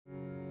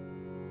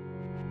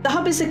The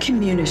Hub is a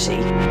community.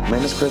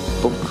 Manuscript,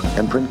 book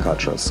and print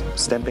cultures,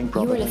 stamping You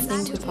are provenance.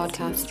 listening to a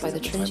podcast by the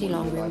Trinity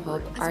Long Room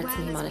Hub Arts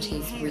and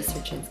Humanities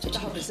Research Institute. The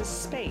Hub is a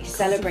space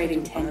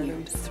Celebrating 10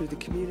 years. through the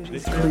community.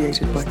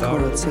 Created by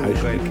Coral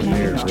Silver.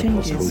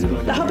 Changes.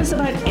 The Hub is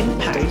about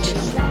impact.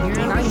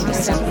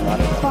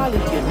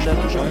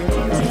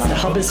 The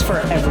Hub is for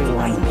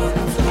everyone.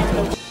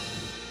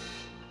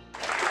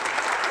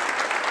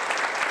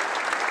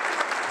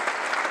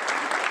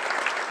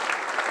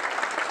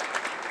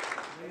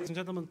 Ladies and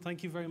gentlemen,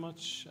 thank you very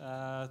much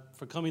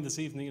for coming this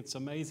evening. It's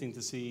amazing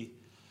to see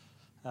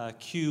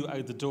queue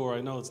out the door.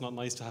 I know it's not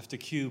nice to have to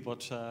queue,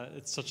 but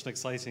it's such an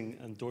exciting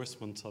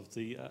endorsement of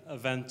the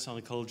event on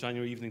a cold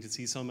January evening to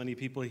see so many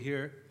people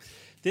here.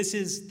 This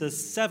is the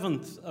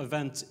 7th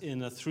event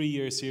in a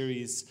 3-year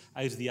series,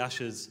 Out of the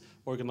Ashes,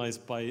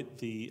 organised by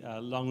the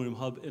Long Room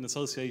Hub in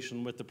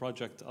association with the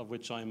project of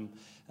which I'm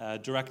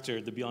director,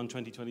 the Beyond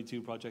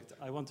 2022 project.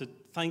 I want to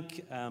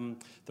thank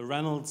the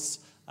Reynolds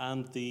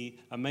and the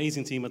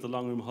amazing team at the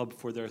Long Room Hub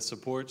for their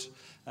support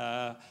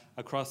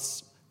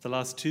across the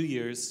last 2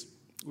 years.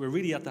 We're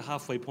really at the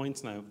halfway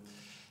point now.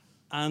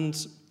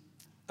 And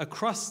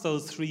across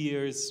those 3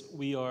 years,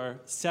 we are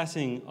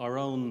setting our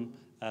own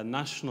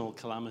national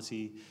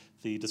calamity,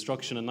 the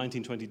destruction in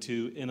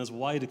 1922, in as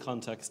wide a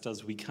context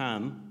as we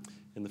can.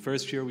 In the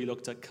first year, we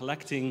looked at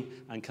collecting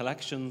and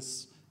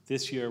collections.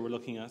 This year, we're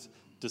looking at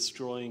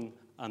destroying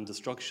and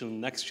destruction.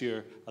 Next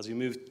year, as we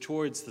move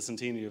towards the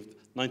centenary of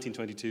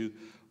 1922,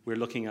 we're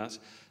looking at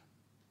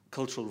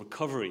cultural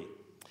recovery.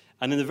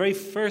 And in the very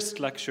first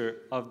lecture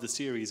of the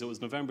series, it was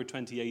November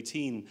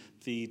 2018,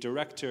 the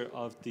director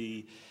of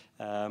the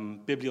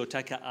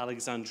Bibliotheca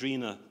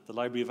Alexandrina, the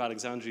Library of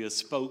Alexandria,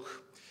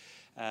 spoke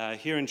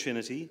here in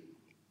Trinity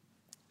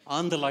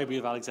on the Library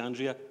of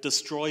Alexandria,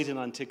 destroyed in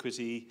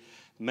antiquity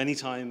many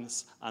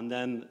times, and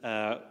then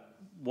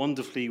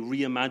wonderfully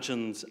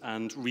reimagined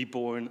and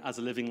reborn as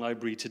a living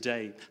library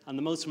today. And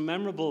the most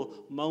memorable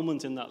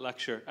moment in that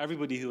lecture,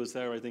 everybody who was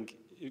there, I think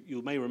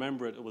you may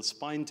remember it, it was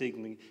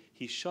spine-tingling.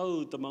 He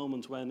showed the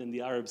moment when, in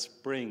the Arab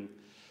Spring,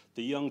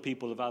 the young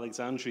people of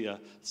Alexandria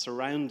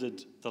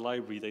surrounded the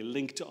library. They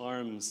linked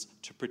arms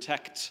to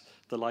protect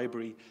the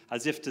library,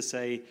 as if to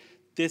say,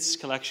 this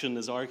collection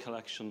is our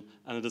collection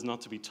and it is not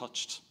to be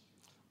touched.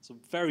 It's a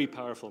very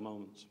powerful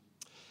moment.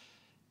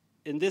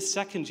 In this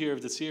second year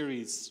of the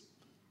series,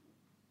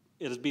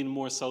 it has been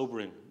more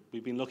sobering.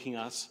 We've been looking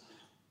at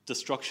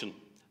destruction.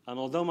 And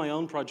although my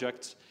own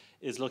project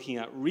is looking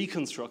at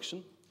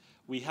reconstruction,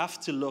 we have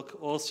to look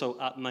also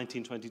at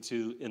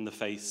 1922 in the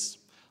face.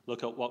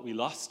 Look at what we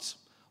lost,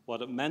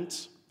 what it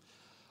meant,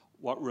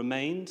 what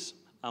remained,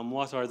 and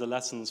what are the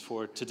lessons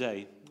for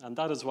today. And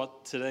that is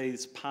what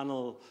today's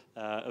panel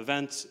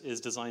event is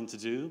designed to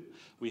do.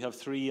 We have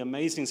 3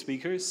 amazing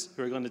speakers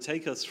who are going to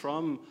take us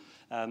from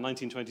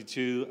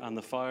 1922 and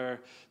the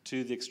fire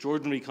to the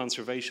extraordinary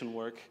conservation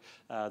work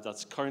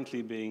that's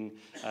currently being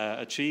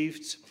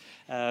achieved,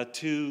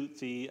 to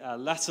the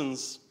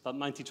lessons that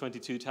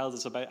 1922 tells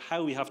us about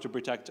how we have to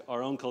protect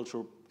our own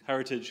cultural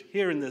heritage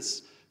here in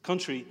this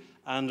country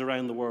and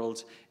around the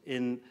world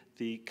in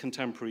the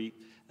contemporary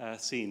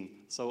scene.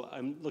 So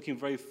I'm looking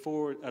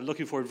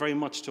forward very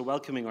much to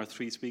welcoming our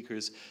 3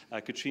 speakers,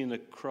 Katrina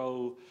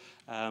Crowe,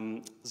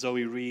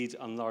 Zoe Reed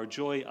and Laura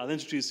Joy. I'll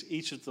introduce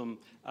each of them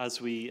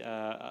as we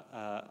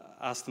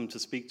ask them to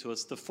speak to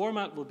us. The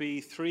format will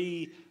be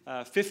 3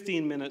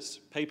 15-minute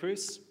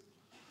papers.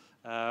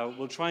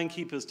 We'll try and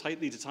keep as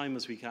tightly to time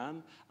as we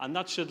can, and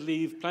that should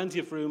leave plenty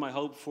of room, I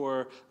hope,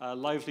 for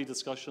lively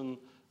discussion,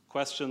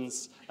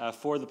 questions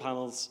for the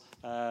panel's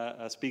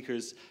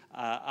speakers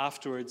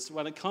afterwards.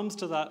 When it comes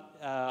to that,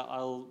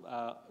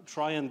 I'll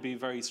try and be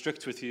very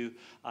strict with you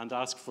and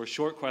ask for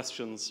short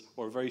questions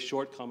or very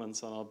short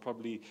comments, and I'll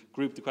probably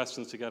group the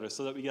questions together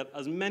so that we get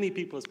as many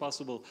people as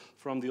possible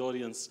from the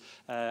audience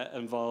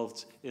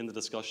involved in the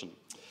discussion.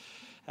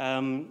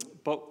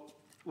 But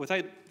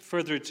without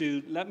further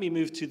ado, let me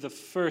move to the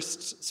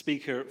first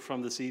speaker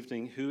from this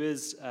evening, who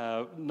is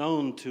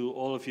known to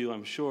all of you,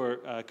 I'm sure.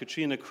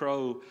 Katrina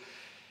Crowe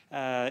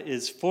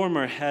is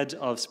former head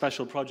of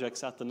special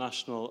projects at the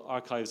National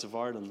Archives of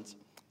Ireland,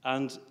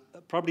 and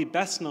probably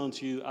best known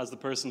to you as the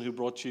person who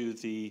brought you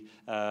the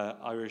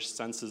Irish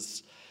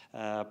Census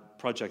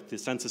project, the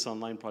Census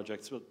Online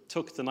project. So it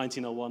took the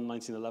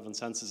 1901-1911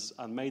 census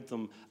and made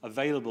them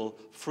available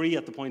free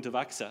at the point of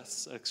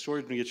access,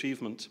 extraordinary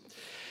achievement.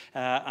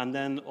 And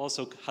then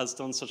also has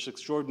done such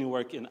extraordinary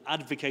work in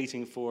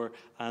advocating for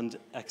and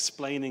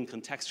explaining,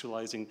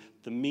 contextualizing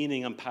the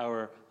meaning and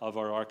power of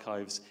our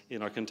archives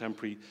in our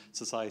contemporary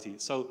society.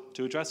 So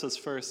to address us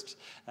first,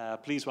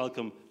 please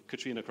welcome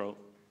Katrina Crowe.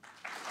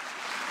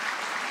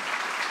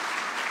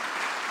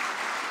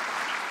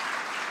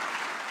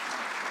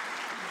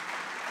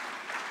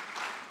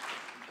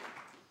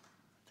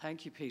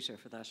 Thank you, Peter,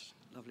 for that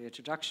lovely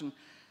introduction.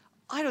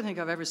 I don't think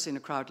I've ever seen a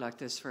crowd like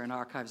this for an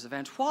archives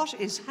event. What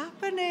is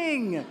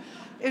happening?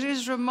 It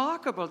is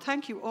remarkable.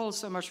 Thank you all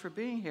so much for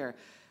being here.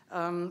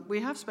 We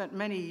have spent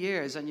many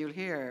years, and you'll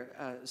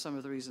hear some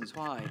of the reasons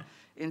why,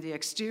 in the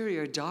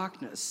exterior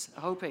darkness,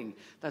 hoping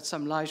that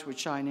some light would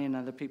shine in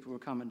and that people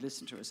would come and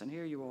listen to us. And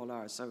here you all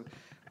are, so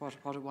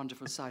what a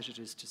wonderful sight it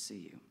is to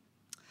see you.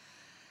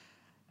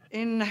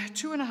 In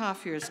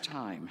 2.5 years'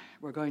 time,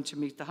 we're going to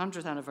meet the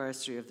 100th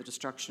anniversary of the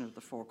destruction of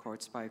the Four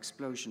Courts by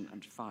explosion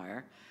and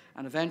fire,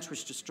 an event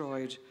which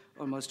destroyed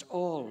almost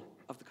all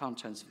of the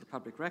contents of the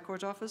Public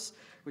Record Office,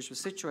 which was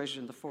situated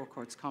in the Four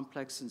Courts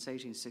complex since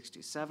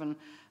 1867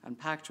 and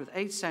packed with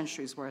 8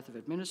 centuries' worth of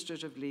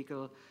administrative,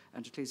 legal,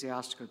 and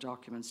ecclesiastical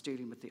documents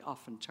dealing with the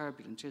often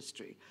turbulent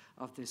history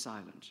of this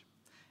island.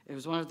 It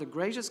was one of the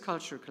greatest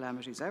cultural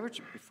calamities ever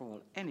to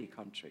befall any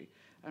country,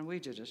 and we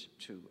did it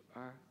to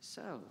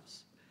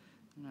ourselves.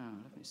 Now,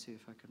 let me see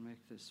if I can make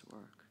this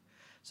work.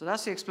 So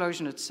that's the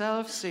explosion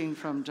itself, seen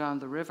from down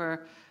the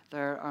river.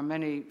 There are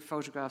many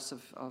photographs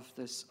of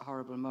this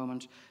horrible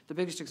moment. The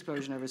biggest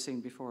explosion ever seen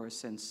before or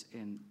since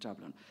in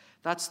Dublin.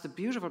 That's the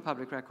beautiful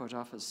Public Record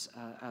Office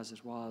as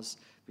it was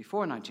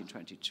before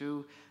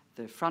 1922.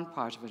 The front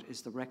part of it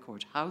is the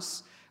Record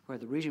House, where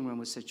the reading room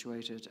was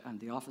situated, and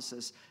the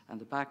offices,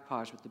 and the back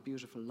part with the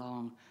beautiful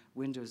long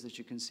windows that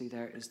you can see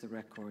there is the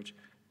Record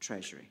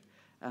Treasury.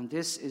 And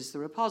this is the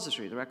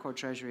repository, the Record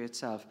Treasury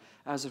itself,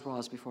 as it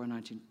was before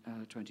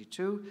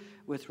 1922,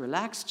 with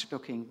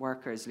relaxed-looking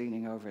workers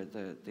leaning over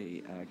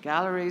the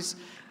galleries,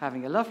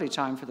 having a lovely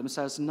time for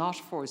themselves, not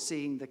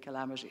foreseeing the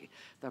calamity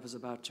that was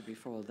about to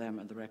befall them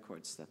and the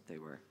records that they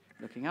were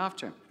looking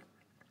after.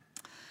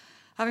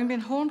 Having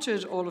been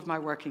haunted all of my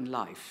working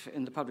life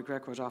in the Public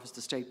Record Office, the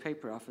State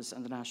Paper Office,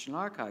 and the National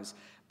Archives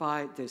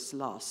by this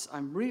loss,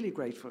 I'm really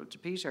grateful to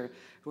Peter,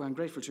 who I'm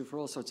grateful to for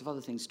all sorts of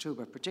other things too,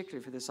 but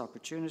particularly for this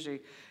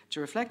opportunity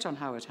to reflect on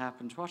how it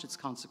happened, what its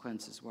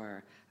consequences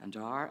were and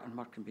are, and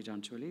what can be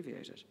done to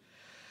alleviate it.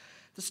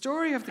 The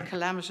story of the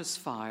calamitous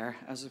fire,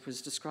 as it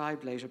was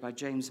described later by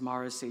James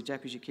Morrissey,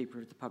 Deputy Keeper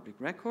of the Public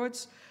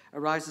Records,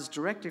 arises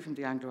directly from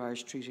the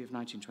Anglo-Irish Treaty of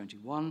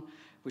 1921,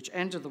 which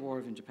ended the War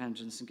of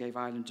Independence and gave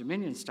Ireland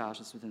dominion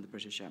status within the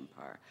British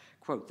Empire.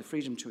 Quote, the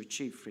freedom to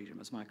achieve freedom,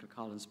 as Michael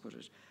Collins put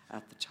it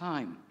at the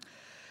time.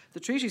 The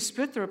treaty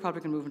split the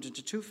Republican movement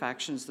into 2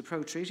 factions, the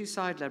pro-treaty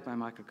side led by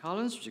Michael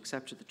Collins, which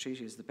accepted the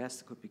treaty as the best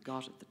that could be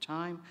got at the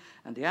time,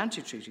 and the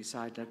anti-treaty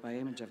side led by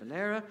Eamon de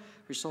Valera,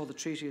 which saw the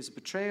treaty as a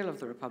betrayal of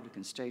the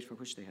Republican state for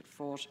which they had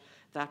fought,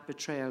 that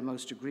betrayal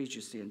most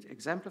egregiously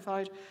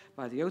exemplified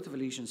by the oath of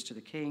allegiance to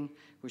the King,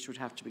 which would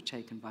have to be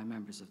taken by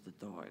members of the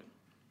Dáil.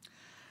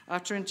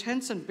 After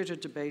intense and bitter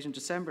debate in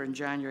December and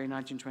January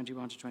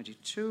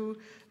 1921-22,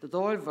 the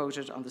Dáil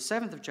voted on the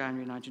 7th of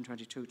January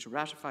 1922 to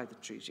ratify the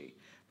treaty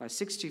by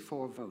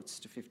 64 votes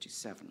to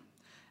 57.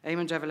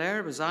 Eamon de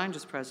Valera resigned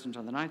as president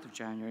on the 9th of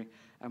January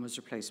and was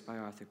replaced by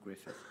Arthur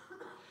Griffith.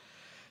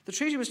 The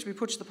treaty was to be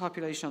put to the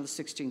population on the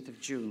 16th of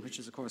June, which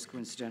is, of course,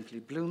 coincidentally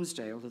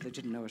Bloomsday, although they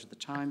didn't know it at the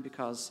time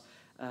because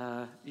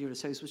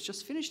Ulysses was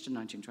just finished in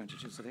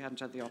 1922, so they hadn't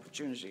had the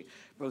opportunity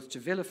both to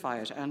vilify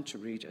it and to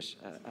read it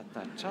at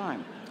that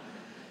time.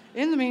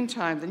 In the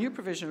meantime, the new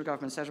provisional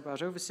government set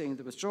about overseeing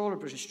the withdrawal of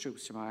British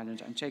troops from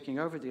Ireland and taking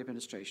over the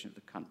administration of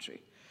the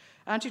country.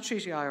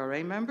 Anti-treaty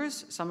IRA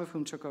members, some of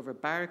whom took over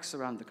barracks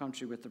around the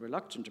country with the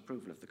reluctant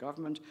approval of the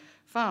government,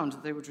 found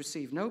that they would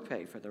receive no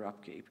pay for their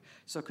upkeep,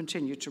 so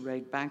continued to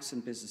raid banks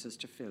and businesses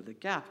to fill the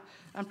gap,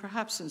 and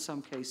perhaps in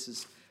some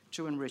cases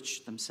to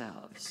enrich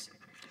themselves.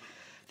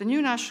 The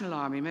new National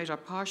Army, made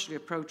up partially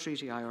of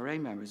pro-treaty IRA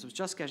members, was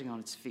just getting on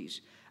its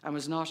feet and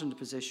was not in a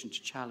position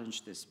to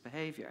challenge this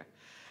behaviour.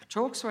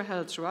 Talks were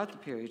held throughout the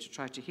period to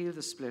try to heal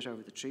the split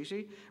over the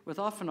treaty, with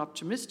often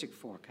optimistic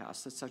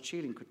forecasts that such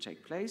healing could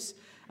take place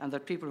and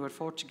that people who had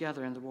fought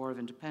together in the War of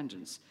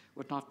Independence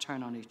would not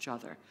turn on each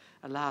other.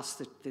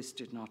 Alas, this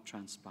did not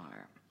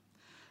transpire.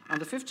 On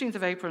the 15th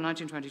of April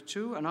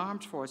 1922, an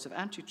armed force of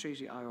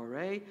anti-treaty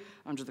IRA,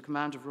 under the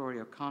command of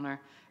Rory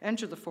O'Connor,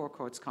 entered the Four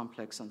Courts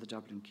complex on the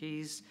Dublin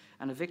Quays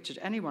and evicted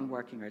anyone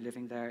working or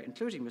living there,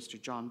 including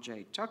Mr. John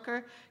J.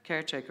 Tucker,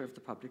 caretaker of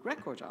the Public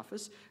Record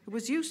Office, who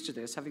was used to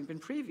this, having been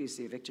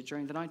previously evicted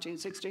during the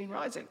 1916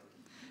 Rising.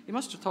 He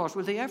must have thought,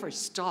 will they ever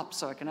stop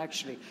so I can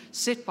actually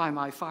sit by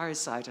my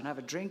fireside and have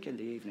a drink in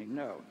the evening?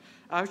 No.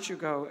 Out you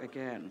go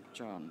again,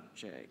 John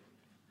J.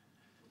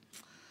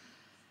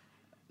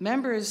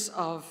 Members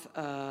of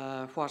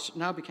what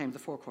now became the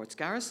Four Courts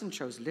garrison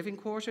chose living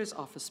quarters,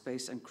 office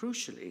space, and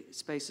crucially,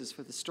 spaces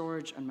for the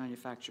storage and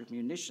manufacture of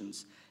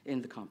munitions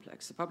in the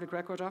complex. The Public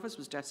Record Office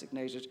was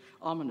designated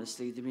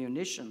ominously the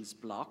munitions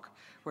block,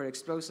 where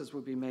explosives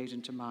would be made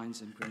into mines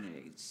and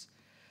grenades.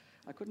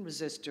 I couldn't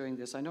resist doing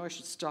this. I know I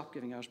should stop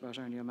giving out about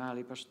Ernie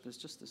O'Malley, but there's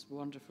just this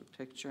wonderful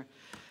picture.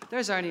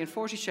 There's Ernie in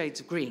 40 shades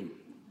of green.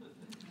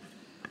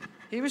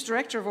 He was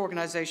director of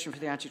organisation for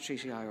the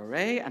anti-treaty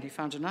IRA, and he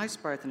found a nice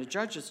berth in a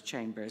judge's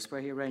chambers where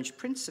he arranged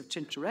prints of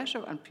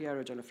Tintoretto and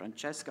Piero della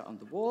Francesca on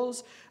the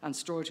walls and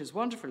stored his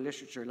wonderful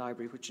literature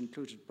library, which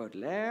included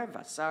Baudelaire,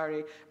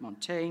 Vasari,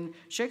 Montaigne,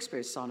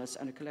 Shakespeare's sonnets,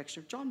 and a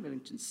collection of John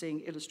Millington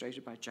Synge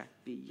illustrated by Jack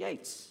B.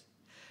 Yeats.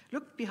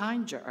 Look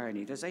behind you,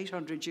 Ernie. There's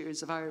 800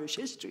 years of Irish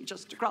history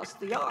just across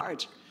the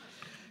yard,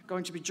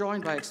 going to be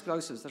joined by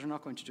explosives that are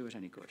not going to do it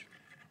any good.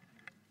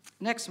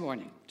 Next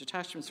morning,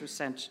 detachments were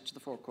sent to the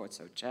Four Courts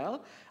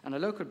Hotel and a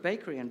local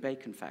bakery and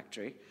bacon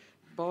factory.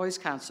 Boys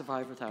can't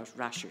survive without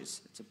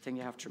rashers. It's a thing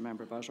you have to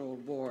remember about all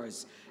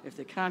wars. If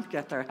they can't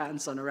get their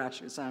hands on a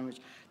rasher sandwich,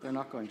 they're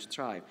not going to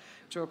thrive.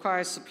 To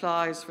acquire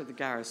supplies for the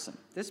garrison.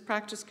 This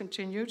practice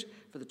continued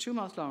for the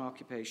 2-month-long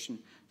occupation,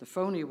 the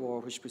phony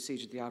war which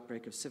preceded the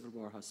outbreak of Civil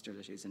War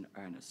hostilities in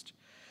earnest.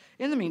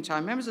 In the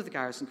meantime, members of the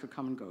garrison could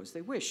come and go as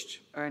they wished.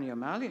 Ernie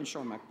O'Malley and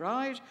Sean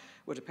McBride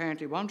would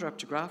apparently wander up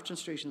to Grafton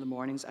Street in the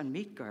mornings and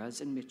meet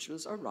girls in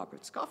Mitchell's or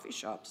Robert's coffee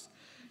shops.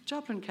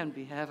 Dublin can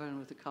be heaven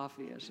with a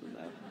coffee at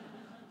 11.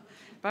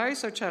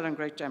 Barry's Hotel on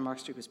Great Denmark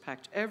Street was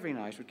packed every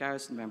night with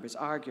garrison members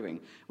arguing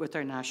with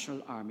their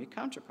National Army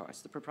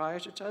counterparts. The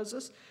proprietor tells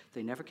us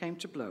they never came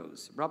to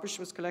blows. Rubbish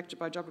was collected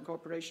by Dublin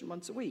Corporation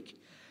once a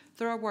week.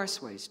 There are worse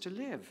ways to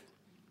live.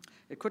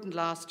 It couldn't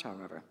last,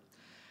 however.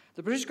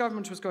 The British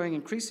government was growing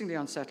increasingly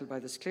unsettled by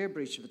this clear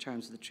breach of the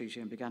terms of the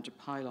treaty and began to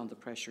pile on the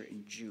pressure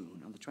in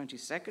June. On the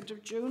 22nd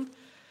of June,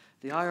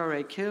 the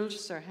IRA killed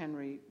Sir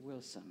Henry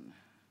Wilson.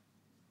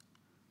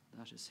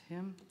 That is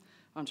him.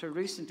 Until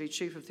recently,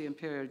 Chief of the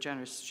Imperial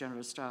General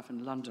Staff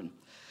in London.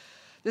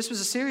 This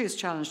was a serious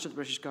challenge to the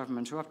British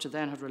government, who up to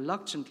then had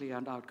reluctantly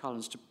allowed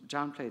Collins to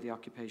downplay the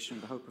occupation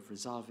in the hope of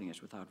resolving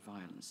it without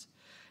violence.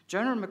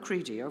 General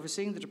Macready,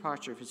 overseeing the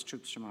departure of his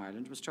troops from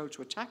Ireland, was told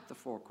to attack the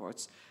Four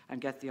Courts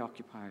and get the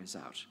occupiers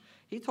out.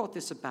 He thought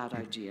this a bad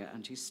idea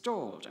and he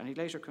stalled, and he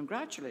later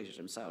congratulated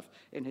himself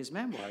in his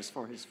memoirs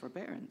for his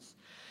forbearance.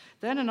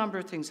 Then a number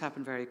of things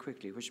happened very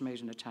quickly, which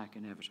made an attack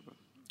inevitable.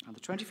 On the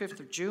 25th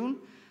of June,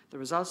 the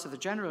results of the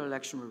general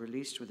election were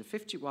released with a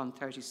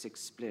 51-36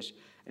 split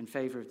in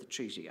favour of the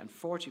treaty and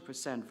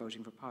 40%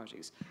 voting for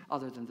parties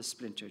other than the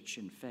splintered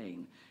Sinn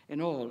Féin.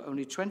 In all,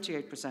 only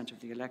 28% of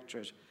the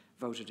electorate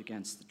voted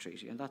against the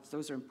treaty. And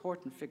those are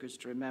important figures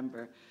to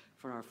remember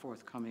for our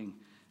forthcoming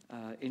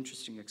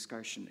interesting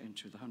excursion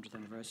into the 100th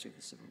anniversary of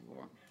the Civil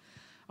War.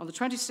 On the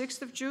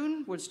 26th of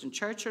June, Winston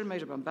Churchill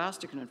made a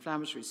bombastic and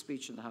inflammatory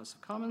speech in the House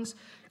of Commons,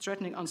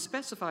 threatening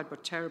unspecified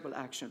but terrible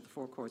action if the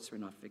Four Courts were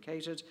not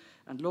vacated,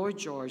 and Lloyd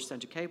George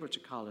sent a cable to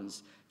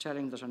Collins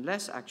telling that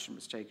unless action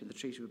was taken, the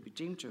treaty would be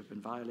deemed to have been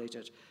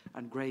violated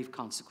and grave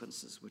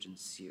consequences would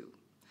ensue.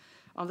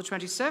 On the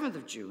 27th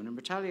of June, in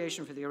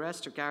retaliation for the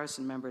arrest of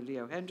garrison member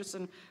Leo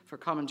Henderson for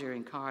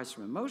commandeering cars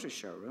from a motor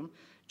showroom,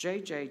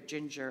 J.J.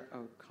 Ginger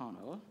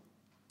O'Connell,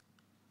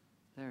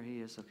 there he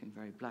is looking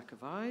very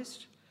black-of-eyed,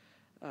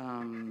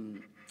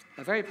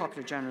 a very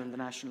popular general in the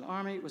National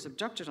Army, was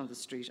abducted on the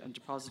street and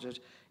deposited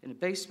in a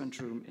basement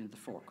room in the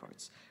Four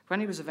Courts.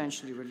 When he was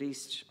eventually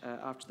released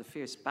after the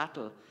fierce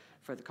battle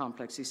for the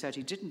complex, he said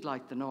he didn't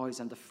like the noise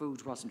and the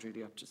food wasn't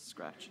really up to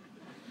scratch.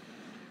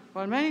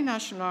 While many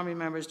National Army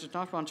members did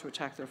not want to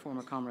attack their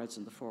former comrades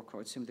in the Four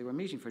Courts, whom they were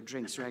meeting for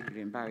drinks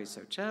regularly in Barry's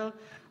Hotel,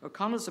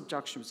 O'Connell's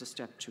abduction was a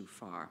step too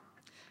far.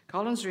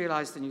 Collins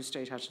realised the new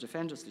state had to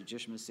defend its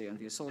legitimacy, and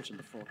the assault in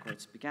the Four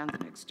Courts began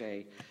the next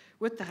day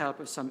with the help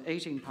of some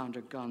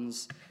 18-pounder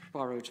guns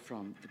borrowed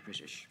from the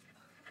British.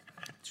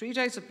 3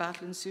 days of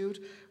battle ensued,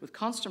 with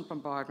constant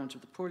bombardment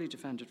of the poorly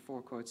defended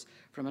Four Courts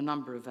from a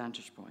number of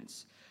vantage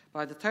points.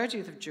 By the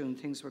 30th of June,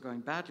 things were going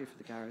badly for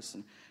the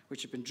garrison,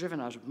 which had been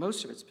driven out of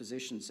most of its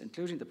positions,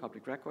 including the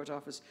Public Record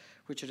Office,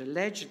 which had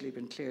allegedly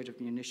been cleared of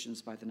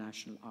munitions by the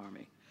National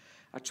Army.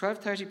 At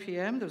 12:30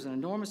 p.m, there was an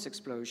enormous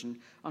explosion,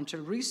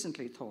 until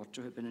recently thought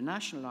to have been a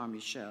National Army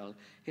shell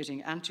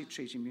hitting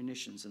anti-treaty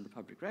munitions in the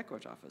Public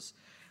Record Office.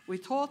 We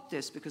thought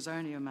this because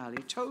Ernie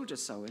O'Malley told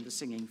us so in The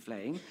Singing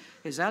Flame,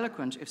 his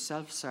eloquent, if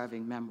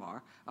self-serving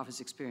memoir of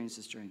his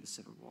experiences during the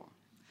Civil War.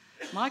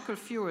 Michael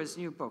Fewer's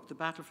new book, The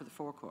Battle for the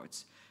Four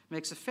Courts,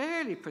 makes a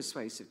fairly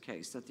persuasive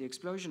case that the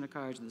explosion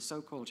occurred in the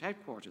so-called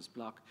headquarters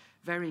block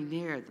very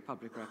near the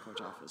Public Record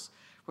Office,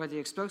 where the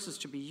explosives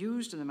to be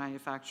used in the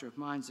manufacture of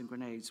mines and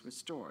grenades were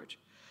stored.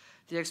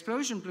 The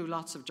explosion blew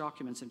lots of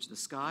documents into the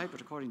sky,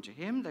 but according to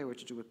him, they were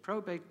to do with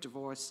probate,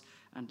 divorce,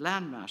 and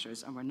land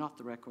matters, and were not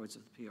the records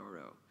of the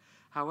PRO.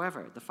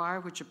 However, the fire,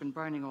 which had been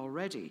burning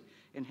already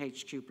in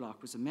HQ Block,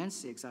 was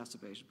immensely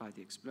exacerbated by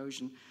the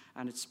explosion,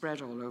 and it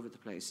spread all over the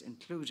place,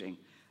 including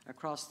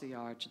across the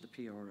yard to the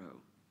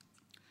PRO,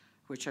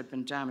 which had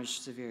been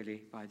damaged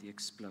severely by the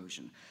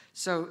explosion.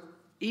 So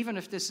even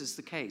if this is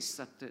the case,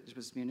 that it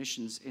was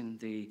munitions in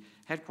the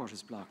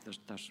headquarters block that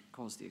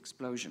caused the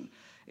explosion,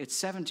 it's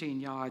 17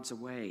 yards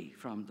away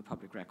from the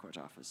Public Record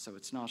Office, so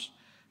it's not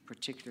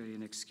particularly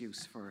an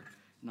excuse for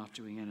not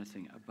doing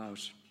anything about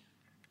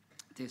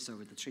this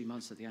over the 3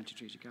 months that the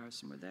anti-treaty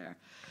garrison were there.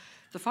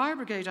 The fire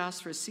brigade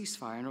asked for a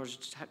ceasefire in order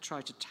to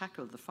try to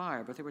tackle the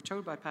fire, but they were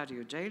told by Paddy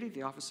O'Daly,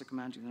 the officer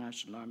commanding the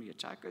National Army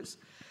attackers,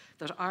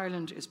 that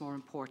Ireland is more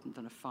important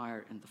than a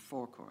fire in the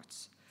Four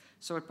Courts.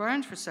 So it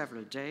burned for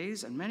several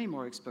days, and many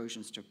more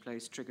explosions took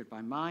place, triggered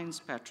by mines,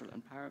 petrol,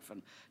 and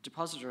paraffin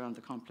deposited around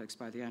the complex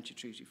by the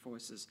anti-treaty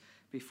forces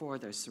before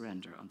their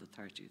surrender on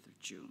the 30th of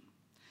June.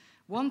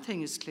 One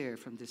thing is clear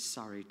from this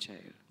sorry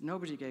tale.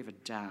 Nobody gave a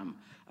damn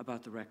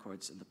about the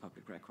records in the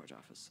Public Record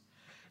Office.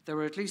 There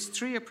were at least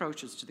 3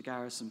 approaches to the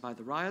garrison by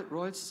the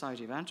Royal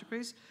Society of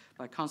Antiquaries,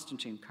 by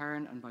Constantine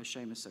Kern, and by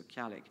Seamus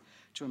O'Kellig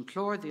to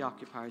implore the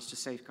occupiers to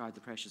safeguard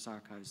the precious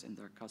archives in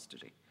their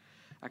custody.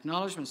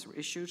 Acknowledgements were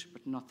issued,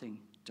 but nothing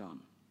done.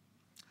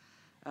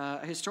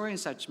 A historian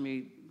said to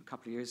me a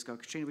couple of years ago,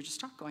 Katrina, would you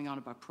stop going on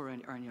about poor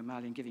Ernie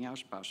O'Malley and giving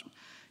out about him?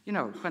 You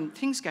know, when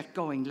things get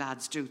going,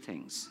 lads do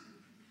things.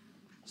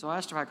 So I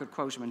asked if I could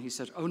quote him, and he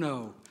said, oh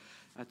no.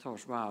 I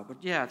thought, wow. But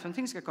yeah, when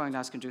things get going,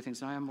 lads can do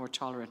things, and I am more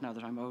tolerant now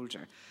that I'm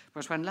older.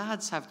 But when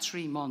lads have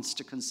 3 months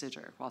to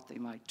consider what they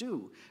might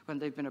do, when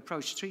they've been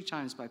approached 3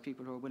 times by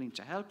people who are willing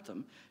to help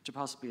them to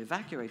possibly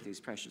evacuate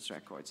these precious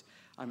records,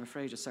 I'm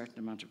afraid a certain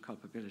amount of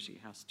culpability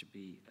has to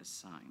be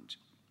assigned.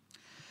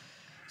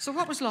 So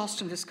what was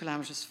lost in this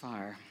calamitous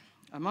fire?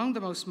 Among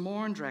the most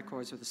mourned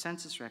records were the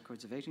census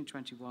records of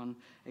 1821,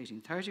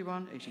 1831,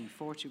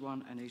 1841,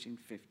 and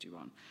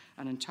 1851,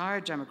 an entire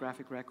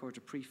demographic record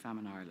of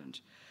pre-famine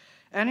Ireland.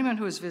 Anyone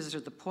who has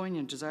visited the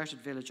poignant deserted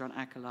village on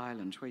Achill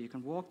Island, where you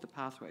can walk the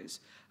pathways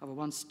of a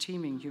once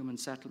teeming human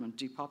settlement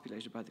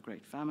depopulated by the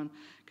Great Famine,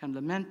 can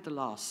lament the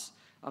loss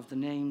of the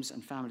names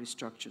and family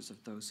structures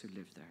of those who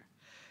lived there.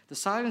 The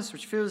silence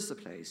which fills the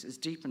place is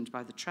deepened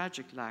by the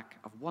tragic lack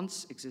of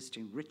once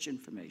existing rich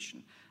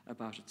information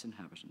about its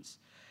inhabitants.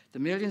 The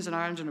millions in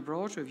Ireland and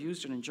abroad who have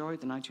used and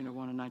enjoyed the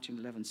 1901 and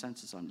 1911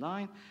 census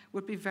online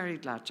would be very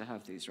glad to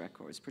have these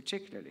records,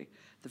 particularly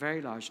the very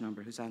large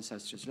number whose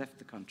ancestors left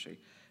the country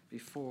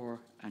before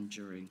and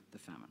during the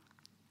famine.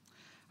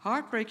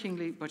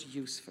 Heartbreakingly but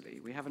usefully,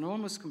 we have an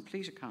almost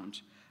complete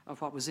account of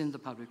what was in the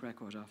Public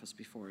Record Office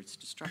before its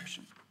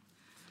destruction.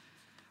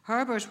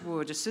 Herbert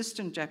Wood,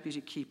 Assistant Deputy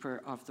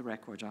Keeper of the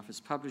Record Office,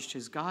 published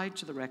his Guide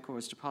to the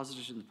Records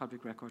deposited in the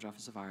Public Record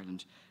Office of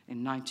Ireland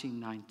in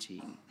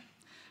 1919.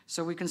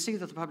 So we can see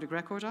that the Public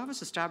Record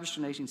Office, established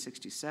in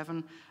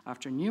 1867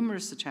 after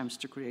numerous attempts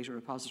to create a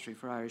repository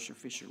for Irish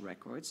official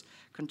records,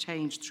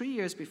 contained 3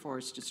 years before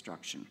its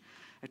destruction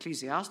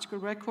ecclesiastical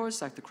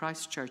records like the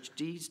Christchurch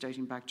deeds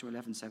dating back to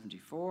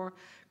 1174,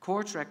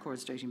 court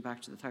records dating back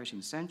to the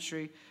 13th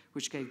century,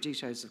 which gave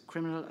details of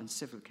criminal and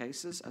civil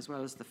cases, as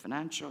well as the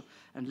financial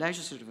and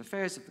legislative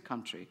affairs of the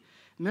country,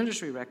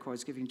 military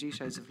records giving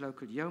details of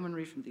local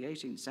yeomanry from the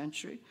 18th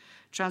century,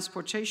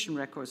 transportation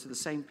records of the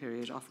same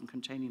period often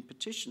containing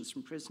petitions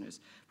from prisoners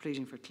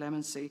pleading for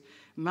clemency,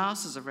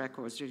 masses of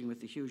records dealing with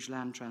the huge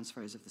land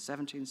transfers of the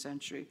 17th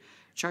century,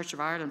 Church of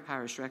Ireland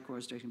parish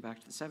records dating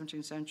back to the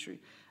 17th century,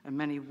 and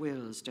many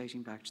wills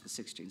dating back to the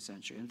 16th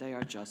century, and they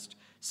are just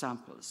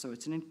samples. So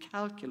it's an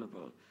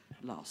incalculable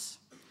loss.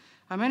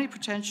 How many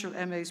potential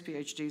MAs,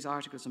 PhDs,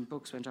 articles, and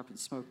books went up in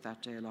smoke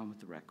that day along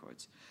with the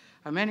records?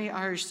 How many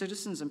Irish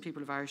citizens and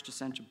people of Irish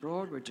descent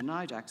abroad were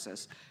denied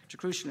access to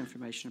crucial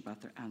information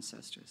about their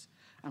ancestors?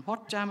 And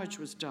what damage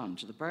was done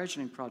to the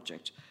burgeoning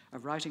project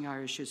of writing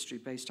Irish history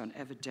based on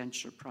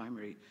evidential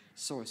primary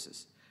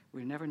sources?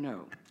 We'll never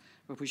know.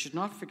 But we should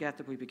not forget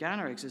that we began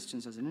our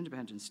existence as an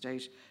independent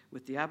state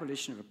with the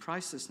abolition of a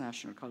priceless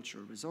national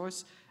cultural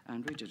resource,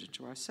 and we did it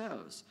to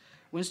ourselves.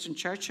 Winston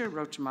Churchill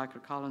wrote to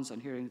Michael Collins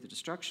on hearing the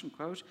destruction,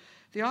 quote,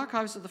 "The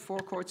archives of the four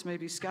courts may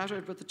be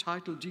scattered, but the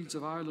title deeds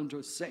of Ireland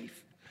are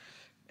safe,"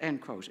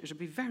 end quote. It would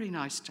be very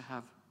nice to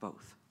have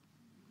both.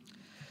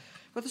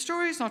 But the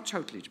story is not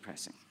totally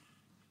depressing.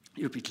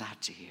 You'll be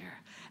glad to hear.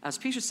 As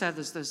Peter said,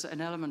 there's an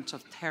element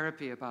of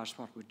therapy about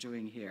what we're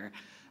doing here.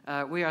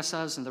 We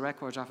ourselves in the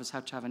Record Office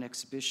had to have an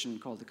exhibition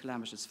called The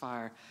Calamitous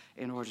Fire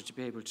in order to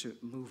be able to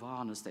move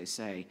on, as they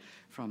say,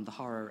 from the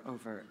horror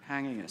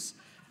overhanging us.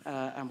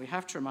 And we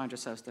have to remind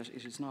ourselves that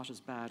it is not as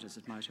bad as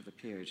it might have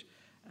appeared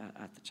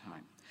at the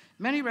time.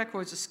 Many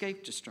records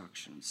escaped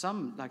destruction,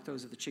 some like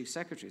those of the Chief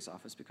Secretary's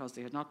office, because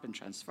they had not been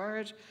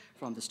transferred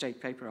from the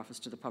State Paper Office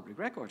to the Public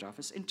Record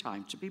Office in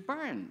time to be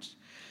burned,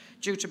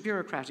 due to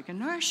bureaucratic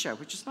inertia,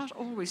 which is not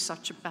always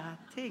such a bad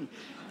thing.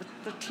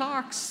 The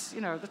clerks,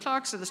 the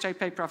clerks of the State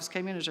Paper Office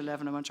came in at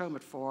 11 and went home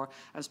at 4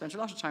 and spent a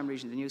lot of time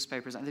reading the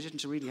newspapers, and they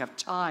didn't really have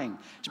time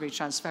to be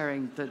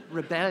transferring the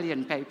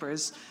rebellion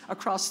papers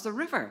across the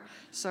river.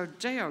 So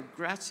Deo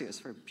gratias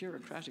for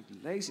bureaucratic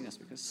laziness,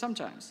 because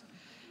sometimes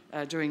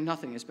doing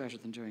nothing is better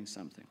than doing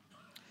something.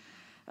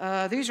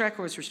 These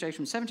records, which date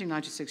from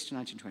 1796 to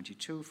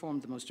 1922,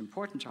 formed the most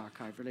important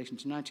archive relating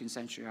to 19th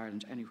century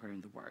Ireland anywhere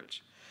in the world.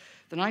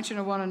 The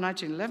 1901 and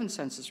 1911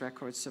 census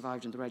records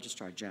survived in the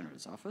Registrar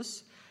General's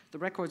office. The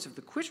records of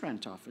the Quit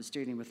Rent Office,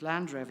 dealing with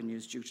land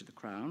revenues due to the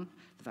Crown,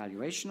 the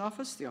Valuation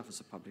Office, the Office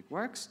of Public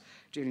Works,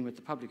 dealing with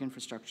the public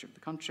infrastructure of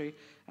the country,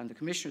 and the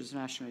Commissioners of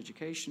National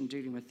Education,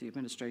 dealing with the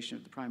administration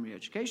of the primary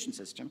education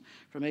system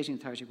from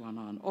 1831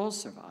 on, all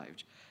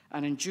survived,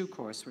 and in due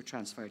course were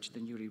transferred to the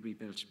newly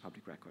rebuilt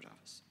Public Record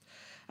Office.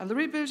 And the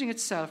rebuilding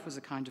itself was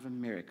a kind of a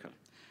miracle.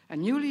 A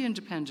newly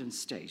independent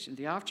state, in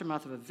the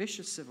aftermath of a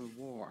vicious civil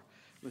war,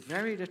 with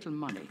very little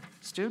money,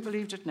 still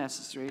believed it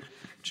necessary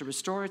to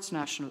restore its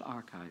national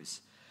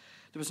archives.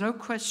 There was no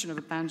question of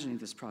abandoning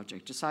this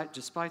project,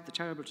 despite the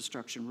terrible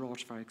destruction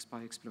wrought by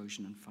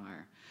explosion and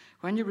fire.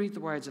 When you read the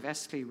words of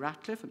S. Clee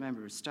Ratcliffe, a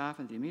member of staff,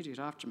 in the immediate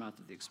aftermath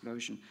of the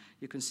explosion,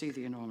 you can see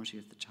the enormity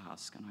of the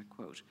task, and I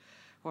quote,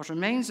 What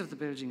remains of the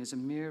building is a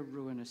mere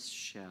ruinous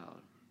shell.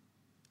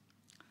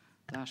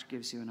 That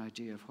gives you an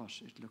idea of what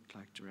it looked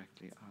like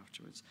directly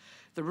afterwards.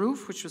 The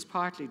roof, which was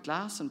partly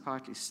glass and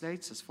partly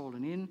slates, has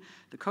fallen in.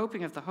 The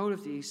coping of the whole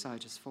of the east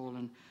side has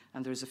fallen,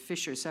 and there is a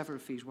fissure several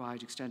feet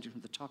wide extending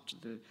from the top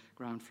to the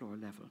ground floor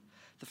level.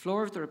 The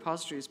floor of the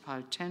repository is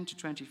piled 10 to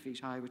 20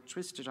 feet high with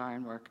twisted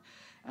ironwork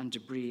and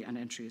debris, and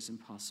entry is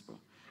impossible.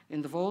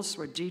 In the vaults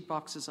were deed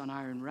boxes on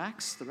iron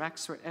racks. The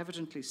racks were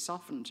evidently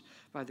softened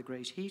by the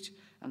great heat,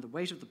 and the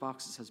weight of the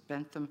boxes has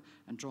bent them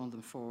and drawn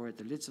them forward.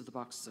 The lids of the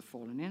boxes have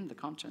fallen in. The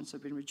contents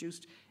have been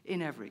reduced,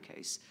 in every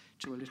case,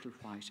 to a little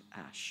white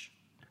ash.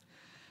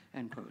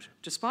 End quote.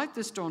 Despite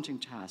this daunting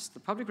task, the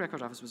Public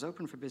Record Office was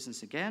open for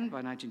business again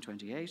by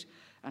 1928,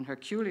 and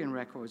Herculean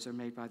records are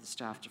made by the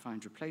staff to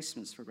find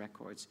replacements for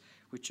records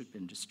which had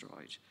been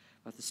destroyed.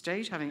 But the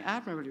state, having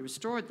admirably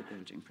restored the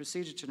building,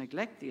 proceeded to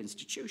neglect the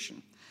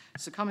institution,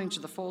 succumbing to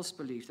the false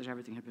belief that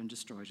everything had been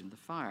destroyed in the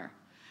fire.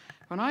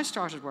 When I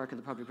started work in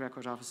the Public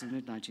Record Office in the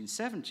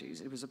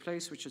mid-1970s, it was a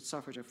place which had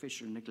suffered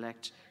official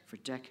neglect for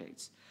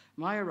decades.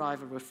 My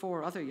arrival with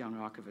 4 other young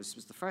archivists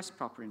was the first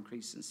proper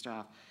increase in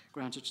staff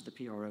granted to the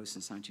PRO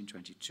since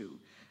 1922,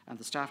 and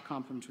the staff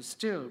complement was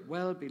still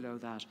well below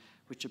that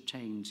which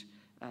obtained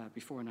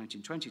before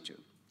 1922.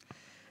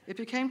 It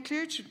became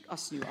clear to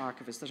us new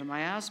archivists that a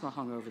miasma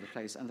hung over the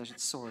place and that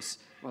its source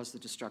was the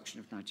destruction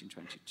of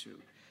 1922.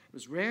 It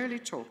was rarely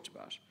talked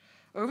about.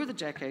 Over the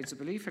decades, a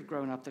belief had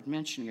grown up that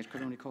mentioning it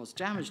could only cause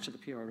damage to the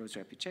PRO's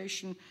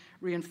reputation,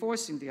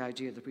 reinforcing the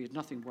idea that we had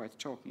nothing worth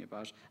talking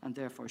about and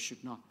therefore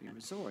should not be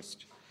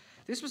resourced.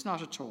 This was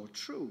not at all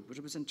true, but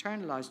it was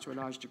internalized to a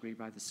large degree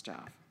by the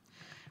staff.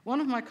 One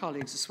of my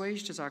colleagues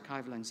assuaged his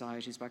archival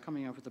anxieties by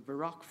coming up with a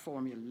baroque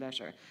formula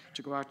letter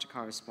to go out to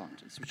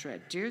correspondents, which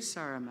read, "Dear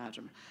Sarah,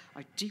 Madam,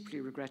 I deeply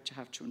regret to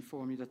have to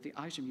inform you that the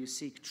item you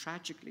seek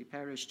tragically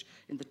perished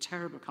in the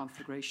terrible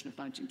conflagration of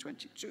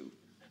 1922.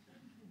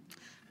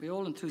 We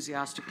all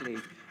enthusiastically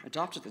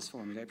adopted this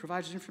formula. It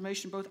provided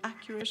information both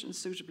accurate and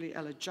suitably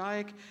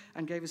elegiac,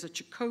 and gave us a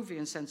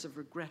Chekhovian sense of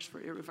regret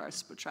for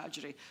irreversible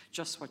tragedy,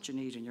 just what you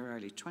need in your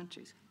early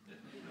 20s.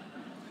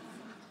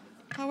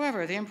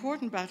 However, the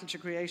important battle to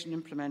create and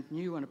implement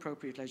new and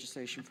appropriate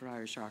legislation for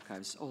Irish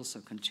archives also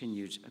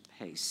continued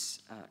apace,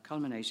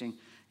 culminating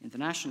in the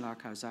National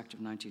Archives Act of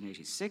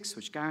 1986,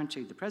 which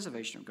guaranteed the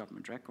preservation of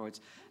government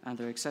records and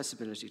their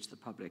accessibility to the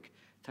public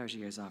 30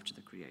 years after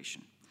the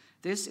creation.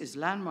 This is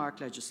landmark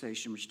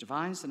legislation which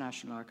defines the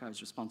National Archives'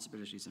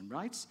 responsibilities and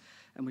rights,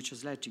 and which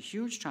has led to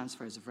huge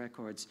transfers of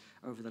records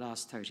over the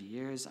last 30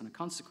 years and a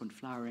consequent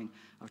flowering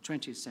of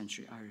 20th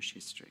century Irish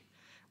history.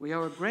 We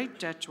owe a great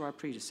debt to our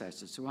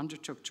predecessors who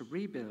undertook to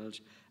rebuild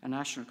a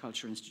national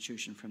culture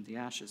institution from the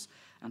ashes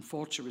and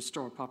fought to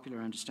restore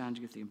popular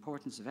understanding of the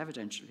importance of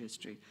evidential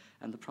history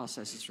and the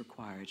processes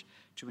required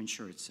to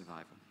ensure its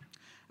survival.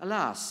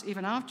 Alas,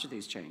 even after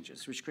these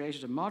changes, which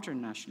created a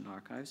modern National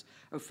Archives,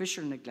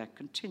 official neglect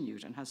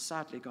continued and has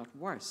sadly got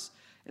worse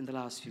in the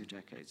last few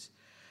decades.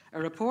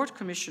 A report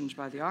commissioned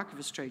by the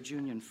Archivist Trade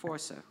Union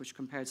Forsa, which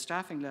compared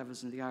staffing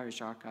levels in the Irish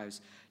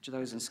archives to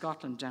those in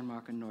Scotland,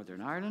 Denmark and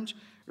Northern Ireland,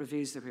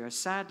 reveals that we are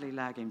sadly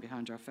lagging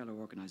behind our fellow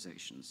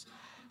organisations.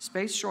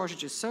 Space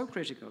shortage is so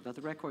critical that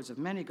the records of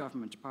many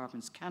government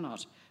departments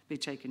cannot be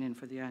taken in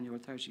for the annual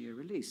 30-year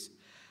release.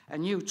 A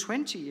new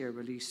 20-year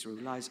release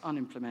rule lies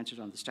unimplemented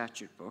on the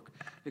statute book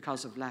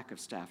because of lack of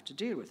staff to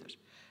deal with it.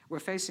 We're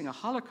facing a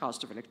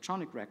holocaust of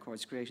electronic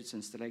records created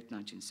since the late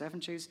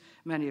 1970s,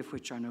 many of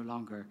which are no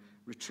longer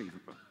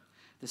retrievable.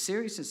 The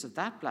seriousness of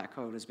that black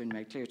hole has been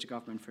made clear to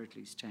government for at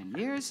least 10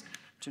 years,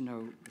 to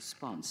no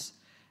response.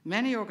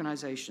 Many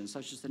organisations,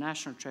 such as the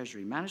National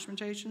Treasury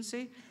Management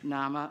Agency,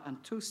 NAMA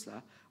and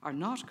TUSLA, are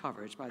not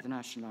covered by the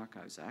National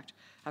Archives Act,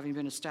 having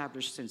been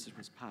established since it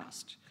was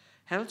passed.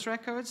 Health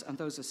records and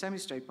those of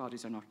semi-state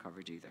bodies are not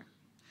covered either.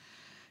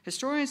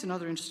 Historians and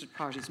other interested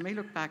parties may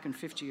look back in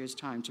 50 years'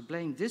 time to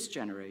blame this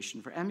generation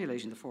for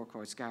emulating the Four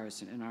Courts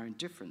garrison in our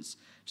indifference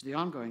to the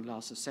ongoing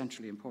loss of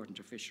centrally important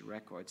official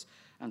records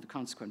and the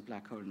consequent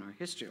black hole in our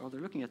history. Although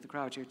looking at the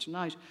crowd here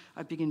tonight,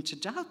 I begin to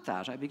doubt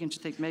that. I begin to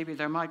think maybe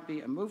there might be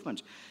a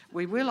movement.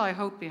 We will, I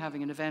hope, be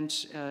having an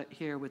event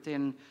here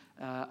within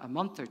a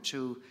month or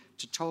two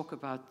to talk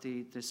about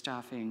the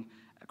staffing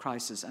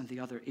crisis and the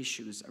other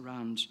issues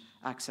around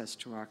access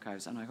to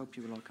archives, and I hope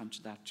you will all come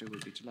to that too. We'll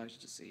be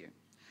delighted to see you.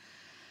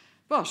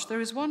 But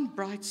there is one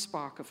bright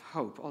spark of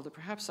hope, although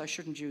perhaps I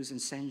shouldn't use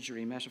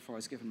incendiary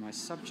metaphors given my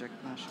subject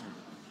matter.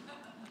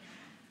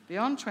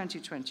 Beyond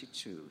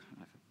 2022, I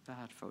have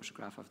a bad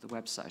photograph of the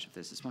website of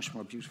this. It's much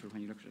more beautiful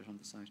when you look at it on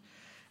the site.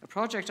 A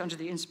project under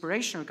the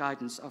inspirational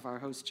guidance of our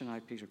host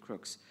tonight, Peter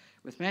Crooks,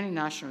 with many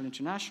national and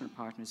international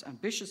partners,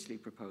 ambitiously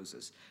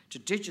proposes to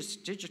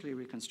digitally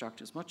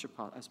reconstruct as much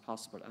as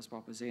possible as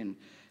what was in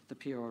the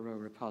PRO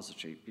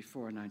repository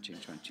before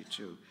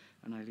 1922.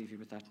 And I leave you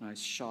with that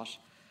nice shot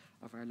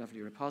of our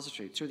lovely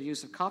repository, through the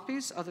use of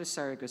copies, other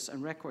surrogates,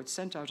 and records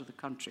sent out of the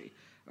country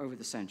over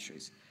the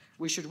centuries.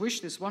 We should wish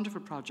this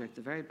wonderful project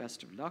the very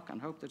best of luck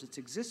and hope that its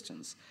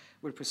existence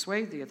will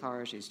persuade the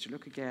authorities to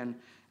look again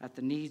at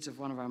the needs of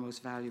one of our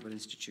most valuable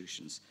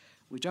institutions.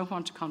 We don't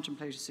want to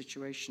contemplate a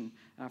situation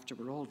after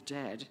we're all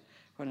dead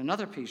when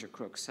another Peter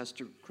Crooks has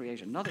to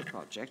create another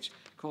project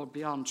called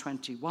Beyond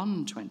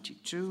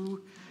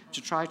 2122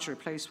 to try to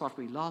replace what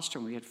we lost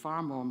when we had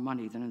far more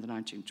money than in the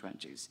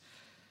 1920s.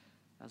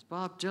 As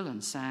Bob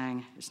Dylan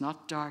sang, it's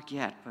not dark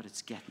yet, but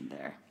it's getting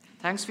there.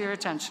 Thanks for your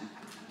attention.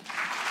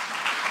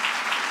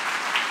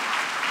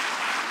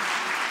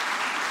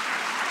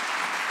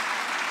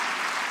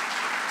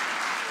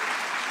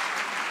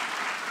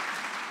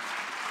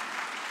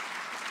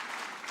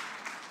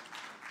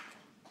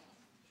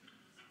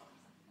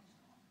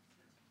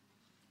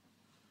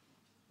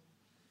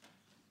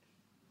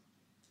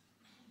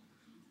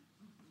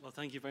 Well,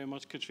 thank you very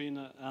much,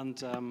 Katrina,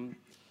 and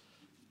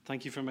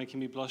thank you for making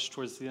me blush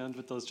towards the end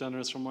with those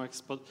generous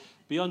remarks. But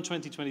Beyond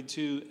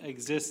 2022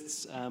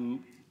 exists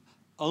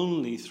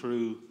only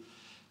through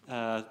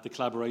the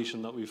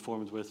collaboration that we've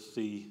formed with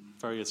the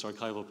various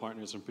archival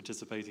partners and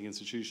participating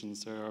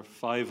institutions. There are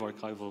 5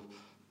 archival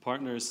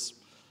partners.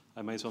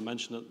 I may as well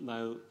mention it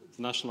now: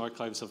 the National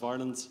Archives of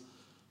Ireland,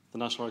 the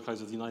National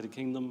Archives of the United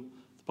Kingdom,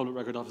 the Public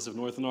Record Office of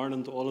Northern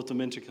Ireland, all of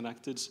them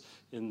interconnected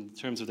in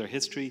terms of their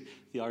history,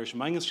 the Irish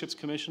Manuscripts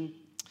Commission,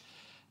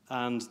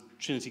 and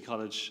Trinity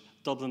College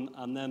Dublin,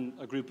 and then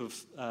a group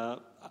of,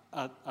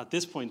 at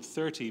this point,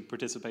 30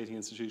 participating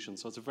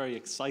institutions. So it's a very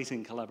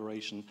exciting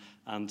collaboration,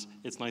 and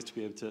it's nice to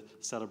be able to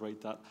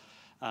celebrate that.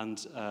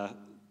 And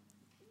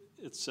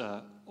it's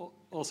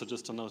also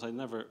just a note, I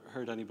never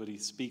heard anybody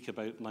speak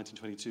about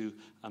 1922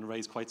 and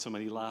raise quite so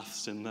many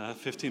laughs in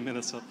 15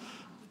 minutes. So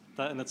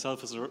that in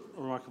itself is a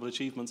remarkable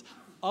achievement.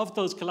 Of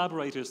those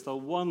collaborators, though,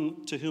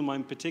 one to whom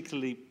I'm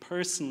particularly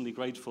personally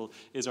grateful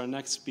is our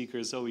next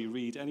speaker, Zoe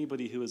Reid.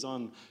 Anybody who is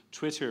on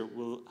Twitter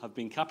will have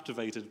been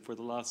captivated for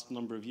the last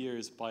number of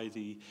years by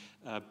the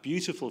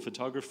beautiful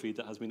photography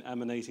that has been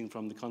emanating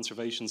from the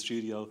Conservation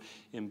Studio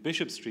in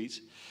Bishop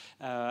Street,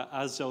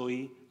 as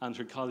Zoe and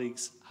her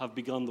colleagues have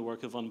begun the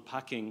work of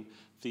unpacking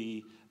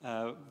the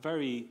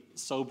very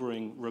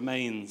sobering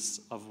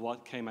remains of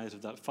what came out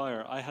of that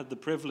fire. I had the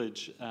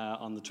privilege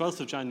on the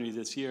 12th of January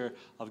this year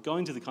of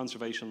going to the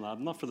Conservation Lab,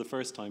 not for the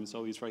first time,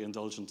 Zoe's very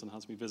indulgent and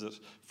has me visit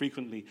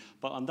frequently,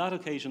 but on that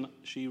occasion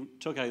she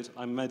took out,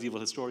 I'm a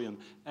medieval historian,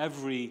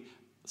 every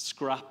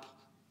scrap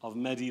of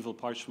medieval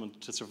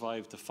parchment to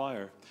survive the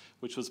fire,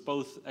 which was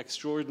both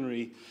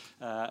extraordinary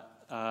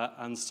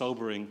and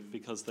sobering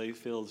because they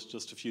filled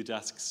just a few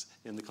desks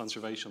in the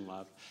Conservation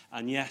Lab.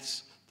 And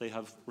yet, they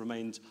have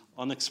remained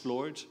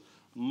unexplored.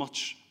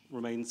 Much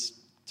remains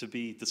to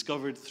be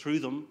discovered through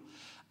them,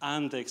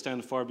 and they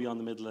extend far beyond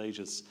the Middle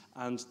Ages.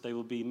 And they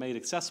will be made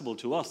accessible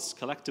to us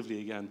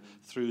collectively again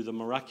through the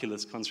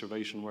miraculous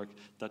conservation work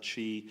that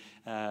she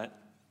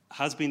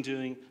has been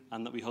doing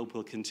and that we hope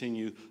will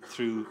continue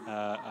through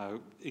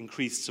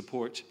increased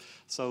support.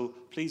 So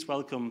please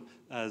welcome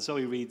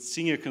Zoe Reid,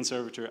 Senior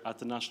Conservator at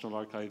the National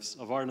Archives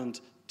of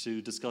Ireland,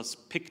 to discuss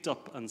Picked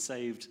Up and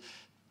Saved,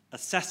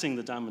 assessing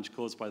the damage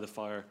caused by the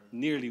fire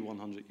nearly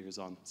 100 years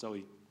on.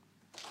 Zoe.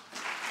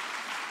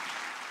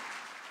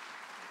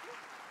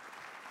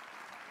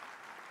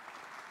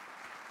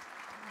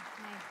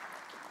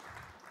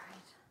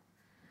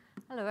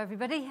 Hello,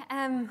 everybody.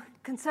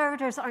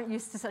 Conservators aren't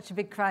used to such a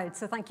big crowd,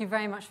 so thank you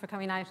very much for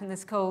coming out on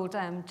this cold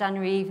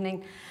January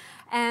evening.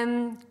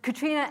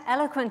 Katrina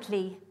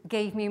eloquently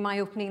gave me my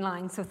opening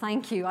line, so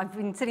thank you. I've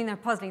been sitting there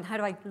puzzling, how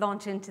do I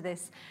launch into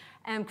this?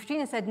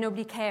 Katrina said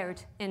nobody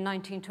cared in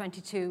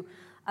 1922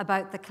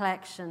 about the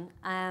collection,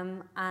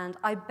 and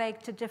I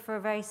beg to differ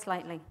very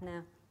slightly.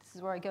 Now, this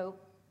is where I go.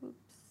 Oops,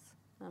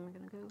 am I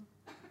going to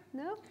go?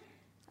 No,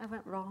 I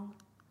went wrong.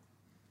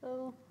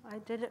 Oh, I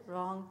did it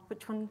wrong.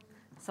 Which one?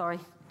 Sorry.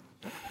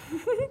 Well,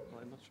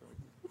 I'm not sure.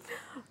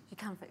 You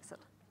can fix it.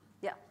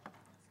 Yeah.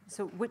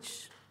 So what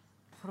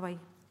do I?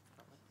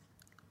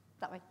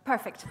 That way.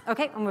 Perfect.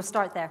 Okay, and we'll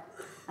start there.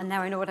 And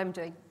now I know what I'm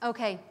doing.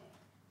 Okay.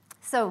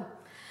 So,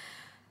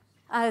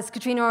 as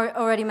Katrina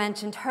already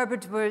mentioned,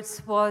 Herbert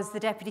Woods was the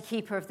deputy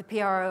keeper of the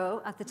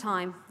PRO at the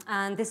time.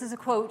 And this is a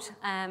quote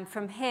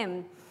from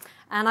him.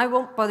 And I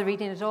won't bother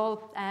reading it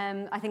all.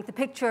 I think the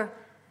picture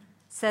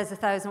says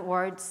 1,000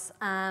 words.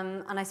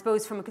 And I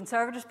suppose from a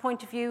conservator's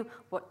point of view,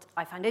 what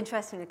I find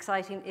interesting and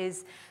exciting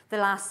is the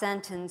last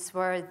sentence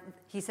where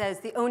he says,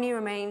 "The only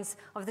remains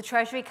of the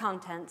treasury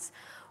contents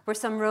were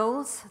some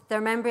rolls,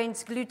 their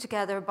membranes glued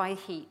together by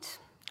heat."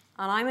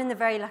 And I'm in the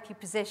very lucky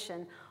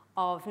position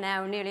of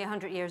now nearly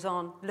 100 years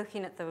on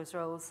looking at those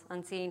rolls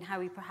and seeing how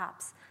we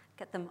perhaps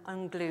get them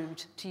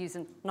unglued, to use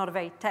not a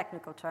very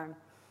technical term.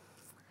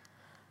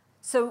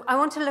 So I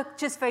want to look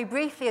just very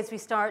briefly as we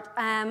start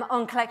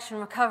on collection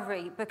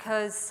recovery,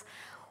 because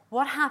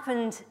What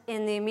happened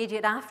in the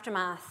immediate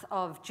aftermath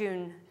of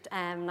June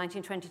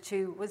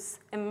 1922 was,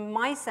 in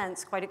my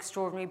sense, quite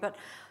extraordinary, but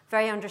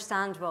very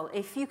understandable.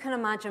 If you can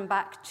imagine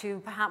back to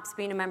perhaps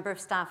being a member of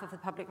staff of the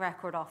Public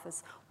Record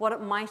Office, what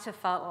it might have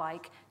felt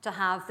like to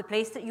have the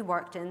place that you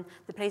worked in,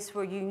 the place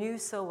where you knew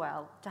so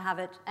well, to have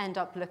it end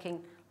up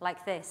looking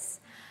like this.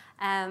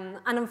 And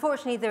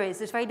unfortunately,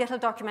 there's very little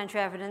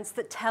documentary evidence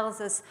that tells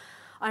us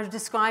or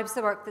describes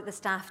the work that the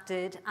staff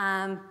did,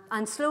 and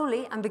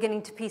slowly I'm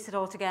beginning to piece it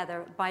all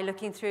together by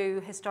looking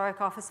through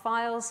historic office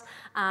files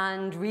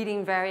and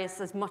reading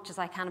as much as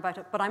I can about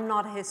it, but I'm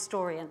not a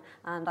historian,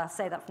 and I'll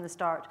say that from the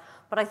start.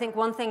 But I think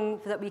one thing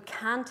that we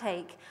can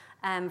take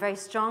very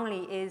strongly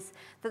is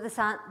that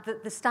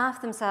the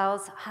staff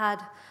themselves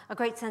had a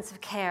great sense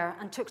of care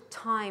and took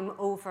time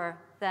over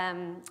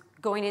them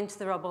going into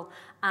the rubble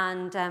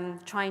and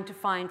trying to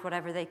find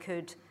whatever they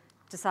could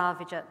to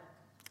salvage it.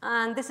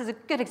 And this is a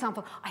good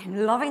example.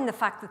 I'm loving the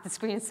fact that the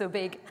screen's so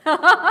big.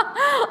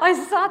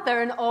 I sat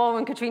there in awe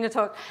when Katrina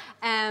talked.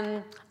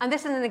 And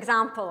this is an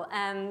example.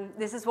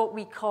 This is what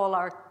we call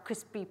our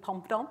crispy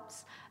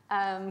pomp-dumps.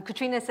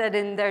 Katrina said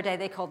in their day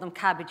they called them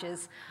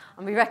cabbages.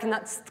 And we reckon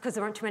that's because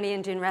there weren't too many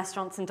Indian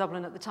restaurants in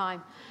Dublin at the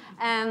time.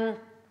 And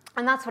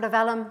that's what a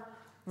vellum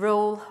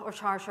roll or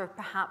charter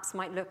perhaps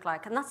might look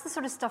like. And that's the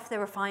sort of stuff they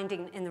were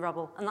finding in the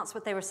rubble. And that's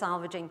what they were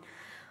salvaging.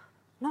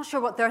 Not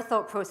sure what their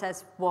thought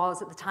process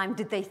was at the time.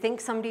 Did they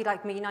think somebody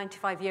like me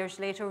 95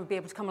 years later would be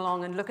able to come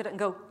along and look at it and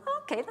go,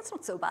 okay, that's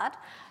not so bad?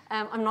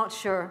 I'm not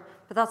sure,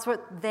 but that's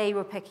what they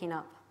were picking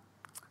up.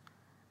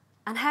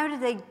 And how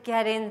did they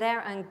get in there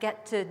and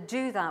get to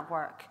do that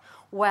work?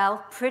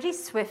 Well, pretty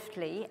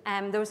swiftly,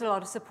 there was a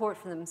lot of support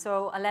from them.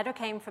 So a letter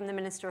came from the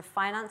Minister of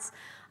Finance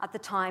at the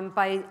time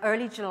by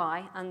early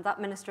July, and that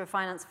Minister of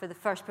Finance for the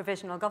first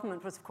provisional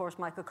government was, of course,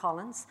 Michael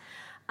Collins.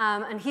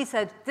 And he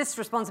said, this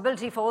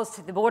responsibility falls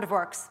to the Board of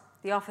Works,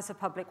 the Office of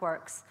Public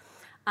Works,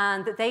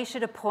 and that they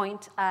should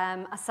appoint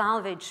a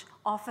salvage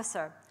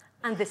officer.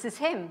 And this is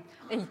him.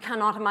 And you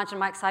cannot imagine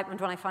my excitement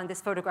when I found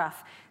this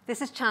photograph.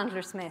 This is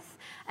Chandler Smith.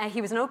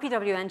 He was an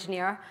OPW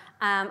engineer,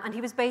 and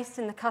he was based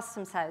in the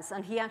Customs House.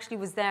 And he actually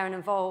was there and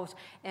involved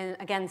in,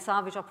 again, the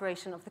salvage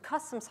operation of the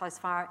Customs House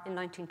fire in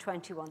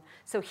 1921.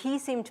 So he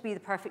seemed to be the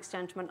perfect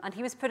gentleman. And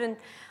he was put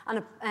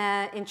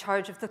in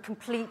charge of the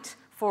complete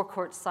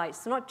forecourt site.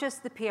 So not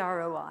just the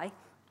PROI.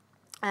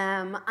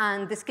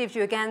 And this gives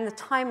you, again, the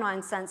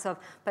timeline sense of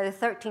by the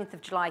 13th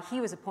of July, he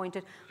was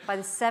appointed. By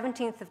the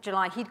 17th of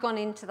July, he'd gone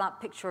into that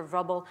picture of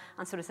rubble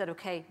and sort of said,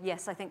 okay,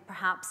 yes, I think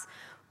perhaps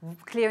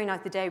clearing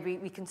out the debris,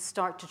 we can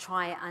start to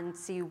try and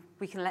see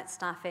we can let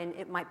staff in.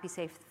 It might be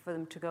safe for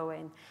them to go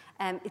in.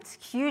 It's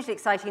hugely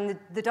exciting.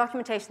 The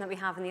documentation that we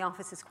have in the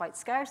office is quite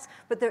scarce,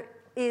 but there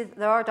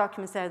are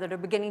documents there that are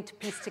beginning to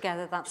piece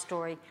together that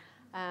story.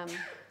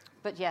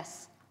 But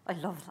yes,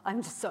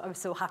 I'm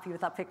so happy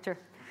with that picture.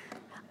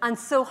 And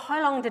so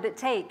how long did it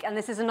take? And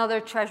this is another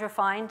treasure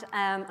find.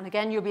 And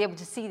again, you'll be able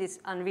to see this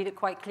and read it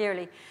quite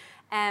clearly.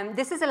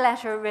 This is a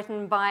letter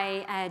written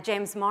by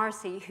James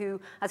Morrissey, who,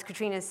 as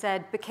Katrina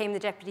said, became the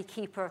deputy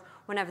keeper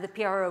whenever the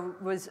PRO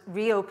was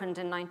reopened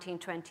in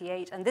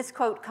 1928. And this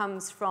quote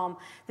comes from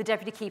the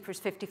deputy keeper's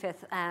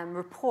 55th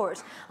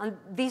report. And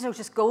these are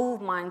just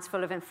gold mines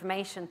full of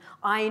information.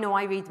 I know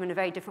I read them in a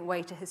very different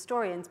way to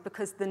historians,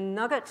 because the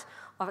nugget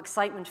of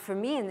excitement for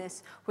me in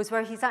this was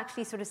where he's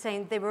actually sort of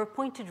saying they were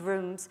appointed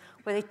rooms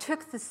where they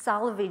took the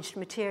salvaged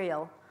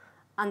material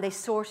and they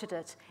sorted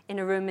it in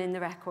a room in the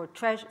record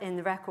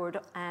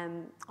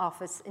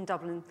office in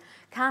Dublin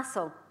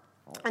Castle.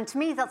 And to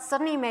me, that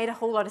suddenly made a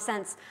whole lot of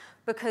sense,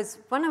 because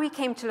when we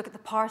came to look at the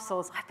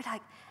parcels, I'd be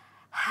like,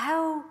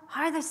 how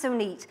are they so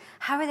neat?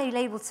 How are they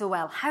labelled so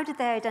well? How did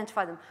they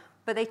identify them?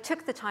 But they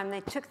took the time, they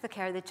took the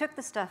care, they took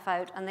the stuff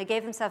out, and they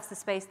gave themselves the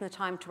space and the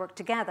time to work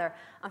together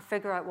and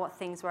figure out what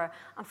things were.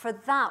 And for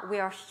that, we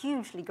are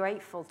hugely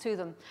grateful to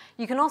them.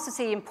 You can also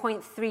see in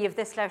point 3 of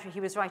this letter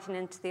he was writing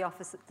into the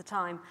office at the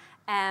time,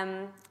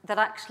 that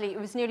actually it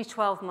was nearly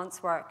 12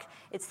 months' work.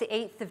 It's the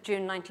 8th of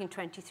June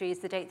 1923 is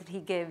the date that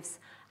he gives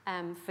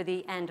for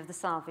the end of the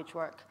salvage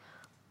work.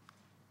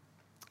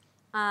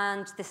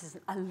 And this is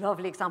a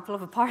lovely example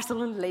of a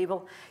parcel and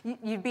label.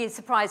 You'd be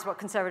surprised what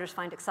conservators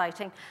find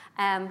exciting,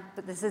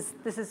 but this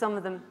is some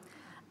of them.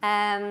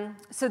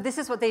 So this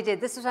is what they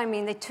did. This is what I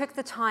mean. They took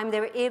the time.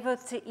 They were able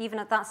to, even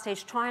at that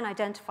stage, try and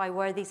identify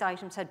where these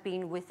items had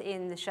been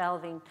within the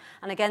shelving.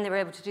 And again, they were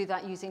able to do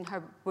that using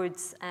Herb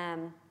Wood's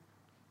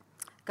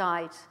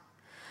guide.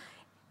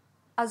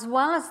 As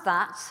well as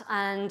that,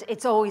 and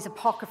it's always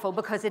apocryphal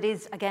because it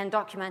is, again,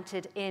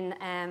 documented in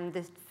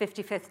the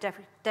 55th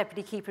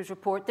Deputy Keeper's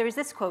report, there is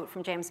this quote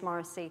from James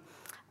Morrissey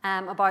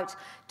about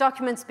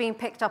documents being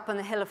picked up on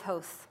the Hill of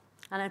Howth.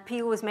 An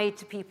appeal was made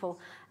to people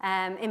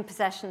in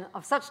possession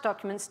of such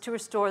documents to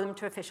restore them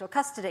to official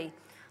custody.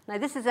 Now,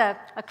 this is a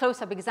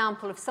close-up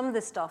example of some of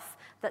the stuff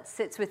that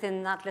sits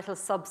within that little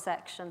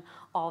subsection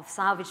of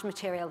salvaged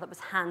material that was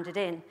handed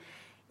in.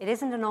 It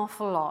isn't an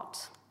awful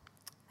lot.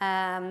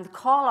 The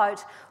call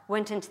out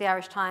went into the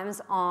Irish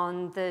Times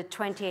on the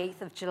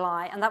 28th of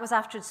July, and that was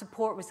after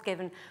support was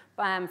given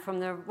from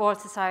the Royal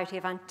Society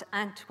of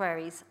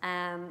Antiquaries.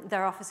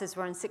 Their offices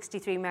were in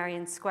 63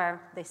 Merrion Square.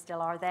 They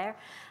still are there.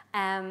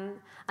 And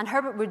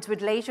Herbert Woods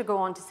would later go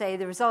on to say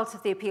the result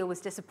of the appeal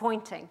was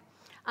disappointing.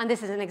 And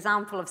this is an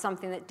example of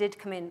something that did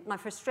come in. Now,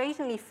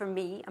 frustratingly for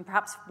me, and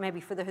perhaps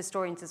maybe for the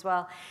historians as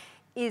well,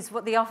 is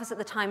what the office at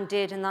the time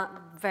did in that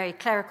very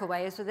clerical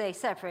way, is that they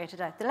separated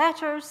out the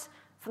letters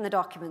from the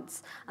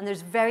documents. And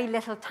there's very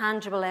little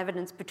tangible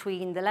evidence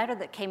between the letter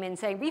that came in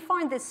saying, we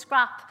found this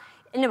scrap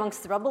in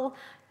amongst the rubble,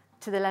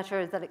 to the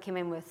letter that it came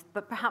in with.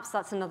 But perhaps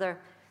that's another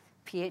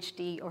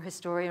PhD or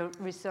historical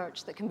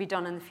research that can be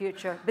done in the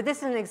future. But this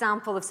is an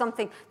example of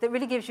something that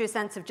really gives you a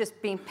sense of just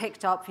being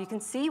picked up. You can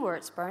see where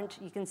it's burnt.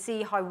 You can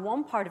see how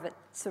one part of it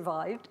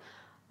survived.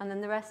 And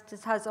then the rest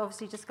has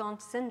obviously just gone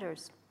to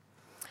cinders.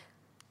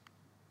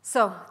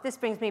 So this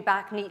brings me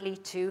back neatly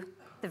to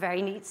the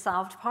very neat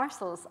salved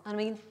parcels. I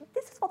mean,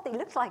 this is what they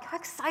look like. How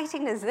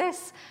exciting is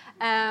this?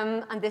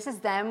 And this is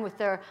them with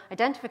their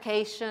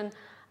identification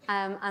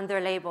and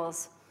their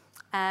labels.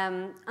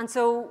 And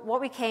so what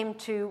we came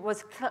to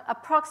was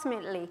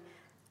approximately,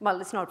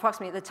 well, it's not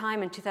approximately, at the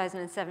time in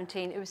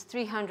 2017, it was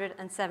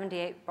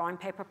 378 brown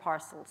paper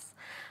parcels.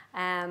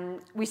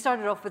 We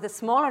started off with a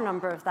smaller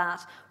number of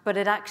that, but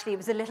it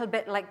was a little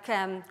bit like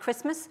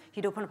Christmas.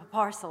 You'd open up a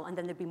parcel, and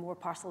then there'd be more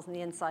parcels on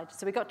the inside.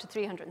 So we got to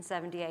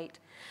 378.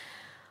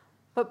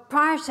 But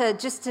prior to,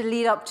 just to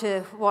lead up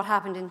to what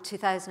happened in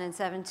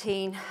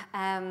 2017,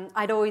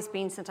 I'd always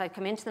been, since I'd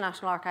come into the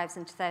National Archives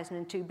in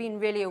 2002, been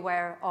really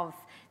aware of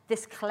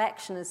this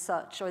collection as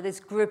such, or this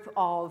group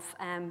of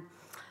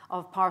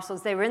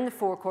parcels. They were in the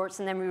forecourts,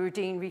 and then we were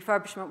doing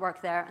refurbishment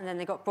work there, and then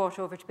they got brought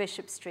over to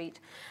Bishop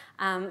Street.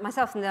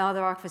 Myself and the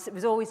other archivists, it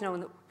was always known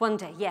that one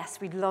day, yes,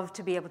 we'd love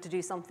to be able to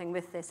do something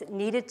with this. It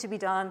needed to be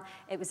done.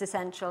 It was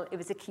essential. It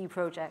was a key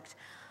project.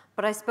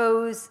 But I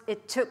suppose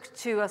it took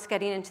to us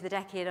getting into the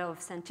decade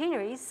of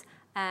centenaries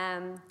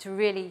to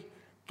really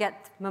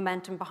get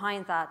momentum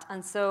behind that.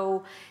 And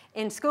so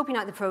in scoping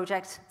out the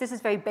project, this is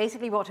very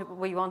basically what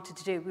we wanted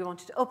to do. We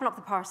wanted to open up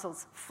the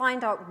parcels,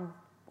 find out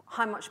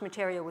how much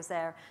material was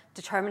there,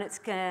 determine its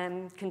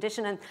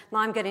condition, and now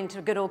I'm getting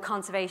to good old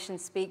conservation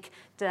speak,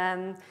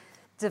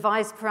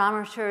 devise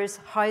parameters,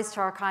 house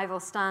to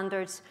archival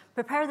standards,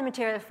 prepare the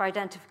material for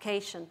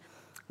identification.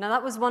 Now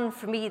that was one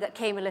for me that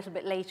came a little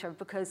bit later,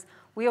 because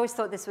we always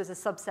thought this was a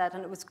subset,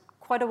 and it was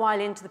quite a while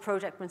into the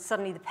project when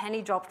suddenly the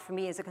penny dropped for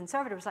me as a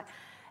conservator. It was like,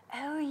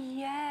 oh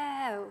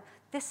yeah,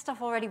 this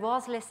stuff already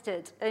was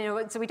listed.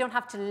 So we don't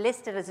have to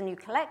list it as a new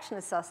collection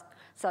as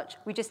such.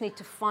 We just need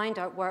to find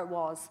out where it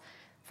was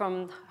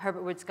from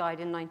Herbert Wood's guide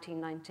in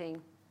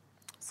 1919.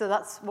 So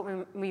that's what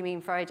we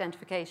mean for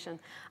identification.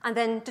 And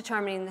then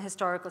determining the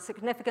historical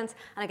significance.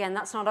 And again,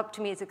 that's not up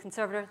to me as a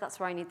conservator. That's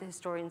where I need the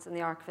historians and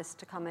the archivists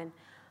to come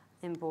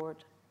in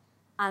board.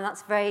 And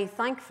that's very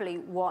thankfully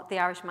what the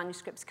Irish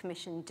Manuscripts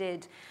Commission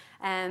did.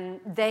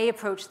 They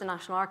approached the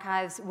National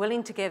Archives,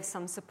 willing to give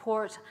some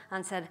support,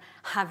 and said,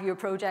 have you a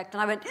project?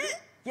 And I went,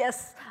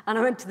 yes. And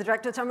I went to the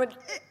director and I went,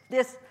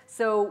 yes.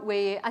 So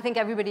I think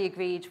everybody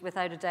agreed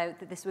without a doubt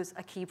that this was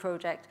a key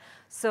project.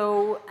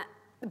 So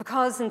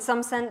because in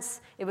some sense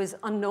it was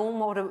unknown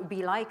what it would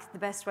be like, the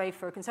best way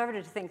for a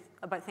conservator to think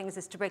about things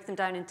is to break them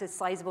down into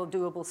sizable,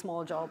 doable,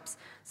 small jobs.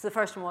 So the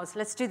first one was,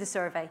 let's do the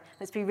survey.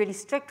 Let's be really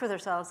strict with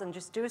ourselves and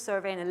just do a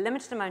survey in a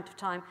limited amount of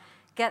time,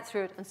 get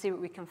through it and see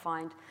what we can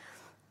find.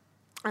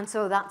 And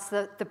so that's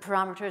the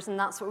parameters, and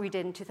that's what we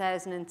did in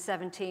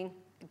 2017.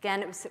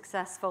 Again, it was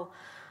successful.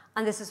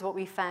 And this is what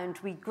we found.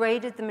 We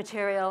graded the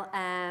material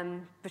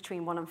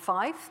between 1 and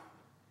 5.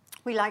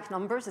 We like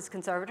numbers as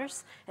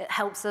conservators. It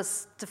helps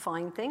us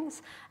define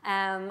things.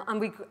 And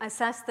we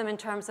assessed them in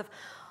terms of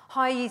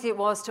how easy it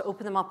was to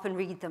open them up and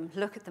read them,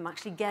 look at them,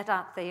 actually get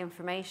at the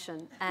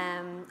information.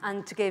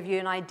 And to give you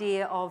an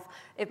idea of,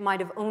 it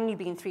might have only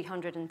been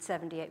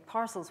 378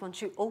 parcels.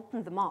 Once you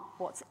open them up,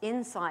 what's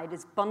inside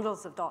is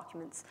bundles of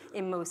documents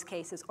in most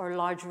cases, or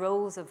large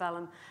rolls of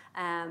vellum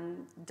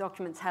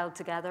documents held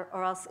together,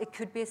 or else it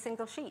could be a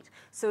single sheet.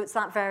 So it's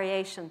that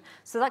variation.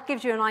 So that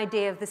gives you an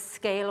idea of the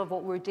scale of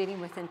what we're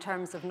dealing with in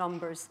terms of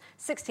numbers.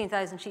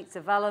 16,000 sheets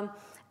of vellum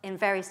in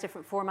various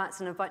different formats,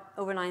 and about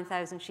over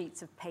 9,000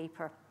 sheets of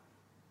paper.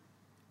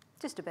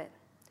 Just a bit.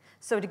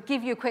 So to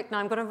give you a quick, now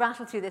I'm going to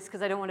rattle through this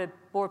because I don't want to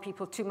bore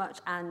people too much,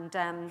 and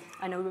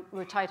I know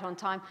we're tight on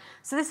time.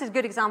 So this is a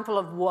good example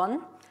of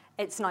one.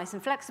 It's nice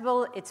and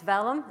flexible. It's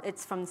vellum.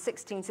 It's from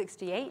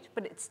 1668,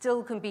 but it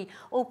still can be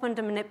opened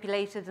and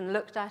manipulated and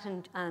looked at,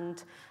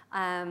 and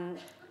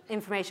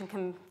information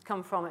can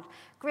come from it.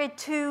 Grade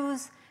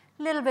 2s,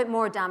 a little bit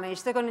more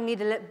damage. They're going to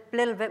need a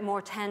little bit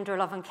more tender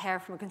love and care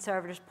from a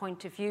conservator's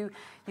point of view.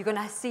 You're going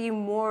to see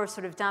more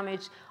sort of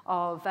damage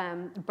of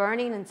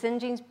burning and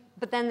singeing,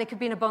 but then they could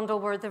be in a bundle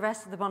where the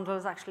rest of the bundle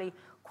is actually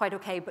quite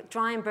okay. But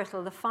dry and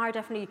brittle, the fire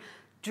definitely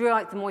drew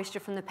out the moisture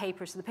from the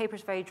paper, so the paper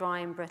is very dry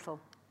and brittle.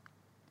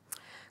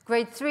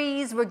 Grade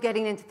 3s, we're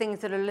getting into things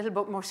that are a little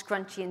bit more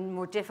scrunchy and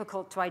more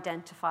difficult to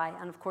identify.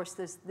 And of course,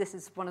 this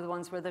is one of the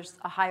ones where there's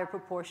a higher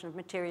proportion of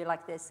material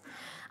like this.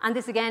 And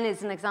this, again,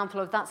 is an example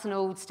of that's an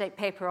old State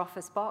Paper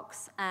Office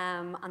box.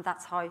 And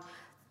that's how,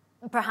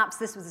 perhaps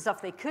this was the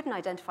stuff they couldn't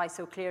identify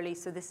so clearly,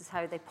 so this is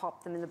how they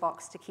popped them in the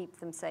box to keep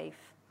them safe.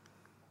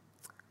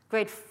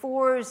 Grade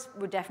 4s,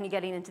 we're definitely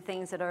getting into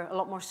things that are a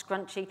lot more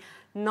scrunchy.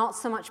 Not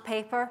so much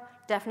paper,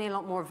 definitely a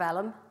lot more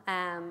vellum.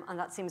 And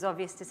that seems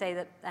obvious to say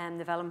that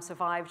the vellum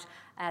survived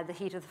the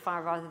heat of the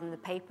fire rather than the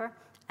paper.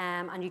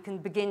 And you can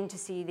begin to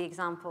see the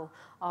example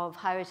of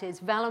how it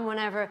is. Vellum,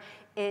 whenever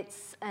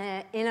it's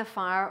in a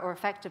fire or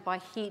affected by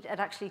heat, it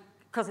actually,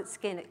 because it's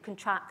skin, it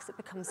contracts, it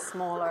becomes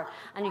smaller.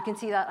 And you can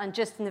see that, and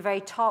just in the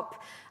very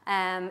top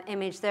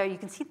image there, you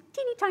can see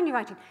teeny tiny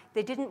writing.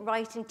 They didn't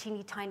write in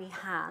teeny tiny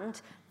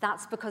hand.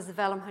 That's because the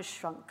vellum has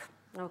shrunk,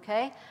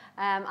 okay?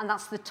 And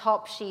that's the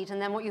top sheet. And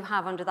then what you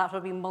have under that will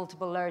be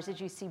multiple layers, as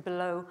you see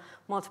below,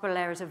 multiple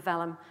layers of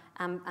vellum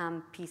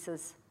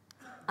pieces.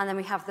 And then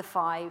we have the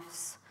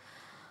 5s.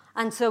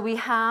 And so we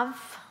have,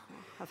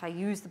 if I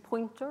use the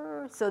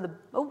pointer, so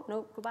oh,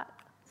 no, go back.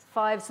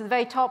 5, so the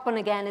very top one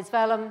again is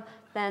vellum,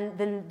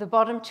 then the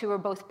bottom 2 are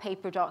both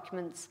paper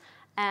documents.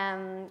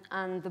 And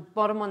the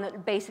bottom one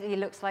that basically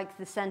looks like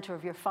the center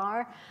of your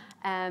fire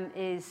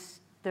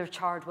is their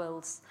charred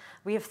wills.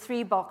 We have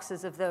 3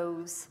 boxes of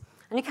those.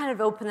 And you kind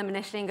of open them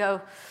initially and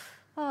go,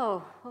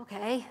 oh,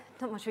 okay,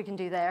 not much we can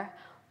do there.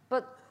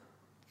 But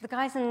the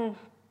guys in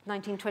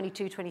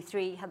 1922,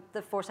 23 had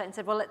the foresight and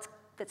said, well, let's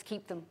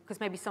keep them, because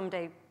maybe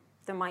someday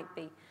there might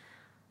be.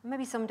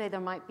 Maybe someday there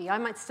might be. I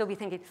might still be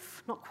thinking,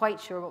 not quite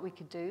sure what we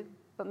could do,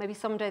 but maybe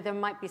someday there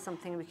might be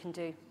something we can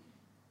do.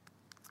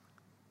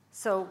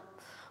 So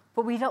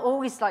what we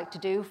always like to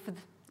do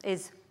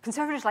is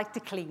conservators like to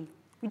clean.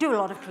 We do a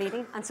lot of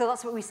cleaning, and so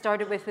that's what we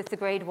started with the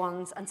grade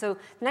 1s. And so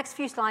the next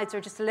few slides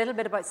are just a little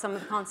bit about some of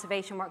the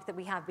conservation work that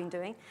we have been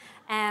doing.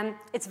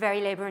 It's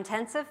very labor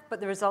intensive, but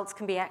the results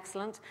can be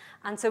excellent.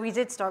 And so we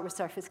did start with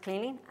surface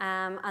cleaning,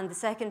 and the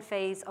second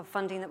phase of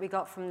funding that we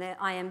got from the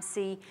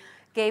IMC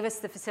gave us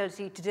the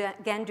facility to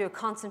again do a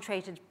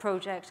concentrated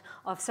project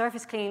of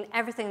surface cleaning,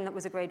 everything that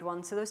was a grade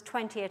 1. So those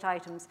 28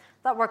 items,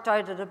 that worked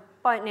out at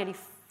about nearly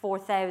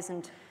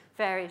 4,000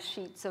 various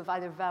sheets of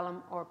either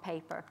vellum or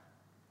paper.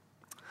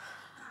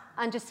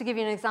 And just to give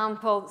you an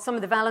example, some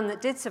of the vellum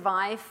that did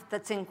survive,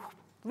 that's in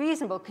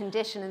reasonable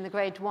condition in the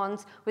grade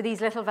 1s, were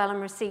these little vellum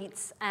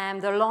receipts.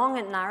 They're long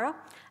and narrow,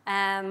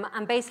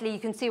 and basically you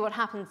can see what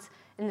happens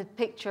in the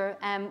picture.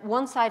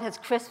 One side has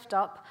crisped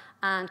up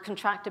and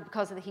contracted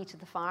because of the heat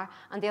of the fire,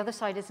 and the other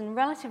side is in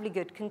relatively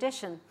good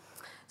condition.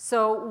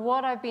 So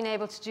what I've been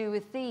able to do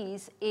with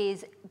these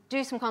is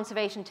do some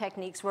conservation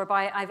techniques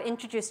whereby I've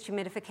introduced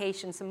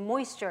humidification, some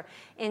moisture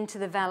into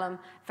the vellum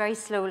very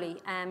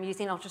slowly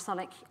using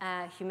ultrasonic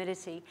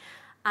humidity.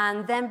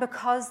 And then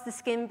because the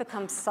skin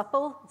becomes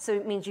supple, so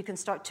it means you can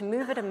start to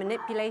move it and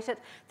manipulate it,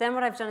 then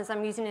what I've done is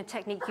I'm using a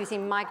technique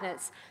using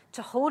magnets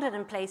to hold it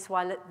in place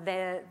while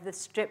the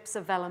strips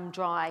of vellum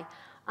dry.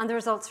 And the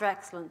results are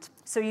excellent.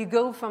 So you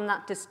go from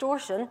that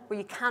distortion, where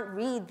you can't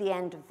read the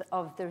end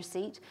of the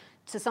receipt,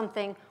 to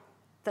something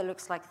that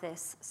looks like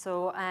this.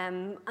 So,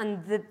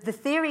 and the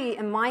theory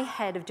in my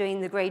head of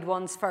doing the grade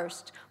 1s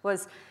first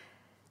was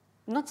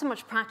not so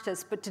much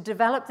practice, but to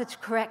develop the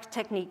correct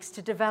techniques,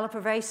 to develop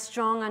a very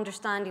strong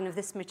understanding of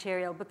this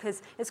material,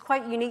 because it's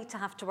quite unique to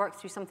have to work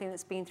through something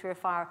that's been through a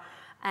fire.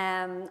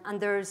 And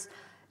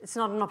it's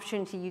not an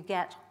opportunity you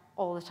get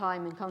all the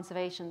time in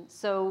conservation.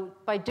 So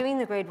by doing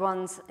the grade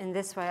 1s in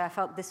this way, I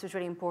felt this was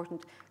really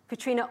important.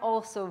 Katrina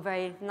also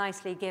very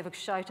nicely gave a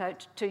shout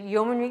out to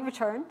yeomanry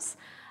returns.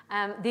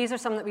 These are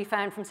some that we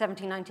found from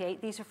 1798.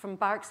 These are from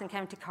barracks in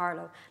County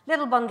Carlow.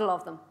 Little bundle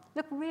of them.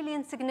 Look really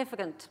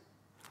insignificant.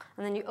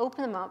 And then you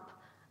open them up,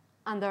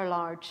 and they're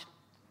large.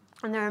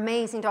 And they're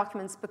amazing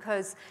documents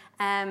because,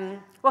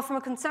 well, from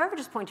a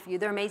conservator's point of view,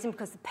 they're amazing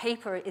because the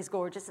paper is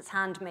gorgeous, it's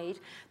handmade.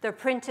 They're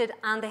printed,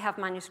 and they have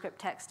manuscript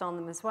text on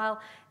them as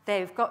well.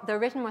 They're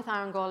written with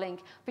iron gall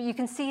ink, but you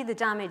can see the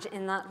damage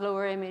in that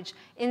lower image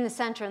in the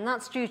center, and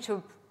that's due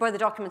to where the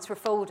documents were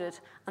folded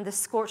and the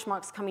scorch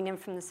marks coming in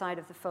from the side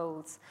of the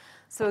folds.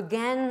 So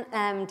again,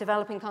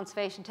 developing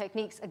conservation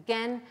techniques,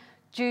 again,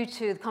 due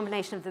to the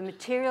combination of the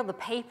material, the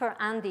paper,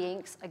 and the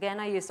inks. Again,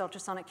 I used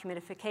ultrasonic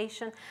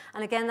humidification.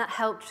 And again, that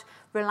helped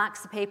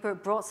relax the paper,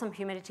 brought some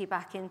humidity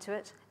back into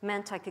it,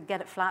 meant I could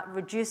get it flat,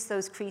 reduce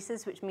those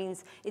creases, which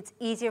means it's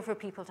easier for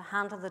people to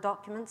handle the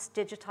documents,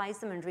 digitize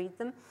them, and read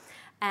them.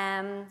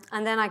 And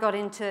then I got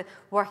into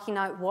working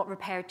out what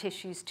repair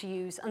tissues to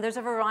use. And there's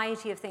a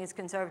variety of things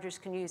conservators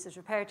can use as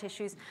repair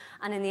tissues.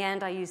 And in the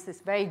end, I used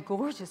this very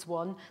gorgeous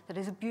one that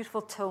is a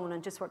beautiful tone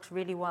and just works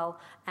really well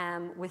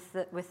with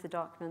the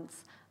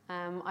documents.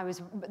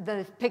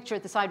 The picture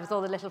at the side with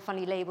all the little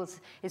funny labels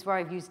is where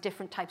I've used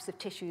different types of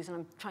tissues, and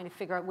I'm trying to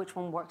figure out which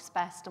one works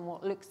best and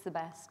what looks the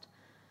best.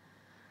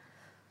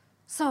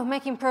 So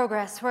making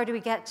progress, where do we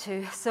get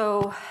to?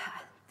 So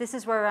this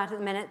is where we're at the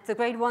minute. The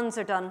grade 1s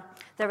are done.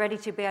 They're ready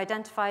to be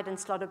identified and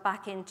slotted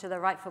back into the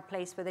rightful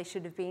place where they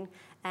should have been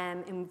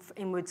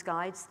in Woods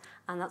Guides,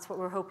 and that's what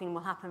we're hoping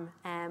will happen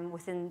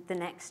within the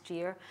next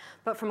year.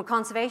 But from a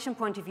conservation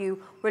point of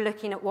view, we're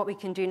looking at what we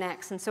can do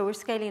next, and so we're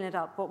scaling it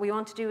up. What we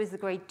want to do is the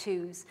grade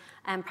 2s,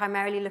 and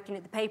primarily looking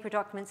at the paper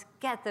documents,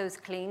 get those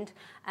cleaned,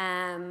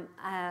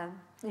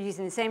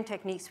 using the same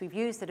techniques we've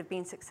used that have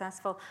been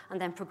successful,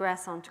 and then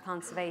progress on to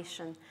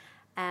conservation.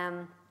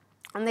 And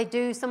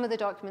some of the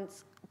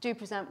documents do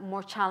present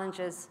more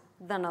challenges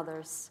than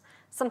others.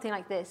 Something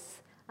like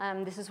this.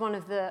 This is one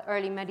of the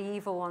early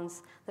medieval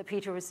ones that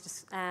Peter was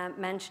just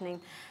mentioning.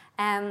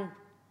 And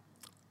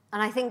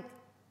I think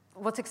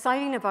what's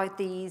exciting about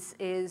these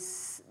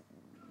is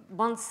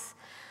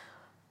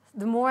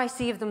the more I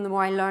see of them, the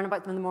more I learn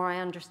about them, the more I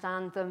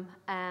understand them.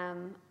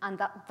 And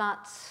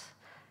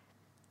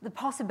the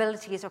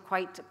possibilities are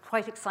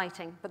quite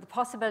exciting, but the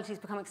possibilities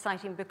become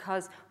exciting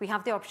because we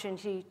have the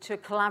opportunity to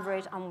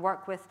collaborate and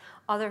work with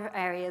other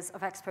areas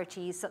of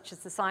expertise, such as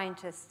the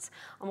scientists.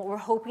 And what we're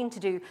hoping to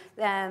do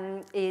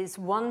is,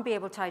 one, be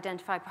able to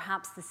identify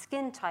perhaps the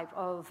skin type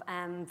of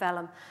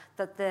vellum,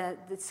 that the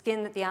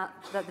skin that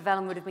the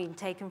vellum would have been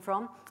taken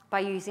from,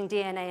 by using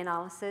DNA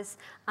analysis,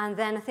 and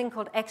then a thing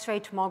called X-ray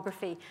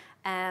tomography,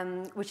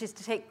 which is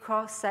to take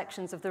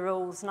cross-sections of the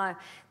rolls. Now,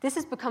 this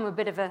has become a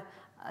bit of a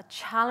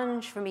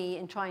challenge for me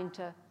in trying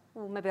to,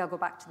 maybe I'll go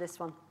back to this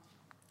one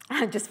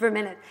just for a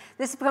minute.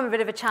 This has become a bit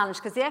of a challenge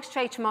because the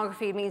X-ray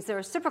tomography means there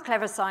are super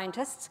clever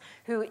scientists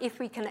who, if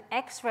we can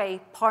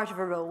X-ray part of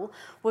a roll,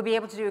 will be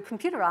able to do a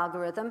computer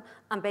algorithm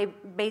and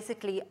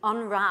basically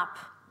unwrap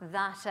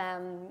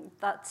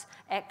that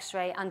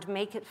X-ray and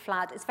make it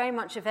flat. It's very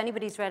much, if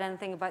anybody's read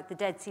anything about the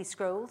Dead Sea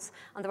Scrolls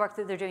and the work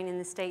that they're doing in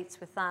the States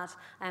with that,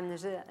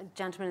 there's a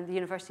gentleman at the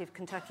University of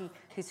Kentucky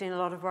who's doing a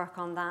lot of work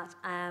on that.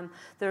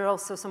 There are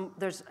also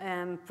there's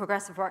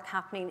progressive work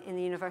happening in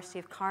the University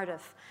of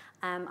Cardiff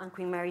and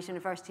Queen Mary's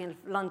University in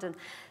London.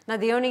 Now,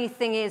 the only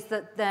thing is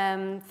that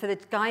for the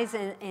guys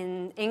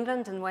in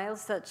England and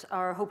Wales that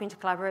are hoping to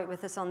collaborate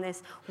with us on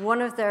this,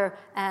 one of their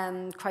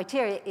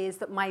criteria is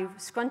that my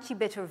scrunchy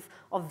bit of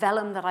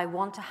vellum that I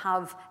want to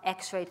have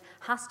X-rayed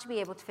has to be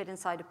able to fit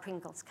inside a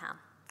Pringles can,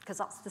 because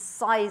that's the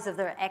size of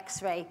their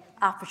X-ray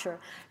aperture.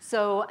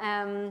 So,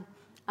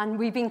 and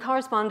we've been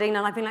corresponding,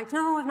 and I've been like,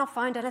 no, I've not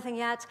found anything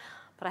yet.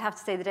 But I have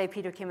to say, the day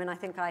Peter came in, I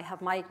think I have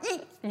my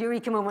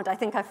eureka moment. I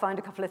think I found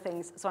a couple of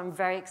things. So I'm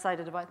very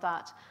excited about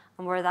that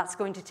and where that's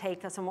going to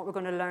take us and what we're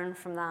going to learn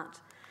from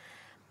that.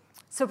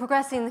 So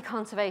progressing the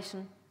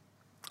conservation.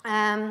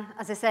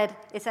 As I said,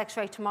 it's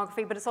X-ray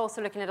tomography, but it's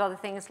also looking at other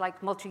things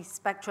like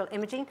multispectral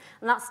imaging.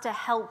 And that's to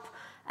help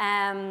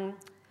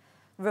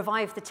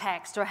revive the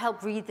text or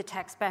help read the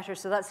text better.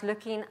 So that's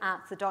looking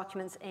at the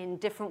documents in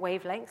different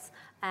wavelengths,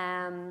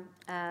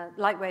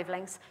 light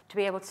wavelengths, to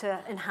be able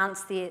to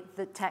enhance the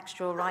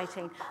textual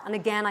writing. And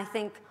again, I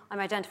think I'm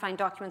identifying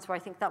documents where I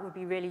think that would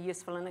be really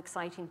useful and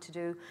exciting to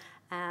do.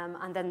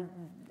 And then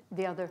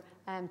the other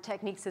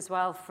techniques as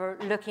well for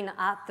looking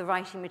at the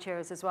writing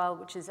materials as well,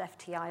 which is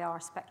FTIR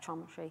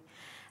spectrometry.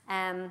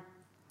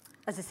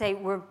 As I say,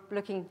 we're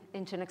looking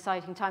into an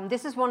exciting time.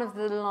 This is one of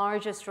the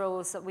largest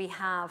roles that we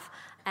have.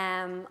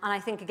 And I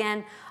think,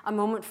 again, a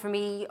moment for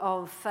me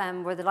of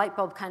where the light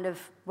bulb kind of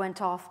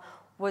went off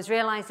was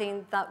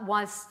realizing that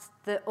whilst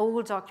the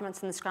old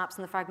documents and the scraps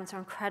and the fragments are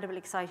incredibly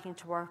exciting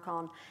to work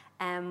on,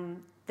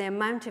 the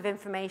amount of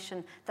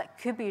information that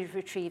could be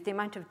retrieved, the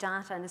amount of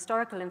data and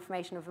historical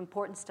information of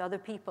importance to other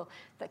people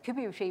that could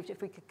be retrieved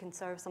if we could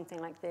conserve something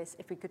like this,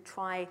 if we could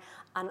try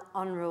and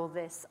unroll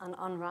this and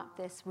unwrap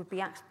this, would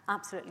be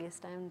absolutely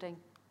astounding.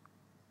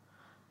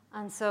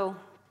 And so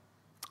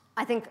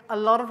I think a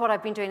lot of what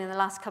I've been doing in the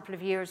last couple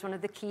of years, one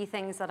of the key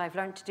things that I've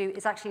learned to do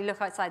is actually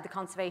look outside the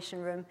conservation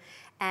room.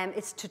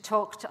 It's to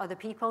talk to other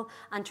people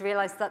and to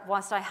realize that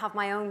whilst I have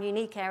my own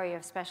unique area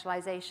of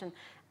specialization,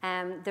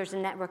 there's a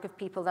network of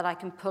people that I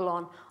can pull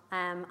on,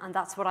 and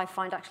that's what I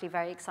find actually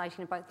very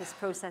exciting about this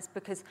process,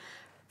 because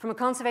from a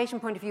conservation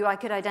point of view, I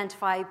could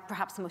identify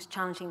perhaps the most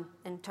challenging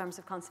in terms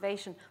of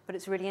conservation, but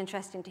it's really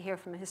interesting to hear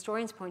from a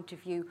historian's point of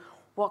view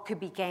what could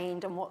be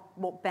gained and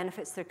what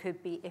benefits there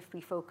could be if we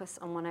focus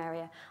on one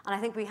area. And I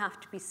think we have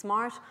to be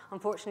smart.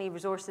 Unfortunately,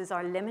 resources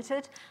are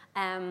limited,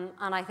 and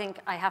I think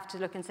I have to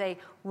look and say,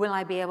 will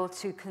I be able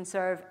to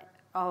conserve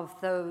of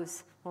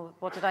those, well,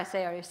 what did I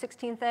say, are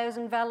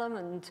 16,000 vellum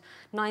and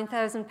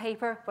 9,000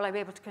 paper? Will I be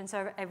able to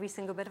conserve every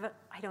single bit of it?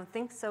 I don't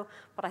think so,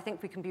 but I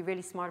think we can be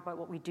really smart about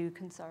what we do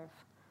conserve.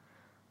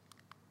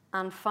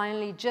 And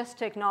finally, just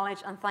to acknowledge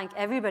and thank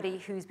everybody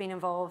who's been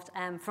involved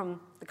from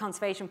the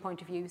conservation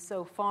point of view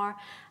so far.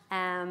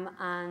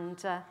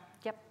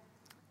 Yep,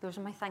 those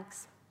are my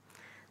thanks.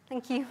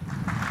 Thank you.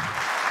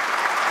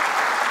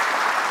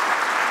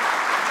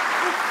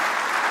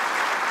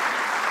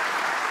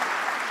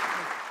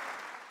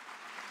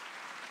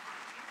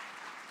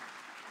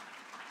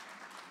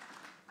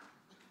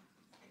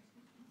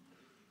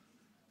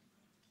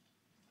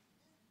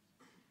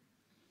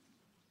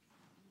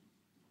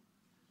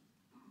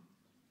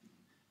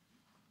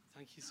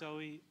 Thank you,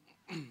 Zoe.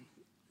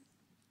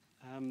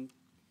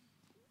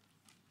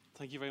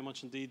 Thank you very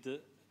much indeed.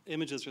 The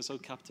images are so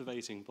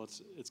captivating, but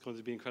it's going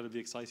to be incredibly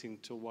exciting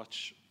to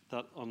watch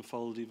that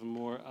unfold even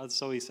more. As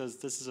Zoe says,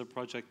 this is a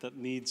project that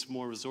needs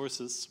more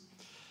resources,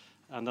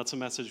 and that's a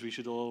message we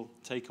should all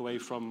take away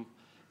from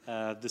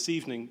this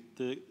evening.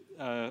 The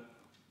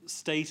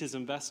state is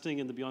investing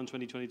in the Beyond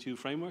 2022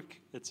 framework.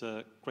 It's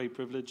a great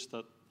privilege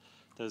that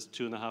there's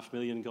 $2.5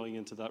 million going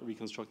into that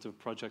reconstructive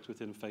project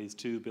within phase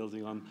 2,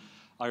 building on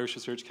Irish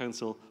Research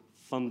Council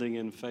funding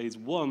in phase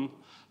 1.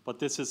 But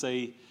this is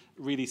a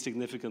really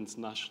significant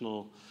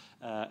national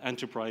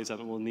enterprise,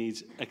 and it will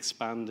need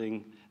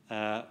expanding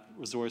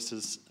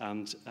resources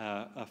and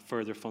a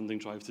further funding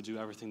drive to do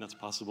everything that's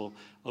possible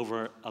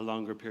over a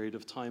longer period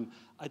of time.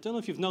 I don't know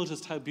if you've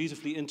noticed how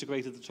beautifully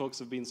integrated the talks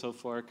have been so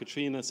far.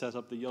 Katrina set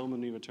up the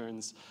yeomanry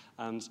returns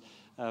and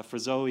for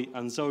Zoe,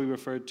 and Zoe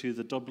referred to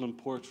the Dublin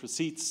Port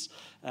receipts.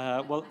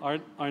 Well,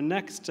 our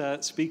next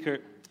speaker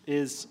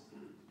is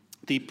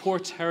the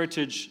Port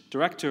Heritage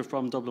Director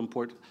from Dublin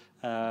Port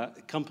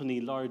company,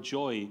 Lar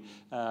Joy,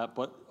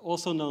 but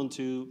also known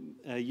to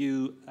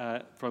you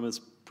from his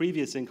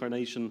previous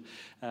incarnation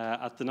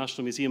at the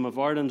National Museum of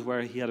Ireland,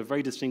 where he had a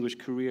very distinguished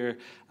career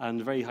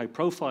and very high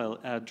profile,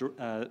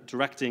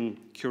 directing,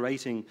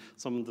 curating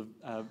some of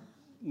the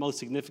most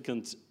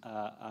significant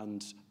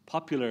and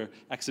popular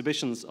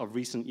exhibitions of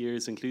recent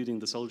years, including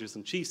the Soldiers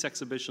and Chiefs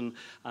exhibition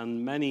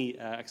and many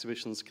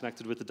exhibitions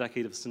connected with the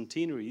Decade of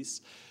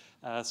Centenaries.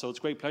 So it's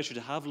a great pleasure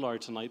to have Lar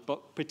tonight,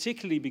 but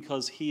particularly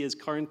because he is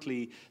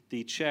currently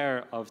the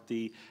chair of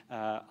the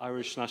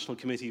Irish National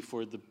Committee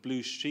for the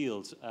Blue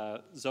Shield.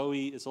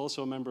 Zoe is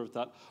also a member of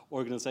that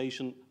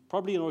organisation,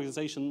 probably an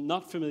organisation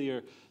not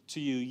familiar to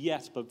you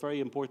yet, but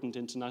very important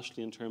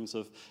internationally in terms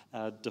of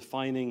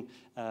defining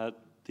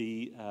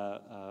the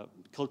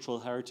cultural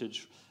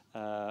heritage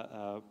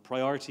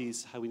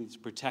priorities, how we need to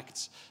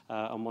protect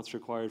and what's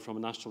required from a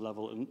national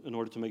level in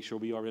order to make sure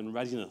we are in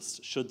readiness.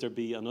 Should there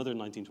be another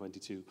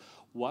 1922,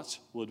 what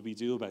would we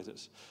do about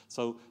it?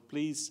 So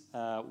please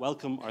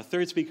welcome our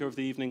third speaker of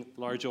the evening,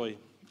 Lar Joy.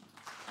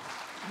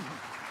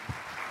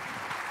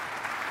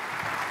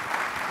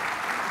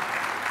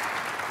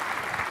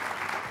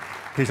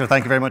 Peter,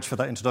 thank you very much for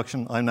that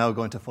introduction. I'm now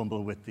going to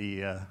fumble with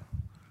the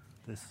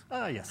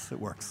yes, it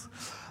works.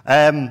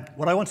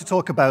 What I want to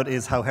talk about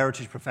is how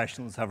heritage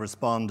professionals have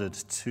responded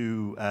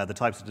to the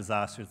types of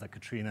disasters that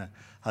Katrina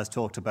has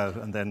talked about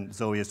and then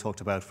Zoe has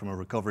talked about from a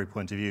recovery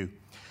point of view.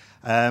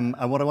 And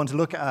what I want to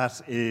look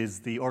at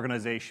is the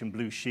organisation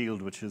Blue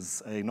Shield, which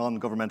is a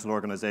non-governmental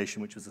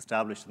organisation which was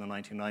established in the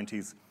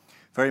 1990s,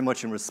 very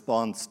much in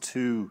response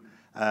to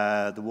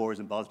the wars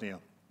in Bosnia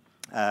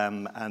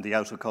and the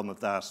outcome of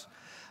that.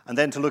 And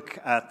then to look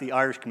at the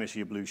Irish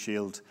Committee of Blue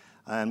Shield,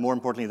 and more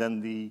importantly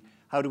then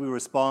how do we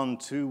respond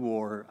to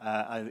war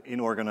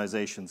in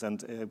organisations?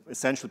 And an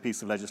essential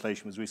piece of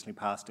legislation was recently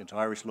passed into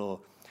Irish law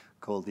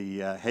called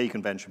the Hague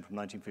Convention from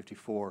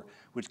 1954,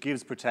 which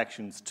gives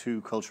protections to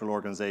cultural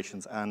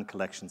organisations and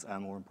collections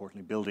and, more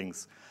importantly,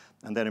 buildings.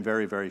 And then a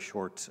very, very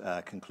short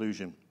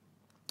conclusion.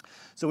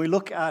 So we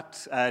look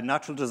at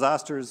natural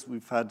disasters.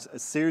 We've had a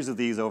series of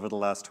these over the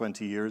last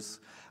 20 years.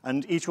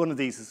 And each one of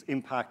these has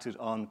impacted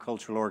on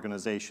cultural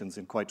organisations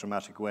in quite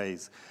dramatic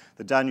ways.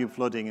 The Danube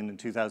flooding in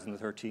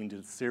 2013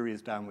 did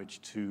serious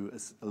damage to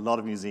a lot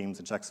of museums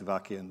in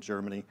Czechoslovakia and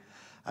Germany,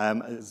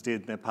 as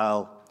did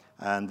Nepal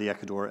and the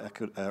Ecuador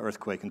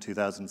earthquake in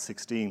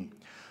 2016.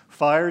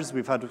 Fires,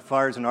 we've had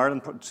fires in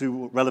Ireland.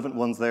 Two relevant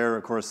ones there,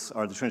 of course,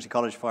 are the Trinity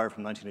College fire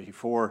from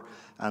 1984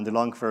 and the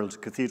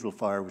Longfield Cathedral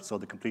fire, which saw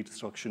the complete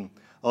destruction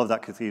of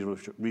that cathedral,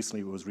 which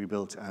recently was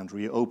rebuilt and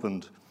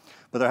reopened.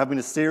 But there have been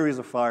a series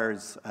of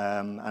fires,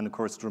 and of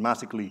course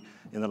dramatically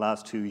in the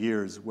last 2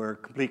 years, where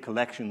complete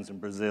collections in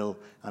Brazil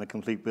and a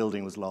complete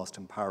building was lost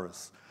in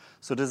Paris.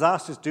 So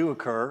disasters do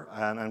occur,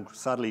 and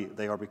sadly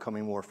they are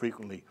becoming more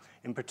frequently,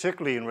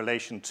 particularly in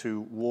relation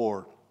to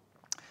war.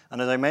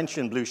 And as I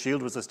mentioned, Blue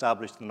Shield was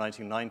established in the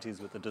 1990s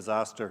with a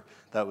disaster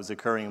that was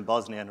occurring in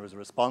Bosnia, and there was a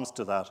response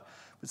to that.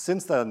 But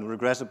since then,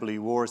 regrettably,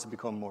 wars have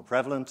become more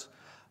prevalent,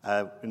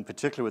 in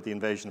particular with the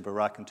invasion of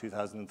Iraq in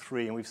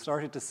 2003, and we've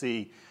started to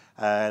see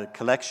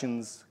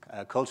collections,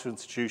 cultural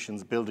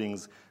institutions,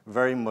 buildings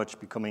very much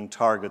becoming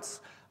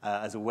targets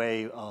as a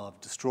way of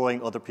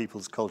destroying other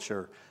people's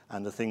culture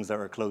and the things that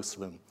are close to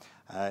them,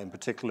 in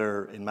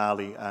particular in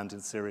Mali and in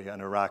Syria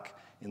and Iraq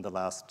in the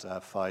last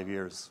 5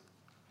 years.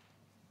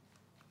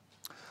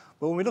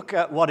 Well, when we look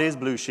at what is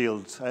Blue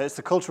Shield, it's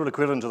the cultural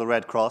equivalent of the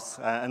Red Cross.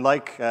 And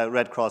like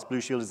Red Cross, Blue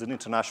Shield is an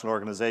international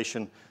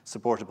organisation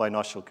supported by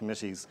national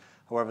committees.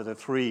 However, there are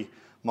three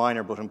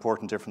minor but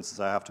important differences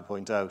I have to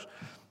point out.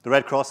 The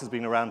Red Cross has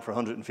been around for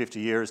 150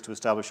 years to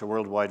establish a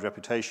worldwide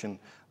reputation,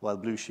 while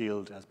Blue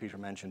Shield, as Peter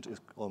mentioned, is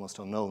almost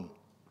unknown.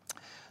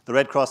 The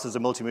Red Cross has a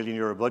multi-million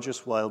euro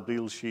budget, while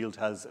Blue Shield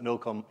has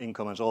no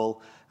income at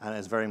all and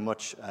has very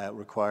much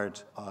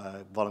required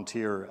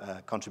volunteer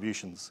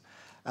contributions.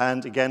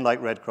 And again,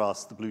 like Red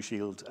Cross, the Blue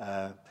Shield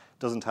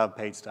doesn't have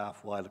paid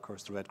staff, while, of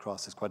course, the Red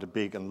Cross is quite a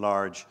big and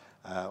large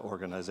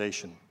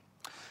organisation.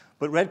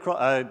 But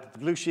the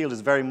Blue Shield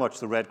is very much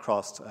the Red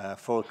Cross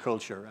for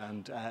culture,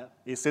 and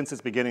since its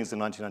beginnings in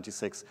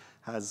 1996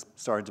 has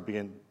started to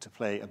begin to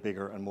play a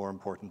bigger and more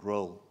important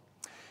role.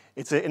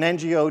 It's an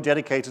NGO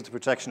dedicated to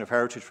protection of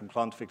heritage from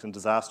conflict and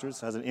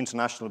disasters, has an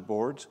international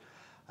board,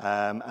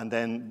 and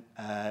then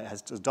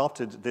has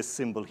adopted this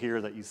symbol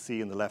here that you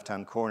see in the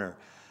left-hand corner.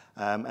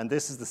 And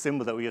this is the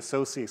symbol that we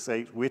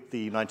associate with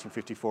the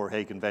 1954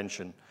 Hague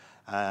Convention.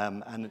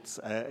 And it's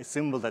a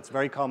symbol that's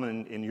very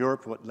common in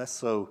Europe, but less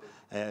so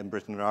in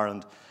Britain and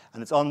Ireland.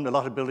 And it's on a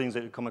lot of buildings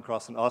that you come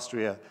across in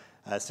Austria,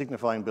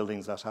 signifying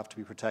buildings that have to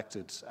be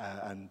protected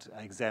and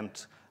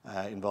exempt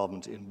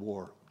involvement in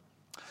war.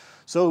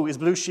 So is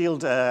Blue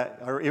Shield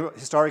or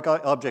historic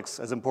objects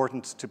as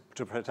important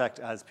to protect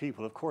as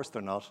people? Of course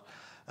they're not.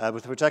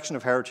 But the protection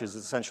of heritage is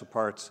an essential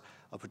part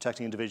of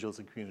protecting individuals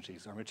and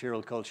communities. Our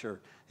material culture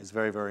is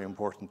very, very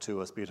important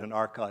to us, be it in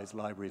archives,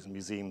 libraries, and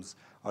museums,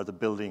 or the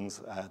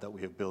buildings that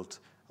we have built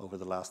over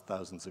the last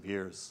thousands of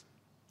years.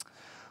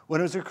 When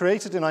it was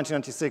created in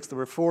 1996, there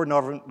were 4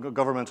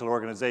 governmental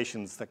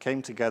organizations that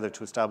came together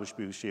to establish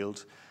Blue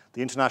Shield: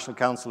 the International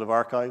Council of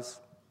Archives,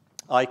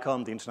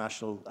 ICOM, the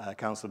International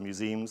Council of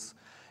Museums,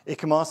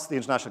 ICOMOS, the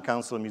International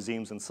Council of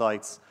Museums and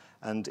Sites,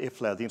 and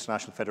IFLA, the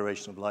International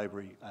Federation of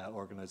Library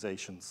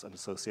Organizations and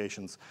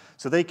Associations.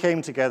 So they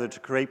came together to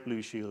create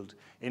Blue Shield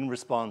in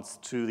response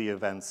to the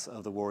events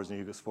of the wars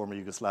in former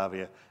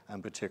Yugoslavia, and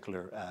in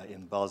particular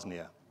in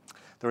Bosnia.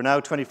 There are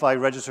now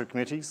 25 registered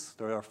committees.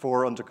 There are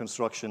 4 under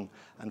construction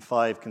and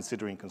 5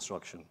 considering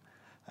construction.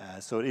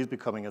 So it is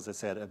becoming, as I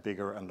said, a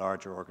bigger and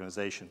larger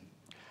organization.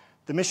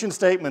 The mission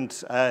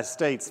statement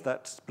states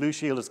that Blue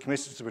Shield is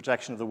committed to the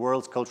protection of the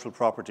world's cultural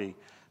property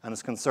and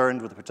is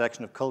concerned with the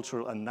protection of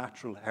cultural and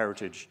natural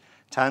heritage,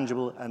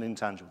 tangible and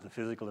intangible, the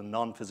physical and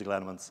non-physical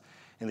elements,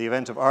 in the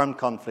event of armed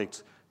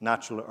conflict,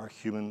 natural or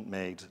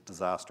human-made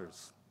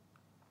disasters.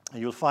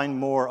 And you'll find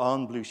more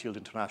on Blue Shield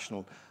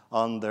International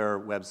on their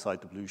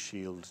website,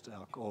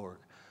 theblueshield.org.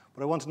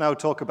 But I want to now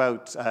talk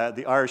about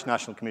the Irish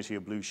National Committee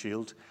of Blue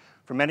Shield.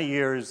 For many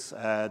years,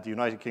 the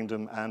United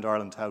Kingdom and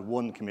Ireland had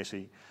one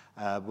committee,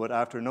 but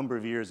after a number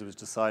of years, it was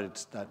decided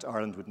that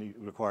Ireland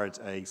required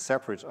a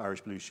separate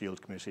Irish Blue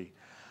Shield committee.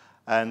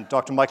 And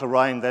Dr. Michael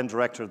Ryan, then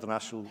director of the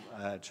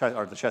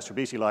the Chester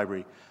Beatty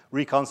Library,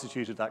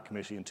 reconstituted that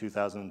committee in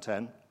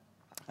 2010.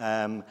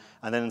 And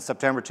then in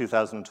September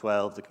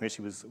 2012, the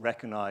committee was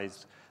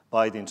recognized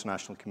by the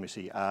International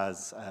Committee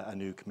as a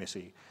new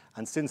committee.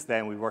 And since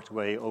then, we've worked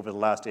away over the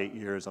last 8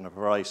 years on a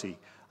variety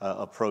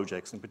of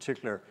projects, in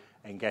particular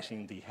in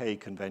getting the Hague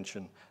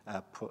Convention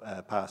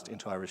passed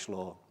into Irish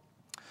law.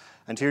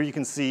 And here you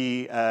can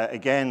see,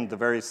 again, the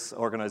various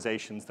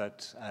organizations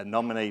that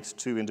nominate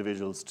 2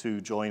 individuals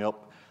to join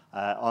up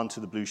onto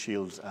the Blue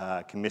Shield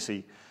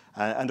committee.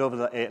 And over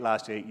the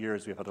last 8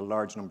 years, we've had a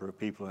large number of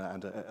people,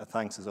 and a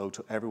thanks is owed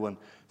to everyone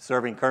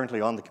serving currently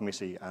on the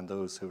committee and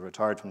those who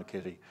retired from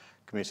the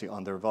committee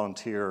on their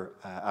volunteer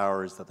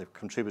hours that they've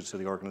contributed to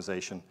the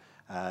organization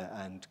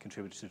and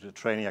contributed to the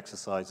training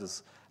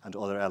exercises and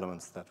other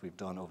elements that we've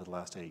done over the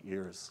last 8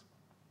 years.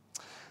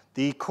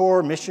 The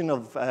core mission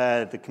of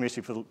the committee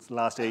for the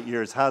last 8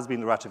 years has been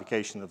the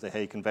ratification of the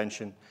Hague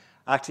Convention,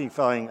 acting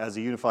as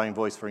a unifying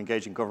voice for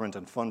engaging government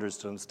and funders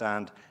to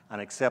understand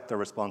and accept their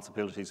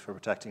responsibilities for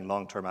protecting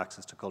long-term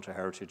access to cultural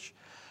heritage,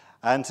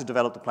 and to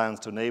develop the plans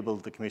to enable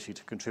the committee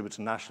to contribute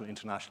to national and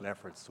international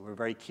efforts. So we're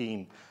very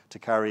keen to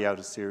carry out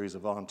a series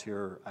of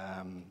volunteer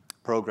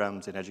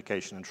programs in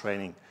education and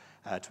training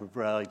to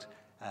provide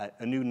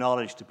a new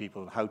knowledge to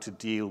people on how to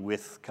deal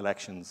with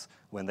collections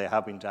when they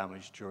have been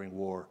damaged during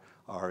war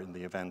or in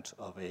the event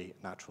of a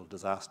natural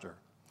disaster.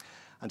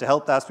 And to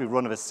help that, we've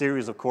run a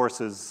series of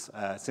courses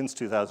since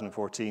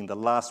 2014. The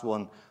last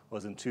one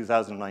was in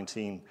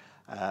 2019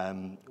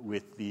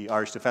 with the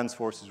Irish Defence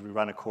Forces. We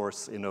ran a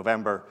course in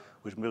November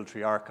with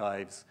military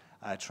archives,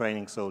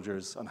 training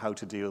soldiers on how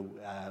to deal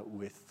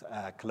with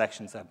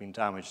collections that have been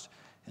damaged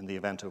in the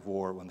event of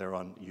war when they're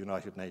on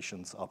United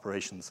Nations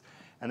operations.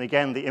 And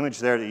again, the image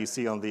there that you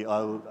see on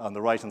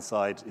the right-hand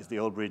side is the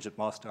old bridge at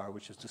Mostar,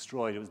 which was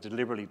destroyed. It was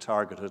deliberately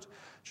targeted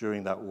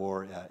during that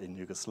war in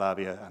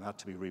Yugoslavia and had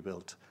to be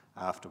rebuilt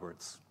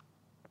afterwards.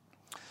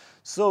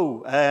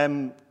 So,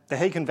 the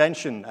Hague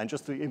Convention, and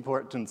just the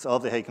importance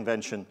of the Hague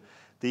Convention.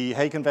 The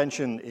Hague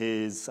Convention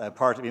is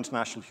part of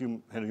international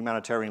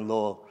humanitarian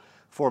law,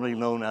 formerly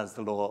known as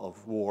the law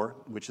of war,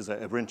 which is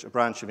a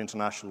branch of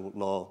international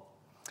law.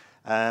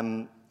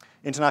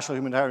 International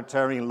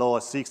humanitarian law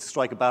seeks to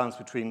strike a balance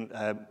between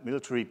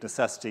military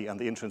necessity and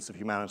the interests of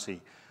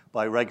humanity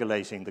by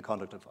regulating the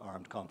conduct of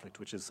armed conflict,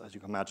 which is, as you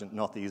can imagine,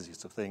 not the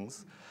easiest of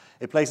things.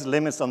 It places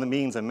limits on the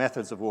means and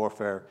methods of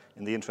warfare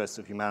in the interests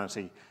of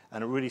humanity,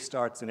 and it really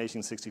starts in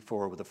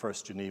 1864 with the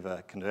first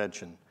Geneva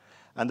Convention.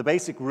 And the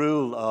basic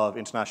rule of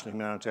international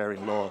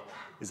humanitarian law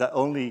is that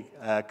only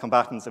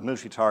combatants and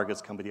military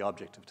targets can be the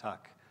object of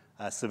attack.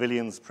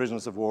 Civilians,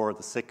 prisoners of war,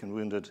 the sick and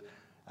wounded,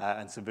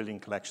 and civilian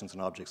collections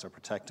and objects are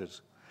protected.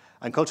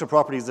 And cultural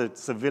property is a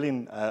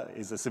civilian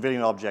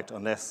object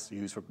unless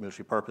used for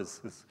military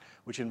purposes,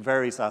 which in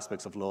various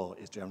aspects of law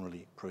is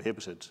generally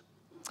prohibited.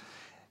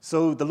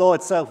 So the law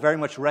itself very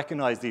much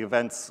recognized the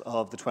events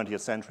of the 20th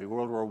century,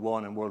 World War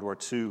I and World War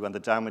II, and the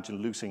damage and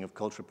looting of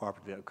cultural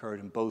property that occurred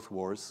in both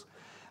wars.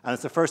 And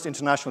it's the first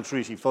international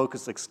treaty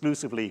focused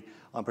exclusively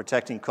on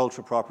protecting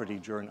cultural property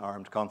during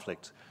armed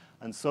conflict.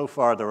 And so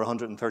far, there are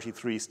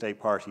 133 state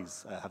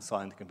parties have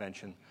signed the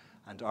convention,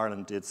 and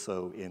Ireland did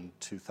so in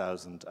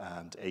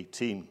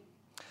 2018.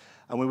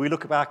 And when we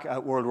look back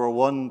at World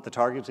War I, the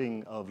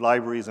targeting of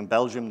libraries in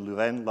Belgium,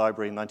 Louvain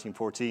Library in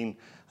 1914,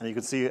 and you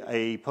can see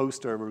a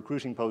poster, a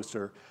recruiting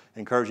poster,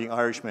 encouraging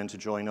Irishmen to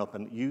join up,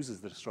 and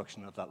uses the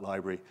destruction of that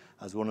library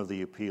as one of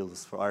the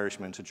appeals for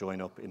Irishmen to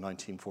join up in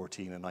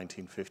 1914 and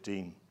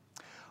 1915.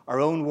 Our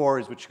own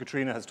wars, which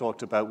Katrina has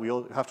talked about, we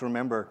all have to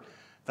remember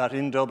that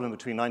in Dublin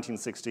between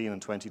 1916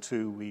 and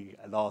 22, we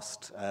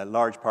lost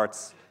large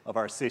parts of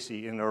our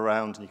city in and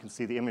around, and you can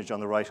see the image on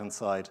the right-hand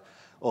side,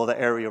 all the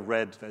area of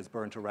red that is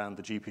burnt around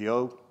the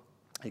GPO,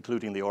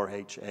 including the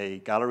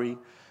RHA gallery.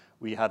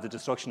 We had the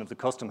destruction of the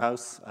Custom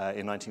House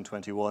in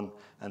 1921,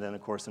 and then,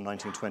 of course, in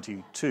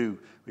 1922,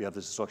 we have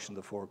the destruction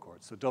of the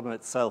forecourt. So Dublin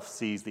itself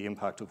sees the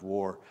impact of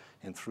war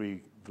in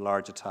 3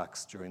 large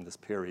attacks during this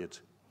period.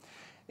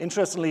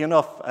 Interestingly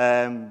enough,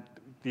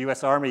 the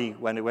US Army,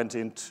 when it went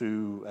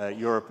into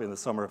Europe in the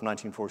summer of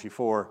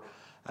 1944,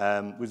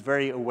 was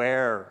very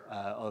aware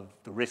of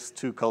the risk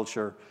to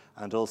culture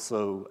and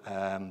also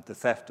the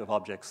theft of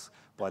objects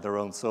by their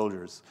own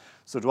soldiers.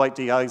 So Dwight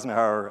D.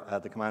 Eisenhower,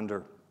 the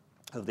commander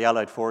of the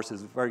Allied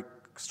forces, very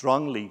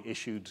strongly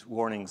issued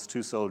warnings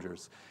to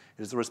soldiers.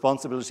 It is the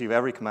responsibility of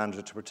every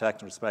commander to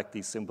protect and respect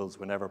these symbols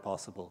whenever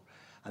possible.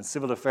 And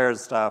civil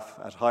affairs staff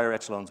at higher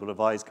echelons will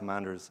advise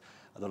commanders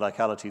of the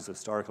localities of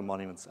historical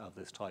monuments of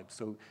this type.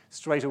 So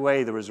straight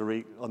away there was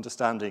a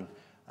understanding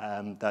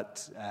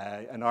that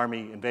an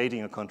army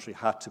invading a country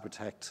had to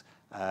protect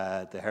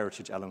the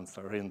heritage elements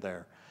that are in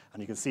there. And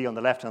you can see on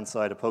the left-hand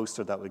side a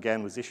poster that,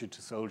 again, was issued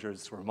to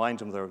soldiers to remind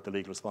them of their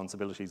legal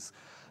responsibilities.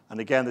 And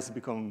again, this has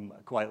become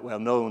quite well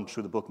known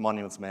through the book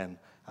Monuments Men,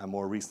 and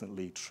more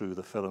recently through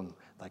the film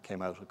that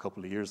came out a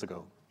couple of years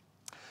ago.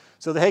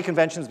 So the Hague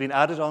Convention has been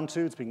added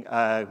onto. It's been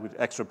with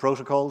extra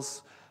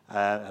protocols,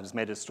 and has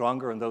made it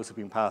stronger, and those have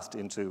been passed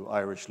into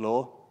Irish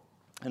law.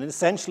 And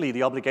essentially,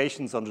 the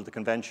obligations under the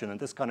convention, and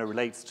this kind of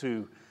relates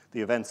to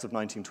the events of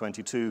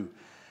 1922,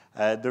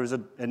 there is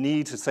a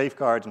need to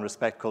safeguard and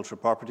respect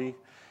cultural property.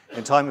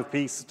 In time of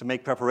peace, to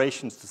make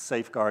preparations to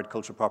safeguard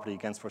cultural property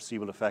against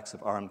foreseeable effects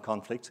of armed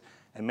conflict.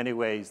 In many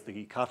ways,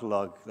 the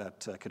catalogue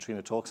that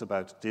Katrina talks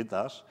about did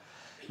that.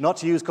 Not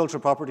to use cultural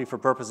property for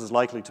purposes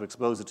likely to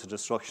expose it to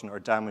destruction or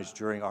damage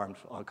during armed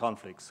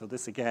conflicts. So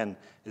this, again,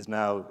 is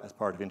now as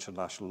part of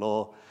international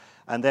law.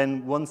 And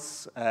then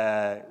once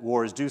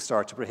wars do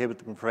start, to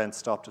prohibit and prevent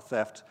stop to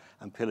theft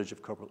and pillage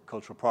of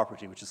cultural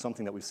property, which is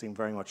something that we've seen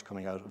very much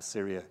coming out of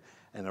Syria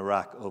and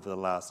Iraq over the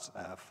last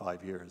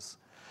 5 years.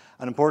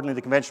 And importantly,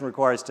 the Convention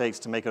requires states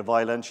to make a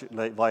violation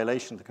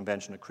of the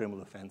Convention a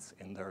criminal offence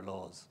in their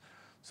laws.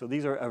 So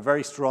these are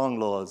very strong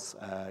laws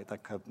that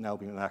have now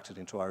been enacted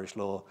into Irish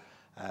law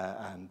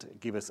and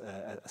give us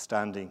a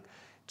standing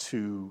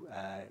to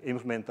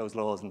implement those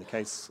laws in the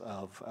case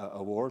of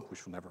a war,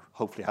 which will never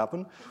hopefully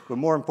happen. But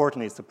more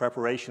importantly, it's the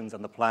preparations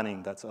and the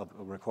planning that's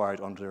required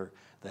under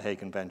the Hague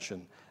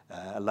Convention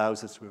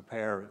allows us to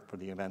prepare for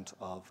the event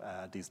of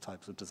these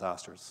types of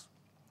disasters.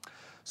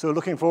 So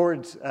looking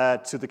forward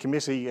to the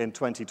committee in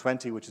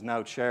 2020, which is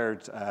now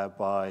chaired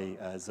by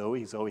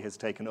Zoe. Zoe has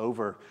taken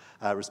over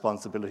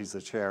responsibilities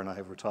as chair, and I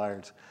have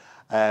retired.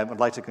 I'd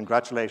like to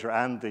congratulate her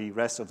and the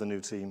rest of the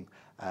new team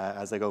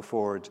as they go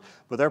forward.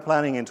 But they're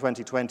planning in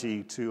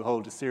 2020 to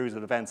hold a series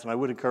of events, and I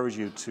would encourage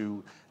you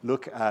to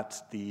look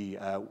at the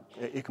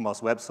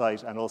ICOMOS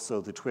website and also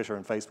the Twitter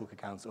and Facebook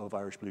accounts of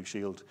Irish Blue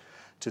Shield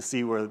to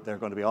see where they're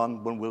going to be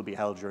on. One will be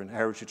held during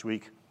Heritage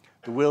Week.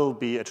 There will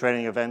be a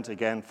training event,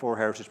 again, for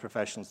heritage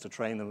professionals to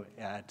train them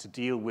to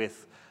deal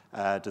with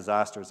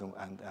disasters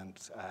and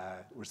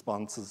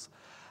responses.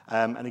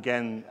 And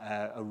again,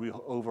 a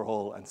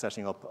overhaul and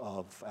setting up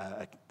of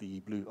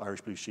the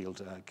Irish Blue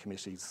Shield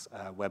Committee's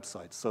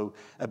website. So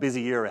a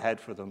busy year ahead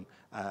for them,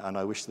 and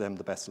I wish them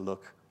the best of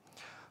luck.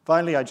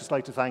 Finally, I'd just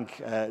like to thank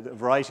a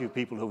variety of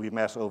people who we've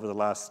met over the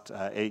last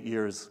 8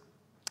 years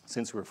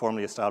since we were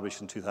formally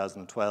established in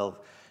 2012.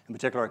 In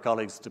particular, our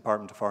colleagues at the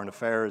Department of Foreign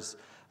Affairs,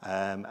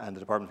 and the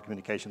Department of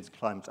Communications,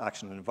 Climate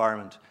Action and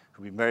Environment,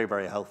 who've been very,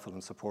 very helpful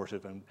and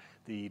supportive. And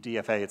the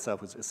DFA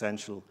itself was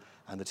essential,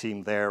 and the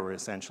team there were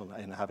essential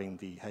in having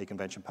the Hague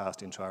Convention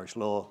passed into Irish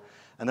law.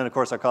 And then, of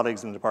course, our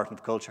colleagues in the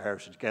Department of Culture,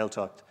 Heritage,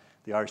 Gaeltacht,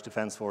 the Irish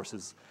Defence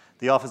Forces,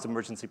 the Office of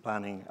Emergency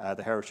Planning,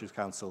 the Heritage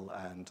Council,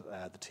 and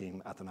the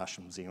team at the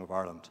National Museum of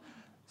Ireland.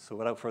 So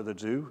without further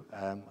ado,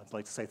 I'd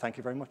like to say thank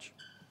you very much.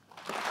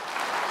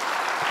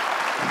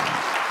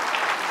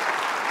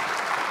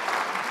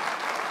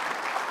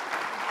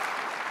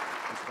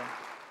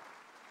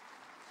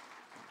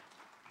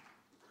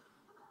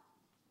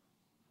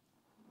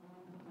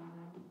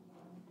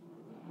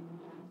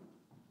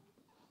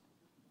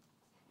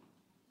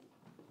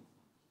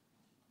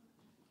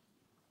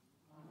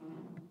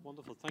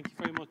 Wonderful. Thank you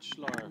very much,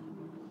 Laura.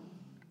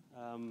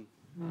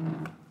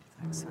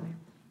 Thanks, Sonny.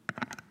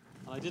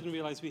 I didn't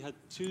realise we had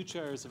two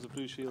chairs of the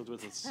Blue Shield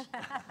with us.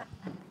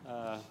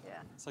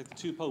 It's like the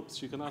two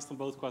popes. You can ask them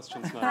both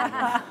questions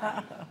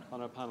now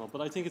on our panel.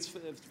 But I think it's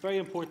very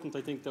important,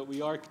 I think, that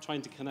we are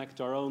trying to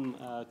connect our own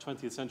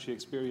 20th century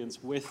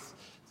experience with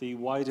the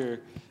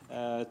wider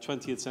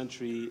 20th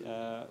century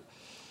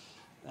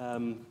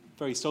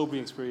very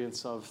sobering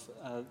experience of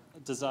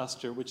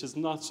disaster, which has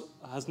not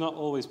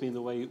always been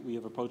the way we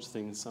have approached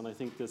things. And I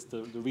think this,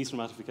 the recent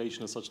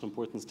ratification is such an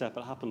important step.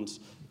 It happened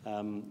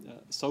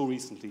so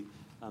recently,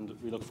 and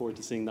we look forward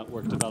to seeing that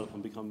work develop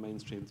and become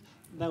mainstreamed.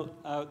 Now,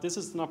 this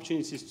is an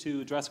opportunity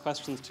to address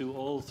questions to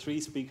all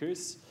three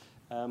speakers.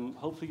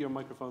 Hopefully your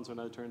microphones are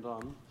now turned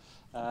on.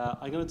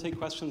 I'm going to take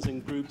questions in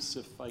groups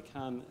if I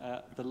can.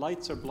 The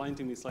lights are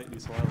blinding me slightly,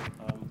 so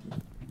I'll...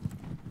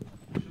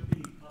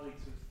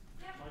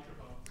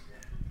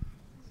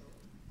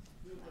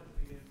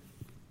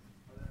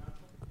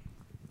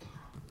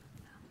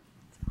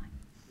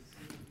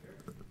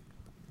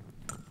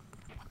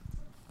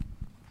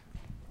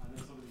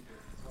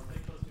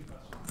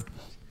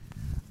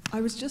 I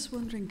was just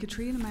wondering,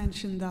 Katrina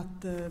mentioned that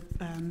the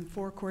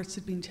forecourts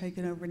had been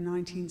taken over in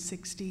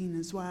 1916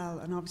 as well,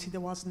 and obviously there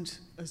wasn't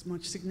as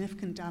much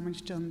significant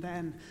damage done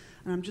then.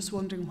 And I'm just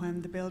wondering,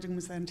 when the building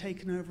was then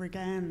taken over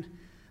again,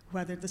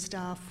 whether the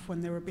staff,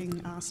 when they were being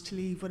asked to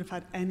leave, would have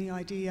had any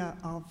idea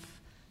of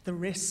the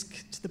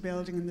risk to the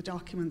building and the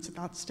documents at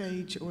that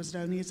stage, or was it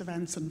only as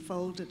events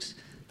unfolded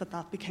that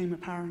that became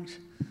apparent?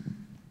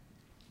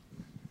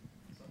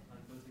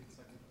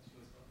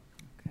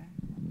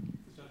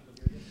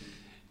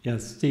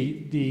 Yes, the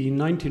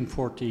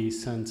 1940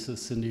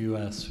 census in the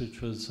US, which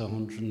was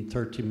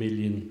 130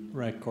 million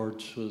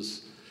records,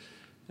 was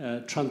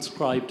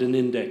transcribed and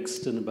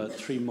indexed in about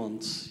 3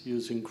 months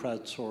using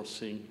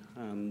crowdsourcing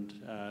and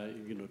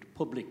the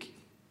public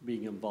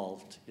being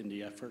involved in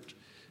the effort.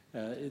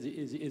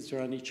 Is there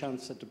any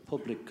chance that the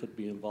public could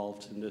be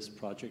involved in this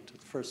project?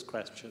 The first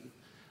question.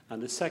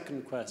 And the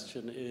second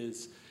question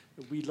is,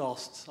 we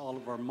lost all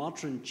of our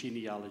modern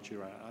genealogy.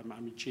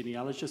 I'm a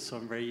genealogist, so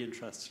I'm very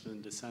interested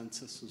in the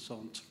census and so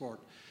on and so forth.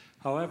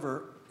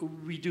 However,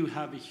 we do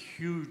have a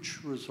huge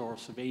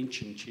resource of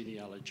ancient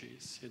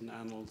genealogies in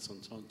annals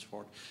and so on and so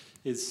forth.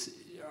 Is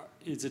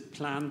it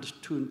planned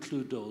to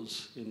include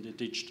those in the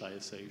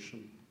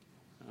digitization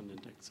and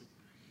indexing?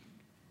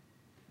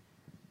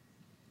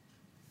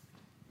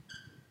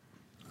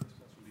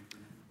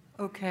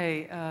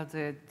 Okay,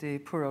 the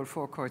poor old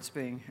forecourts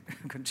being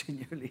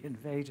continually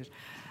invaded.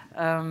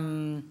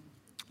 In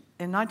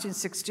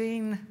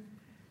 1916,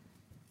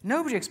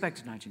 nobody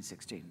expected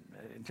 1916,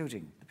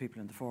 including the people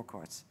in the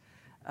forecourts.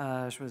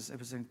 It was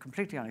a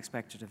completely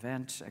unexpected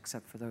event,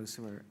 except for those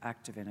who were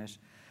active in it.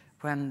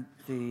 When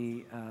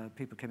the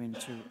people came in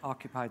to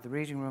occupy the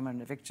reading room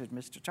and evicted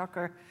Mr.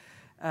 Tucker,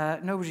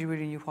 nobody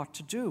really knew what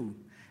to do.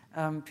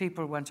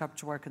 People went up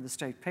to work in the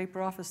state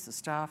paper office, the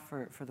staff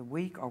for the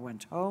week, or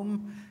went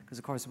home, because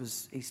of course it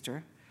was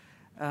Easter.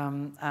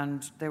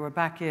 And they were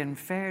back in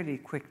fairly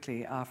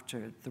quickly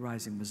after the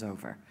rising was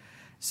over.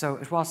 So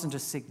it wasn't a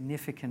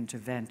significant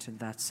event in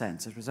that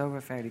sense. It was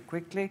over fairly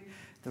quickly.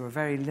 There were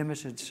very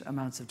limited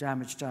amounts of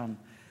damage done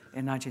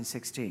in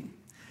 1916.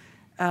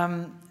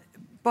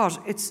 But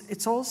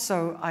it's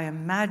also, I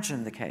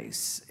imagine, the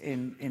case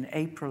in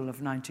April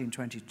of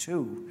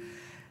 1922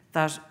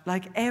 that,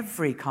 like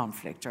every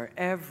conflict or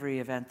every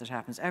event that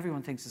happens,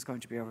 everyone thinks it's going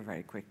to be over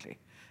very quickly.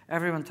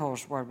 Everyone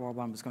thought World War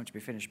I was going to be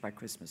finished by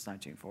Christmas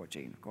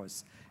 1914. Of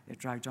course, it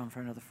dragged on for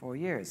another 4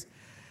 years.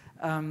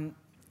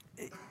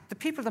 The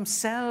people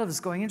themselves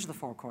going into the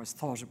forecourts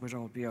thought it would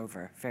all be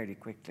over fairly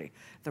quickly.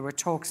 There were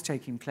talks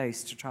taking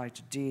place to try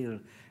to deal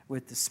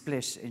with the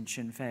split in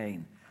Sinn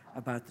Féin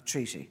about the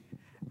treaty,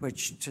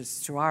 which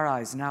to our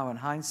eyes now in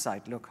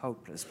hindsight look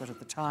hopeless, but at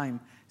the time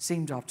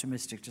seemed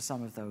optimistic to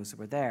some of those who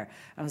were there.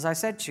 And as I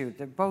said to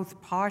you,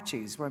 both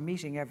parties were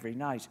meeting every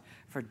night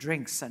for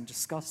drinks and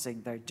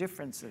discussing their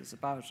differences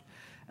about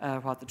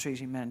what the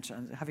treaty meant,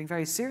 and having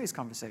very serious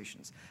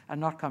conversations and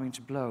not coming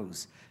to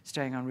blows,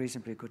 staying on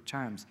reasonably good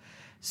terms.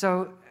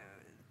 So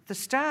the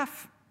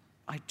staff,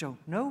 I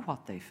don't know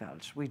what they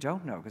felt. We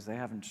don't know, because they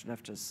haven't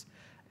left us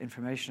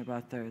information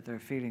about their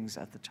feelings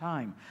at the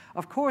time.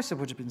 Of course, it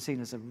would have been seen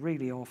as a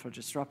really awful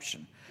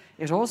disruption.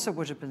 It also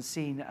would have been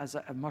seen as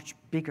a much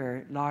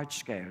bigger,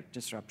 large-scale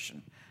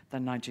disruption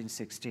than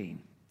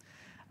 1916.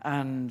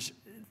 And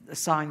the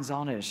signs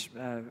on it,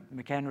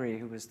 McHenry,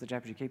 who was the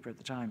deputy keeper at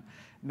the time,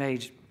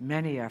 made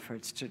many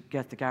efforts to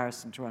get the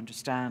garrison to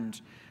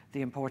understand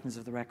the importance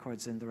of the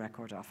records in the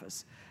record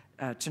office.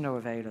 To no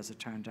avail, as it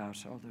turned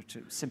out, although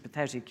to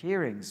sympathetic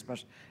hearings,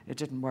 but it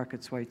didn't work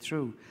its way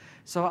through.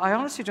 So I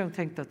honestly don't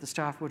think that the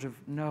staff would have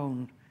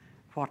known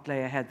what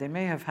lay ahead. They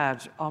may have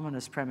had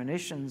ominous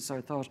premonitions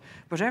or thought,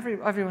 but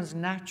everyone's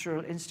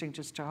natural instinct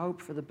is to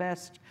hope for the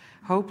best,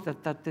 hope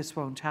that this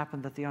won't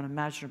happen, that the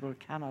unimaginable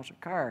cannot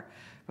occur.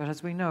 But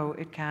as we know,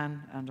 it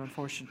can, and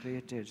unfortunately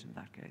it did in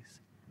that case.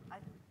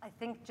 I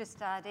think just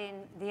to add in,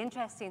 the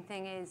interesting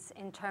thing is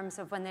in terms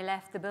of when they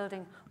left the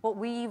building, what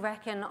we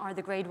reckon are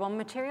the grade 1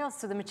 materials,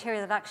 so the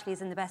material that actually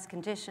is in the best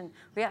condition,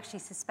 we actually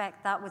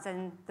suspect that was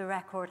in the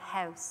record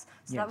house.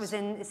 So that was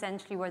in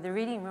essentially where the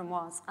reading room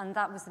was, and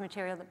that was the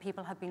material that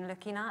people had been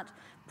looking at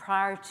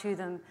prior to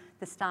them,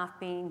 the staff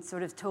being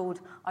sort of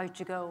told, out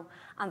you go.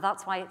 And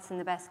that's why it's in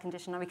the best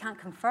condition. Now, we can't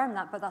confirm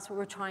that, but that's what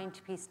we're trying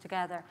to piece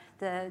together.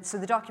 So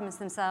the documents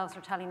themselves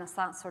are telling us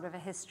that sort of a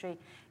history.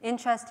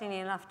 Interestingly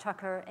enough,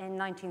 Tucker in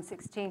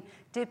 1916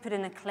 did put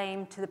in a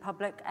claim to the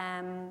Public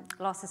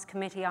Losses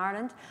Committee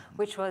Ireland,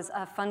 which was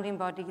a funding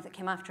body that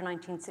came after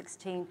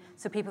 1916,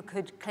 so people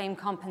could claim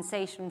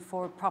compensation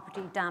for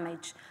property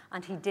damage.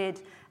 And he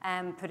did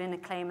put in a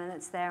claim, and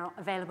it's there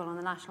available on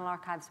the National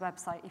Archives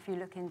website if you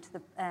look into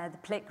the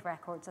PLIC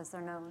records, as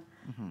they're known.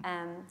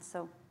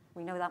 So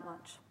we know that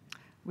much.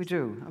 We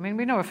do. I mean,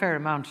 we know a fair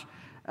amount.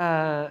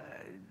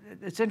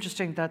 It's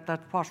interesting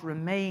that what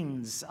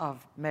remains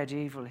of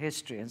medieval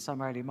history and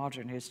some early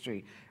modern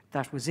history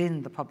that was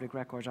in the Public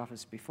Records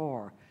Office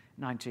before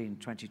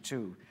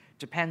 1922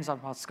 depends on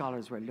what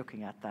scholars were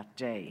looking at that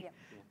day. Yep.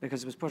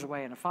 Because it was put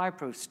away in a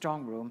fireproof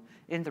strong room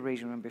in the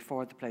reading room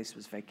before the place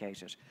was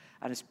vacated.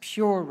 And it's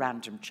pure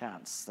random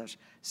chance that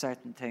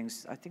certain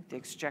things, I think the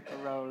Exchequer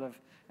roll of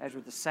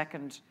Edward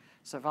II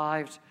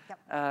survived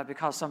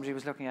because somebody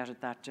was looking at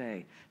it that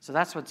day. So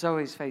that's what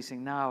Zoe's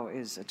facing now,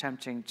 is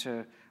attempting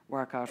to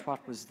work out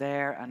what was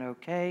there and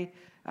okay.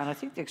 And I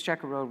think the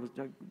Exchequer roll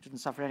didn't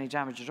suffer any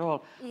damage at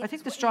all. I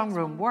think the strong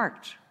room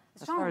worked.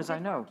 As far as I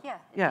know.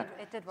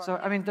 It did work. So,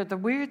 I mean, the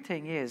weird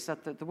thing is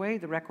that the way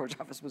the Records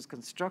Office was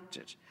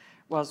constructed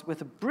was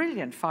with a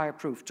brilliant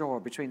fireproof door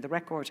between the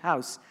Record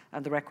House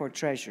and the Record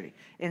Treasury,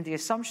 in the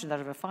assumption that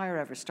if a fire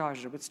ever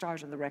started, it would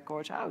start in the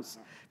Record House,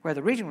 where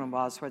the reading room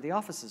was, where the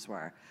offices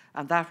were,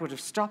 and that would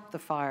have stopped the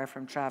fire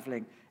from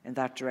travelling in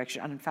that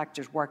direction. And in fact,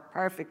 it worked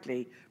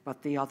perfectly,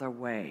 but the other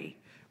way.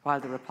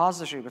 While the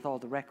repository with all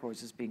the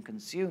records is being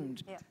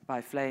consumed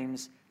by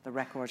flames, the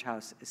Record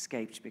House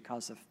escaped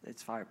because of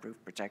its fireproof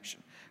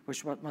protection,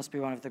 which must be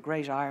one of the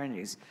great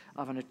ironies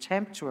of an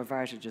attempt to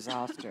avert a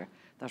disaster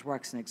that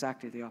works in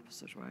exactly the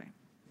opposite way.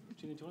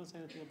 Gina, do you want to say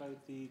anything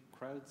about the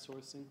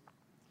crowdsourcing?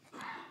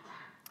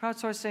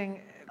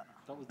 Crowdsourcing.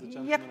 That was the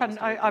gentleman. Yep, and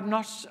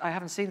I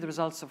haven't seen the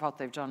results of what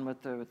they've done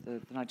with the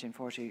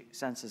 1940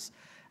 census.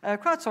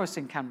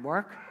 Crowdsourcing can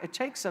work. It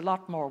takes a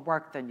lot more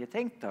work than you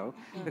think, though,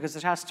 because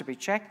it has to be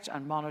checked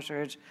and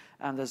monitored,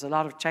 and there's a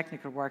lot of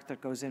technical work that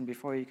goes in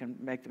before you can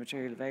make the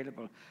material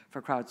available for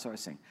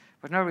crowdsourcing.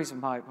 But no reason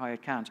why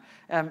it can't.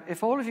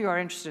 If all of you are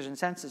interested in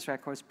census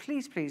records,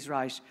 please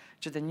write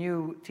to the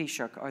new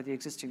Taoiseach or the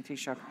existing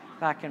Taoiseach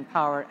back in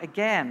power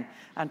again,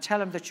 and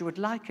tell him that you would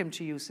like him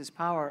to use his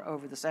power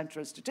over the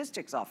Central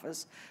Statistics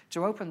Office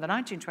to open the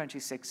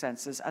 1926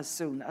 census as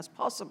soon as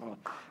possible.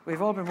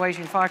 We've all been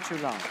waiting far too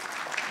long.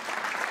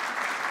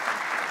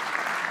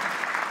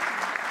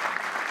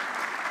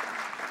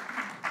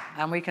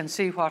 And we can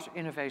see what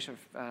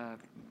innovative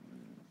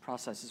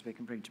processes we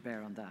can bring to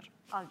bear on that.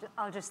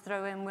 I'll just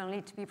throw in, we'll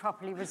need to be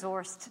properly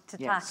resourced to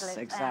tackle it. Yes,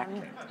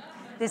 exactly.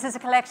 This is a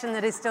collection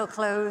that is still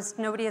closed.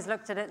 Nobody has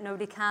looked at it.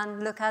 Nobody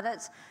can look at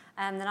it.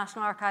 The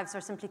National Archives are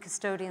simply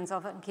custodians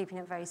of it and keeping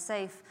it very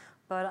safe.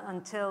 But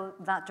until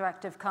that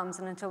directive comes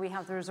and until we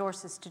have the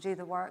resources to do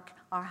the work,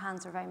 our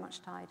hands are very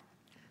much tied.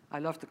 I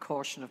love the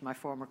caution of my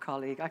former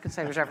colleague. I can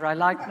say whatever I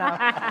like now.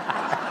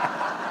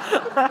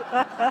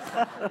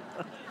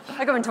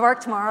 I go into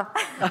work tomorrow.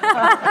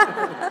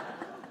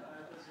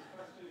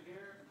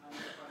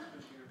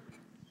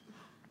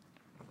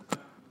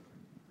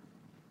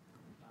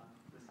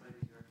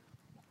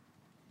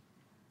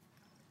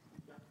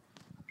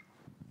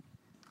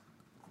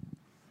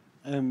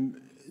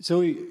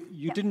 Zoe,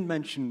 you didn't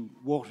mention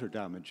water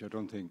damage, I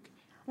don't think.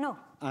 No.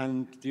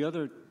 And the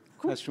other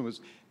question was,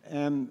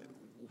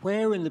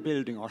 where in the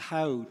building or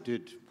how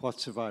did what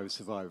survive?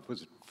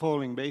 Was it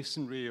falling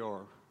masonry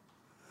or?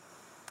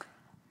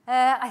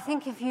 I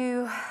think if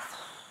you,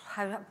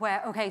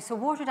 okay, so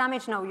water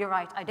damage, no, you're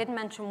right. I didn't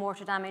mention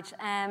water damage.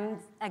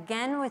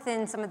 Again,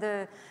 within some of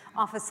the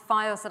office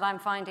files that I'm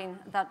finding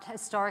that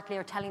historically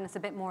are telling us a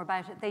bit more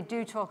about it, they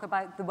do talk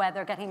about the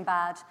weather getting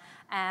bad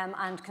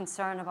and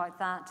concern about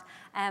that.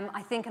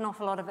 I think an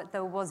awful lot of it,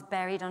 though, was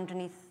buried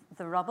underneath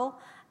the rubble.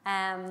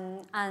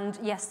 And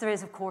yes, there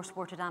is, of course,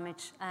 water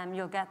damage.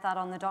 You'll get that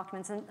on the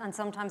documents, and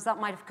sometimes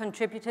that might have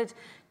contributed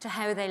to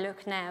how they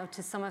look now,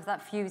 to some of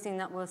that fusing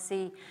that we'll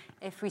see.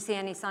 If we see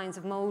any signs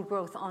of mold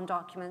growth on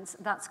documents,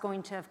 that's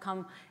going to have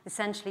come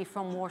essentially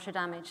from water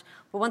damage.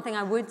 But one thing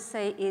I would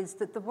say is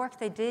that the work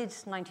they did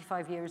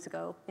 95 years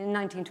ago, in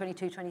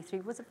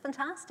 1922-23, was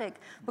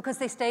fantastic, because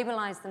they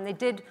stabilized them. They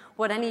did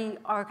what any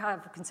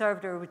archive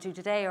conservator would do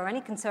today, or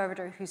any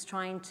conservator who's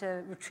trying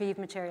to retrieve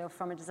material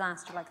from a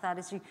disaster like like that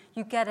is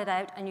you get it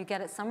out and you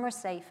get it somewhere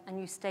safe and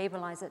you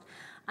stabilize it.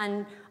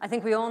 And I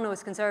think we all know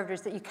as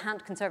conservators that you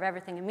can't conserve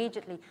everything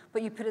immediately,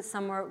 but you put it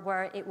somewhere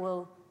where it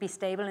will be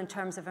stable in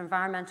terms of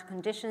environmental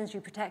conditions.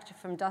 You protect it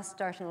from dust,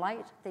 dirt, and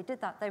light. They did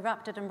that. They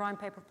wrapped it in brown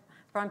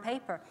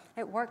paper.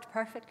 It worked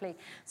perfectly.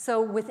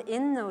 So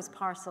within those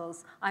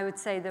parcels, I would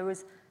say there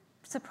was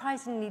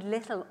surprisingly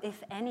little,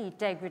 if any,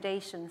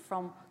 degradation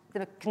from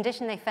the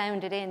condition they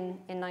found it in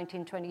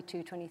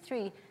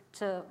 1922-23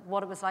 to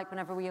what it was like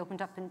whenever we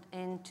opened up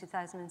in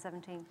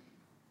 2017.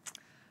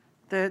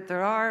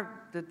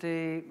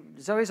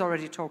 Zoe's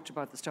already talked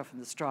about the stuff in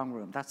the strong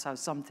room. That's how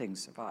some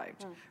things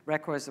survived.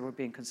 Records that were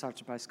being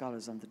consulted by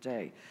scholars on the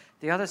day.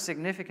 The other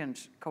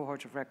significant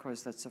cohort of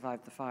records that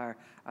survived the fire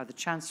are the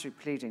chancery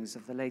pleadings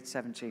of the late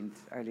 17th,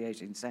 early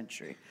 18th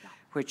century,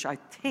 which I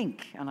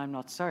think, and I'm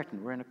not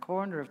certain, were in a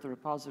corner of the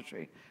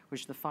repository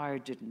which the fire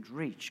didn't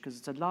reach, because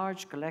it's a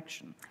large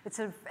collection.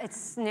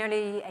 It's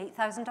nearly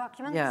 8,000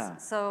 documents. Yeah.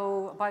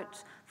 So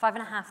about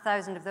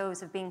 5,500 of those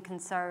have been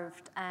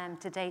conserved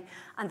to date.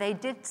 And they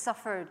did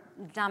suffer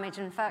damage.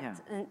 In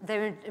fact,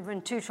 they were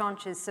in two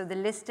tranches. So the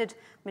listed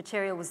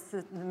material was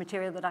the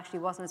material that actually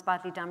wasn't as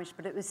badly damaged,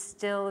 but it was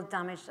still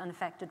damaged and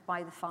affected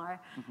by the fire,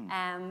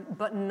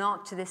 but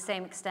not to the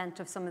same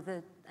extent of some of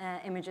the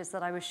images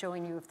that I was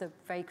showing you of the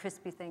very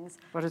crispy things.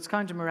 But it's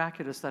kind of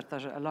miraculous that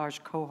a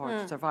large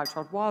cohort survived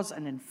what was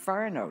an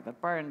inferno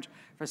that burned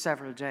for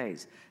several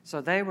days.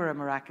 So they were a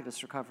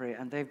miraculous recovery,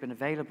 and they've been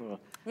available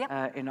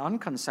in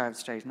unconserved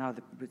state. Now,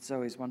 with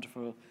Zoe's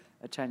wonderful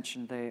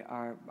attention, they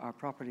are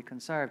properly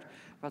conserved.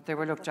 But they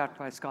were looked at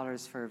by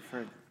scholars for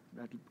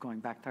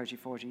going back 30,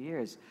 40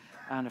 years,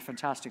 and a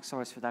fantastic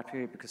source for that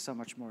period because so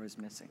much more is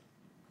missing.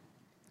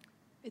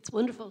 It's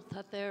wonderful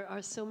that there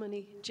are so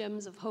many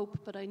gems of hope,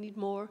 but I need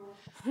more.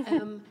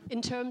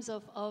 In terms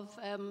of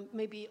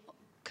maybe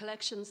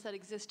collections that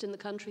exist in the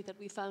country that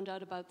we found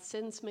out about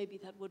since, maybe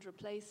that would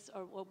replace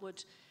or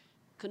would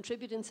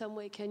contribute in some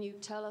way, can you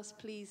tell us,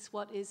 please,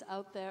 what is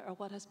out there or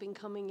what has been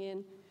coming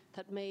in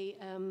that may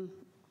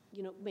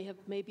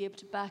be able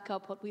to back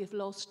up what we have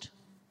lost?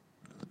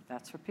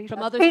 That's for Peter.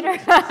 From others. Peter,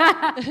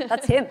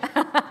 that's him.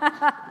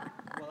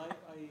 Well,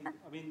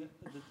 I mean,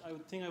 the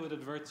thing I would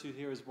advert to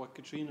here is what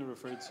Katrina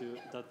referred to,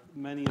 that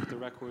many of the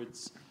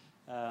records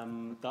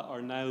that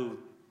are now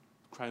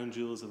crown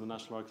jewels of the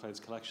National Archives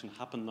collection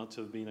happen not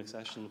to have been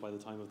accessioned by the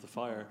time of the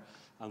fire,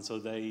 and so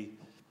they,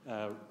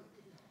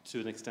 to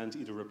an extent,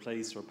 either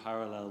replace or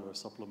parallel or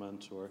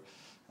supplement or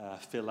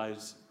fill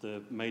out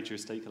the major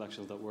state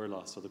collections that were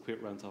lost, so the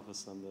Quit Rent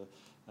Office and the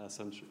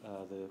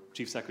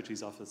Chief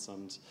Secretary's Office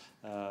and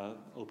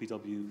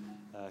OPW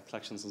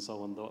collections and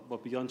so on.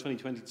 But beyond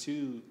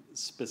 2022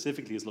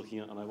 specifically is looking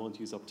at, and I won't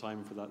use up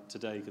time for that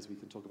today because we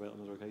can talk about it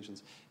on other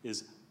occasions,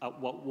 is at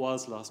what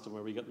was lost and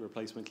where we get the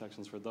replacement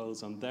collections for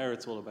those. And there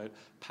it's all about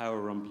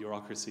power and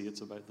bureaucracy. It's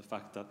about the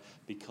fact that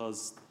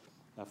because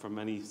for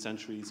many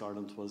centuries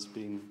Ireland was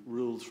being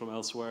ruled from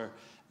elsewhere,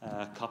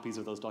 copies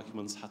of those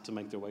documents had to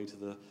make their way to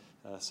the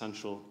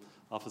central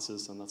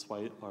offices, and that's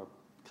why our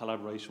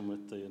collaboration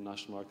with the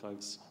National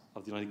Archives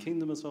of the United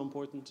Kingdom is so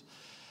important,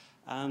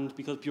 and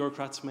because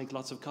bureaucrats make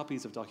lots of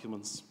copies of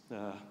documents,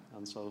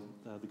 and so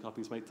the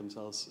copies make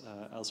themselves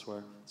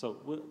elsewhere.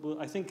 So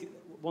I think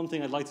one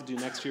thing I'd like to do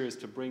next year is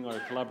to bring our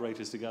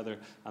collaborators together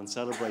and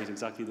celebrate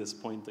exactly this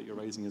point that you're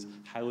raising, is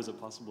how is it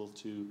possible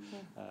to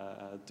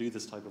do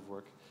this type of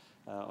work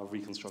of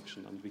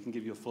reconstruction, and we can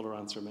give you a fuller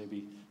answer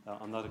maybe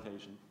on that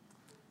occasion.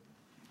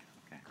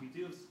 Okay. We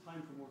do have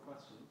time for more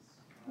questions.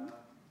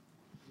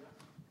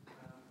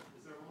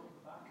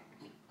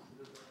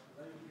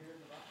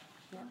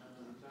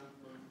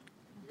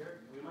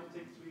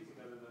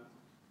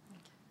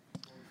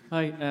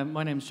 Hi,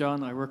 my name's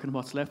John. I work in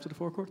what's left of the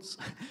forecourts.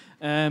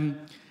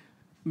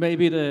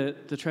 Maybe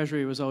the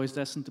Treasury was always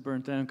destined to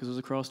burn down because it was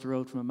across the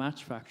road from a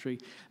match factory.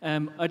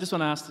 I just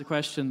want to ask the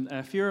question.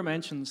 Fiora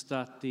mentions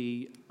that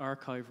the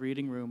archive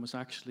reading room was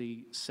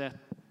actually set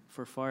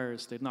for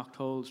fires. They'd knocked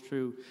holes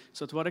through.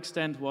 So to what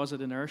extent was it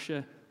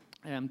inertia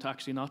to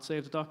actually not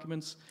save the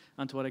documents?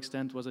 And to what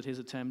extent was it his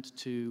attempt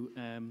to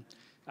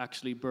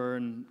actually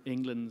burn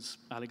England's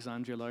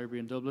Alexandria Library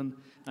in Dublin?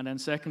 And then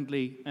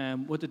secondly,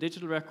 with the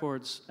digital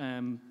records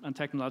and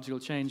technological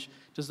change,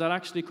 does that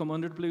actually come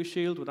under the Blue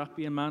Shield? Would that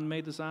be a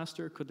man-made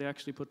disaster? Could they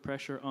actually put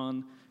pressure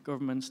on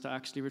governments to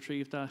actually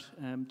retrieve that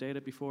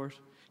data before it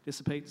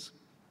dissipates?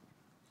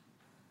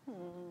 Do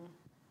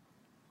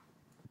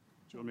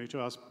you want me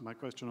to ask my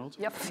question also?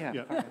 Yep.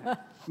 Yeah.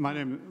 My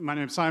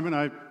name's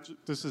Simon.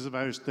 This is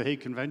about the Hague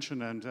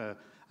Convention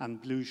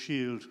and Blue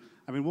Shield.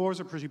 I mean, wars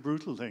are pretty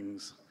brutal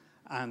things,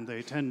 and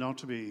they tend not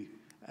to be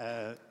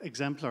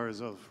exemplars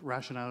of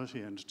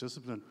rationality and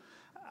discipline.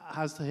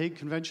 Has the Hague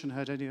Convention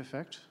had any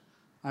effect?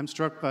 I'm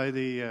struck by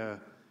the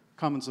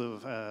comments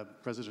of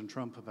President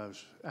Trump about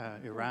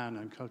Iran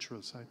and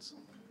cultural sites.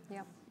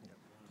 Yeah.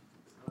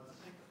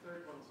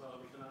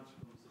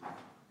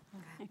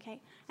 Okay.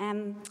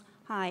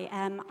 Hi,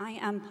 I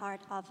am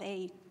part of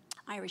a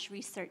Irish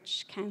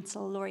Research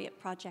Council laureate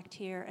project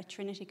here at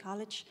Trinity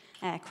College,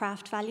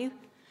 Craft Value.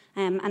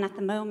 And at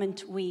the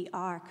moment, we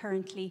are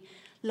currently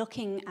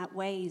looking at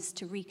ways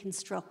to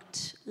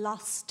reconstruct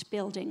lost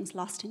buildings,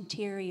 lost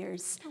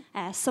interiors,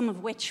 some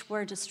of which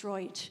were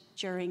destroyed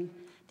during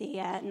the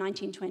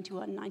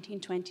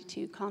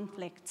 1921-1922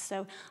 conflict.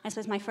 So I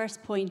suppose my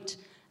first point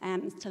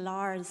to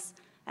Lars,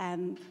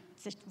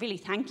 is really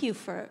thank you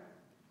for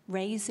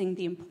raising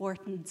the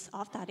importance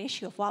of that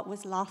issue of what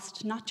was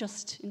lost, not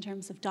just in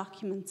terms of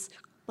documents,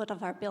 but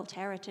of our built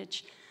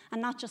heritage,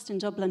 and not just in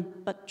Dublin,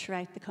 but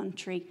throughout the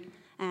country.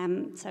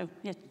 So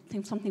I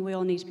think something we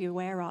all need to be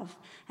aware of.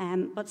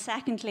 But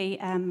secondly,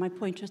 my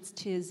point was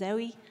to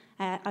Zoe.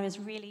 I was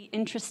really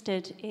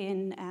interested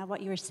in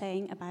what you were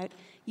saying about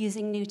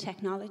using new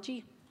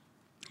technology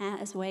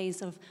as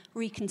ways of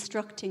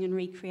reconstructing and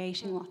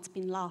recreating what's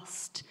been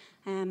lost.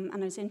 And I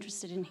was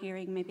interested in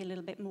hearing maybe a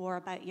little bit more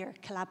about your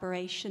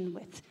collaboration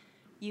with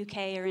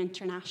UK or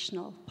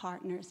international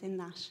partners in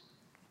that.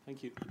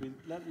 Thank you. We'll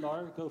let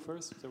Laura go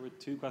first. There were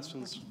two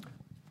questions.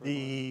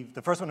 The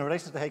first one in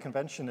relation to the Hague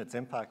Convention, its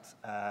impact.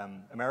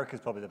 America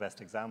is probably the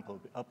best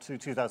example. Up to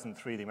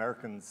 2003, the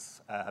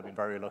Americans have been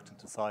very reluctant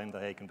to sign the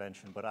Hague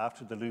Convention, but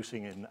after the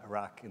looting in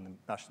Iraq, in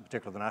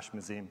particular the National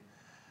Museum,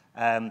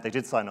 they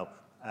did sign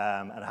up,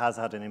 and it has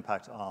had an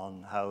impact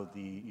on how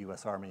the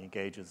US Army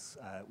engages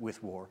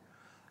with war.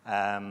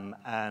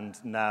 And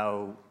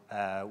now,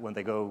 when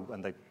they go,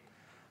 and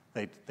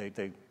they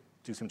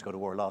do seem to go to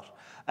war a lot,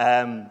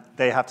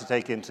 they have to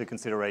take into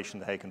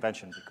consideration the Hague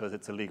Convention because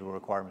it's a legal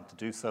requirement to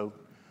do so.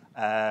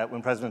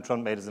 When President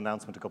Trump made his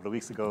announcement a couple of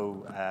weeks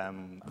ago, I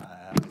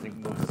think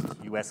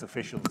most US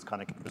officials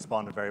kind of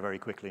responded very, very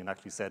quickly and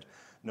actually said,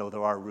 no,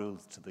 there are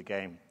rules to the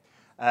game.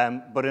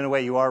 But in a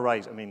way, you are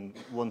right. I mean,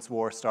 once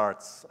war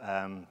starts,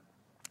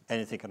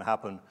 anything can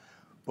happen.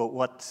 But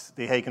what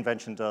the Hague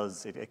Convention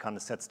does, it kind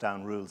of sets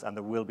down rules, and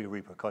there will be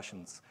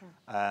repercussions.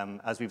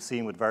 As we've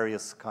seen with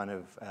various kind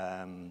of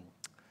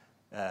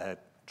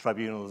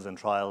tribunals and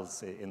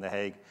trials in The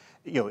Hague,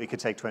 it could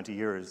take 20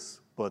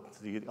 years, but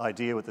the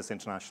idea with this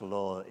international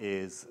law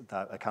is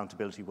that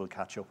accountability will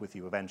catch up with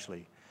you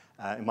eventually.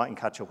 It mightn't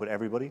catch up with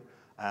everybody.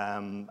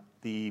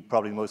 The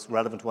probably most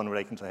relevant one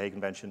relating to the Hague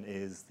Convention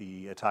is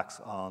the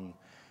attacks on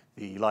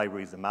the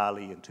libraries in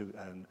Mali,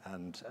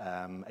 and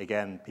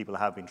again, people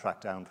have been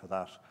tracked down for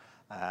that.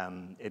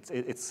 It's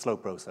a slow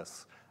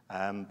process.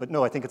 But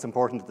no, I think it's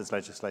important that this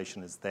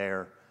legislation is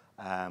there.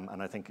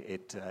 And I think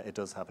it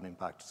does have an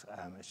impact.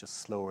 It's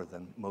just slower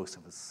than most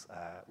of us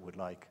would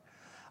like.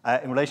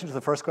 In relation to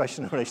the first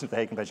question, in relation to the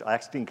Hague Convention, I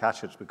actually didn't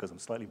catch it because I'm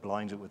slightly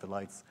blinded with the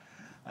lights.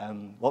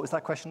 What was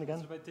that question again?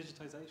 Was it about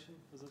digitization?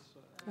 Was it?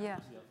 Yeah.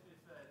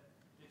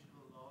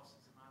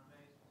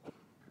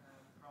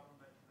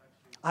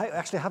 I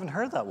actually haven't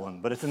heard that one,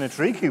 but it's an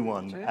intriguing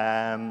one.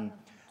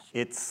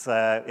 It's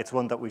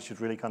one that we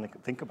should really kind of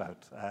think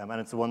about,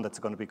 and it's the one that's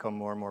going to become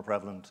more and more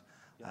prevalent.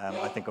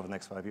 I think over the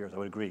next 5 years, I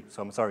would agree.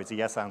 So I'm sorry, it's a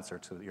yes answer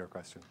to your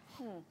question.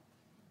 Were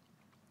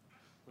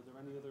there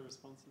any other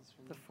responses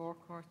from the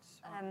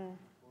forecourts?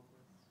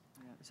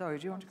 Sorry,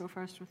 do you want to go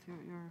first with your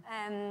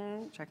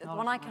technology? The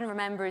one I can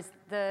remember is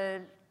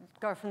the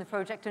girl from the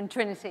project in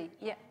Trinity.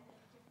 Yeah,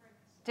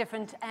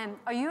 different.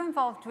 Are you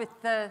involved with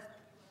the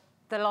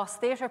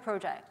Lost Theatre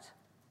project?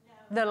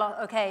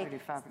 Okay. Really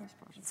fabulous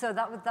project. So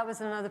that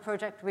was another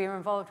project we were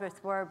involved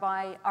with,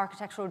 whereby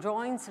architectural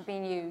drawings have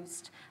been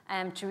used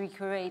to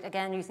recreate,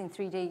 again, using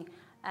 3D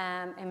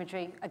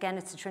imagery. Again,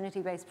 it's a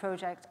Trinity-based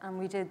project, and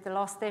we did the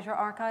Lost Theatre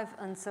Archive,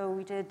 and so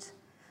we did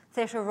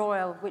Theatre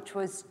Royal, which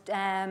was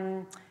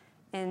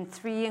in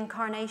 3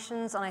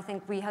 incarnations, and I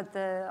think we had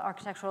the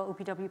architectural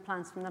OPW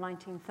plans from the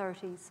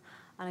 1930s.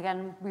 And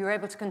again, we were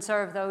able to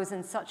conserve those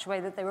in such a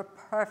way that they were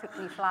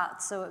perfectly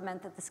flat, so it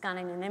meant that the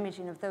scanning and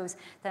imaging of those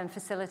then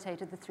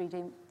facilitated the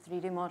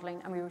 3D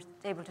modeling, and we were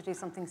able to do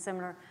something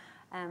similar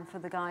for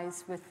the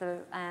guys with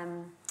the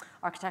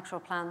architectural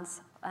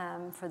plans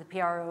for the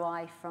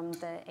PROI from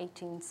the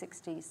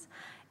 1860s.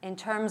 In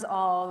terms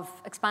of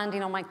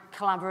expanding on my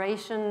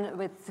collaboration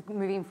with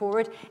moving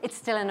forward, it's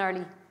still in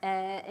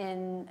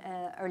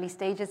early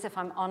stages, if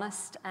I'm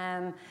honest.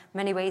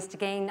 Many ways to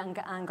gain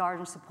and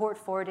garner support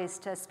for it is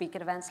to speak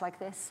at events like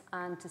this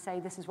and to say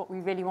this is what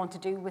we really want to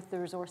do with the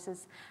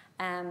resources.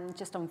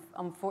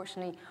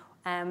 Unfortunately,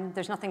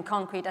 there's nothing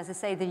concrete. As I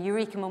say, the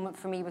eureka moment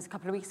for me was a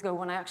couple of weeks ago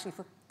when I actually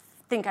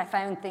think I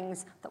found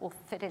things that will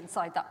fit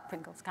inside that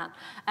Pringles can.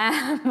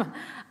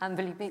 And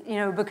believe me,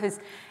 because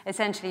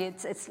essentially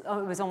it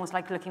was almost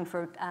like looking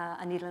for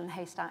a needle in a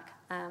haystack.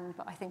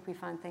 But I think we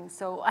found things.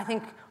 So I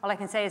think all I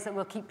can say is that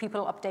we'll keep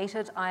people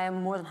updated. I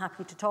am more than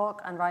happy to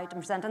talk and write and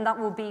present, and that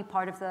will be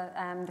part of the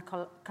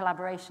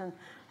collaboration.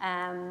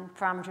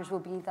 Parameters will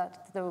be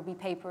that there will be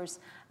papers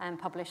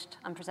published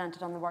and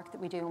presented on the work that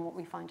we do and what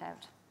we find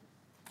out.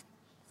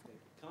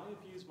 Can I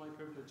abuse my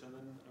privilege, and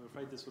then I'm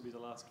afraid this will be the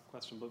last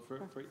question, but for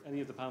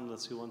any of the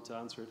panelists who want to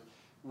answer it,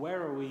 where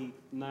are we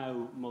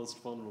now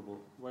most vulnerable?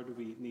 Where do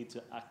we need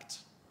to act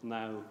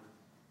now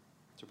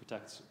to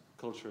protect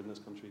culture in this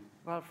country?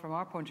 Well, from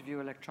our point of view,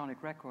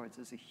 electronic records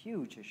is a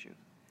huge issue.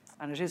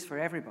 And it is for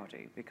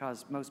everybody,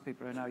 because most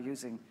people are now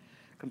using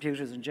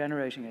computers and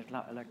generating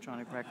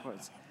electronic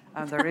records.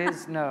 And there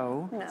is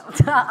no... No.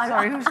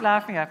 Sorry, who's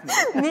laughing at me?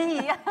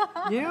 Me.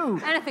 You.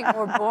 Anything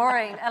more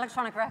boring.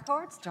 Electronic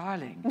records?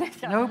 Darling,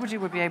 nobody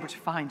would be able to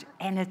find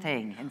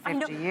anything in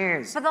 50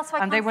 years. But that's why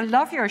and they will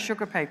love your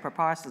sugar paper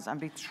parcels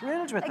and be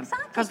thrilled with them.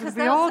 Exactly. Because there'll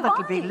be all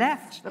that'll be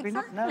left. There'll be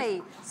nothing else.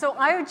 Exactly. So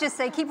I would just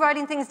say, keep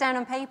writing things down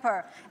on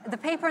paper. The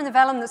paper in the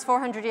vellum that's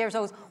 400 years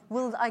old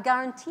will, I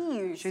guarantee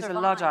you, She's survive. a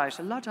Luddite.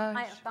 A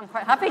Luddite. I'm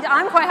quite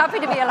happy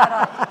to be a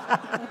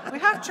Luddite. We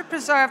have to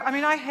preserve... I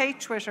mean, I hate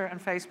Twitter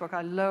and Facebook.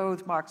 I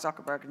loathe Mark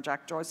Zuckerberg and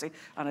Jack Dorsey,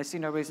 and I see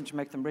no reason to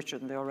make them richer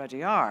than they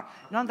already are.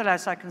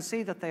 Nonetheless, I can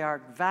see that they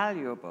are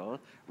valuable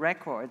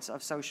records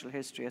of social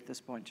history at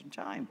this point in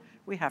time.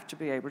 We have to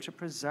be able to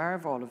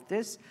preserve all of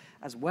this,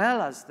 as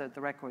well as the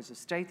records of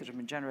state that have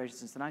been generated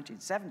since the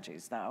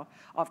 1970s now.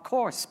 Of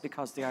course,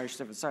 because the Irish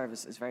Civil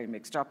Service is very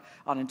mixed up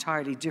on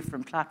entirely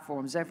different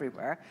platforms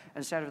everywhere,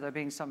 instead of there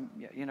being some,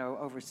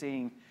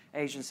 overseeing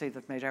agency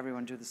that made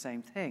everyone do the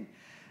same thing.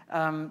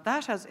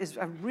 That is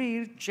a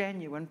real,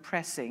 genuine,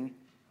 pressing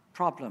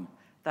problem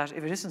that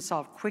if it isn't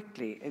solved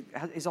quickly,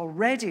 it is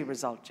already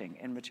resulting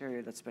in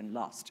material that's been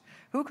lost.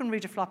 Who can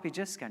read a floppy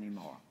disk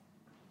anymore?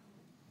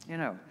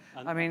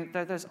 I mean,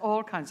 there's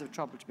all kinds of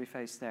trouble to be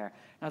faced there.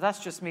 Now, that's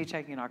just me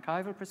taking an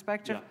archival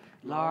perspective.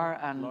 Yeah. Lar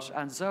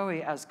and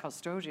Zoe, as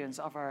custodians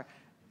of our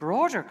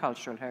broader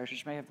cultural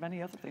heritage, may have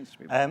many other things to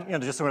be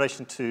just in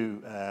relation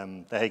to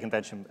the Hague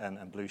Convention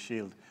and Blue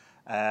Shield,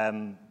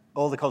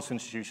 all the cultural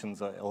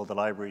institutions, all the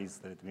libraries,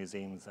 the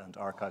museums and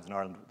archives in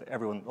Ireland,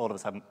 all of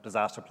us have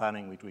disaster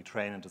planning. We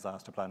train in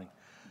disaster planning.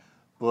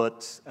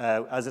 But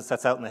as it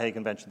sets out in the Hague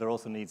Convention, there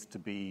also needs to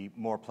be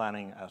more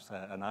planning at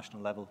a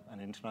national level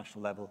and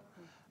international level.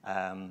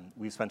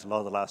 We've spent a lot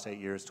of the last 8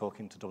 years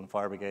talking to Dublin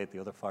Fire Brigade, the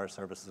other fire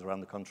services around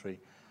the country.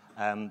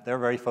 They're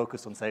very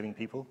focused on saving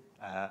people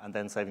and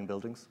then saving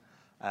buildings.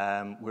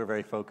 We're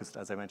very focused,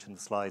 as I mentioned in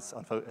the slides,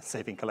 on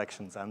saving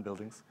collections and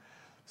buildings.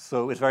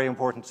 So it's very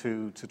important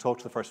to talk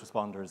to the first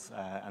responders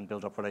and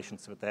build up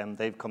relations with them.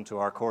 They've come to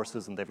our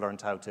courses and they've learned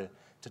how to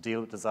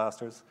deal with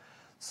disasters.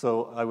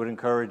 So I would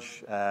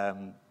encourage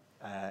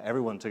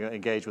everyone to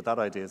engage with that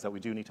idea, is that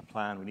we do need to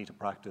plan, we need to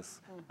practice,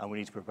 and we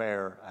need to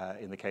prepare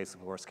in the case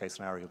of a worst case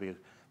scenario. Be it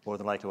more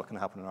than likely what can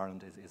happen in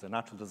Ireland is a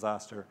natural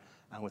disaster,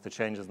 and with the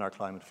changes in our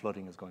climate,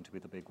 flooding is going to be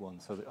the big one.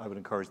 So I would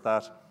encourage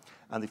that.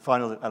 And the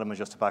final element,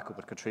 just to back up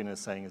what Katrina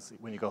is saying, is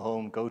when you go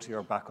home, go to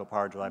your backup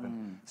hard drive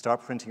and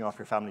start printing off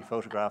your family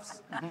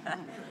photographs.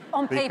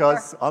 On paper.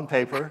 On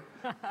paper.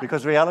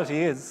 Because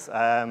reality is,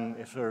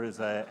 if there is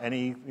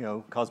any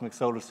cosmic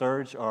solar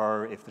surge,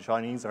 or if the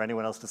Chinese or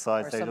anyone else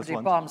decides they just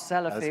want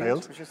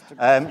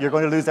you're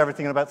going to lose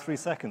everything in about 3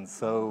 seconds.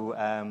 So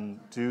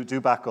do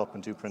back up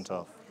and do print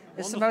off.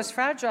 It's the most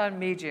fragile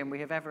medium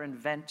we have ever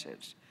invented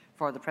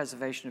for the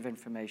preservation of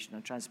information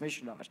and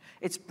transmission of it.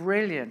 It's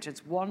brilliant,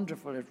 it's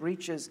wonderful, it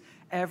reaches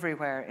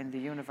everywhere in the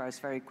universe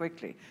very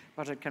quickly,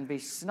 but it can be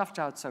snuffed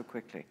out so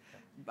quickly.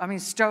 I mean,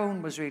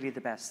 stone was really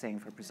the best thing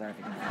for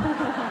preserving it.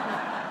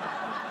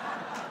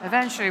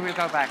 Eventually we'll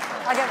go back to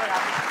it. I'll get rid of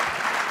it.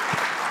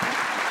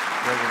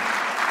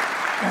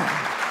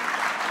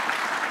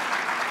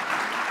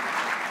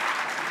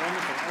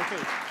 Wonderful,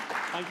 okay.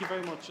 Thank you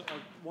very much. A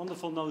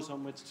wonderful note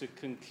on which to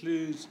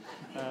conclude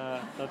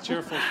that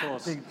cheerful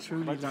thought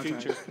about the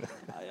future.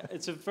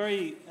 It's a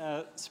very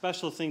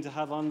special thing to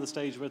have on the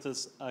stage with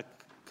us a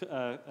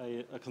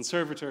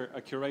conservator,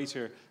 a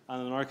curator,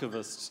 and an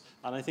archivist.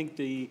 And I think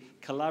the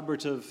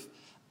collaborative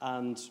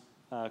and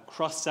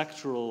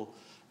cross-sectoral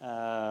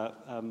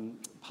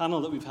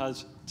panel that we've had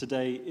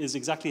today is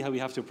exactly how we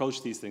have to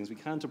approach these things. We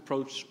can't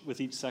approach with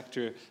each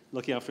sector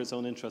looking after its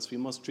own interests. We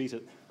must treat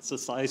it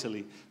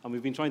societally, and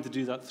we've been trying to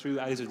do that through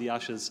Out of the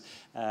Ashes.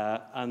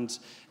 And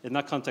in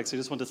that context, I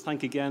just want to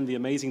thank again the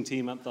amazing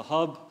team at the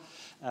Hub,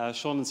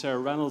 Sean and Sarah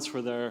Reynolds,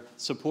 for their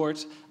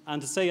support.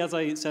 And to say, as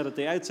I said at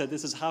the outset,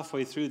 this is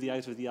halfway through the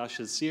Out of the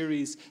Ashes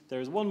series.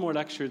 There's one more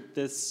lecture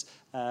this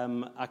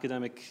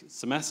academic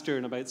semester.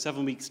 In about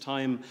 7 weeks'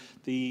 time,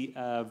 the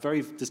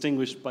very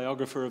distinguished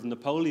biographer of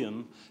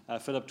Napoleon,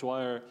 Philip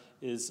Dwyer,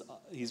 he's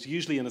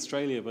usually in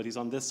Australia, but he's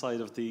on this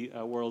side of the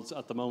world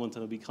at the moment,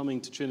 and he'll be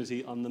coming to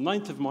Trinity on the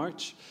 9th of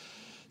March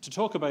to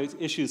talk about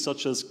issues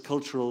such as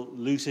cultural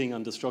looting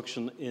and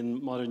destruction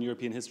in modern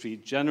European history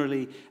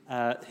generally.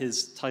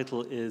 His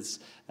title is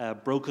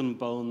Broken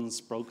Bones,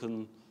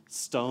 Broken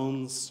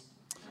Stones.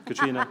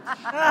 Katrina.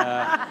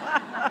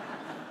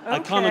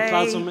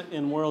 Iconoclasm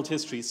in world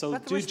history. So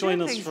but do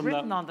join us from that.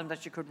 Written on them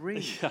that you could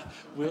read. Yeah,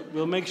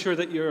 we'll make sure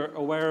that you're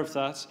aware of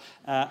that,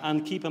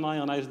 and keep an eye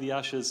on Out of the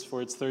Ashes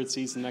for its 3rd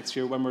season next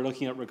year, when we're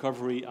looking at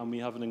recovery, and we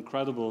have an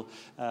incredible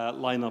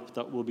lineup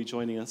that will be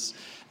joining us.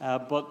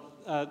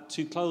 But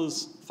to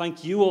close,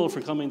 thank you all for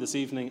coming this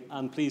evening,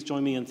 and please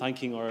join me in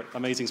thanking our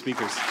amazing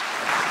speakers.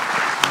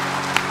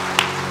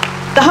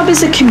 The Hub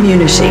is a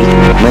community.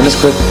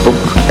 Manuscript, book,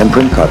 and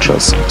print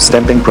cultures,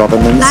 stamping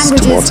provenance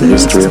towards the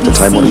history of the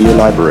Time O'Neill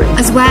Library.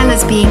 As well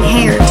as being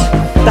heard.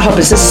 The Hub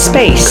is a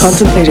space.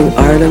 Contemplating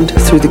Ireland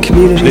through the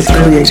communities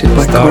created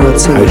by Coral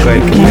Sea.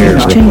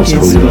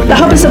 Changes. The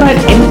Hub is about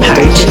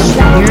impact.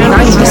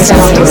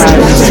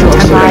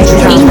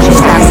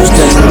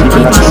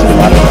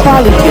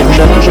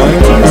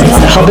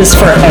 The Hub is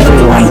for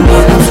everyone.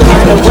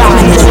 The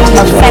rise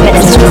of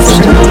feminism.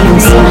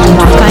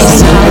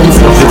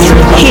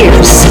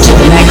 Here's to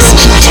the next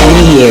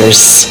 10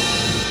 years.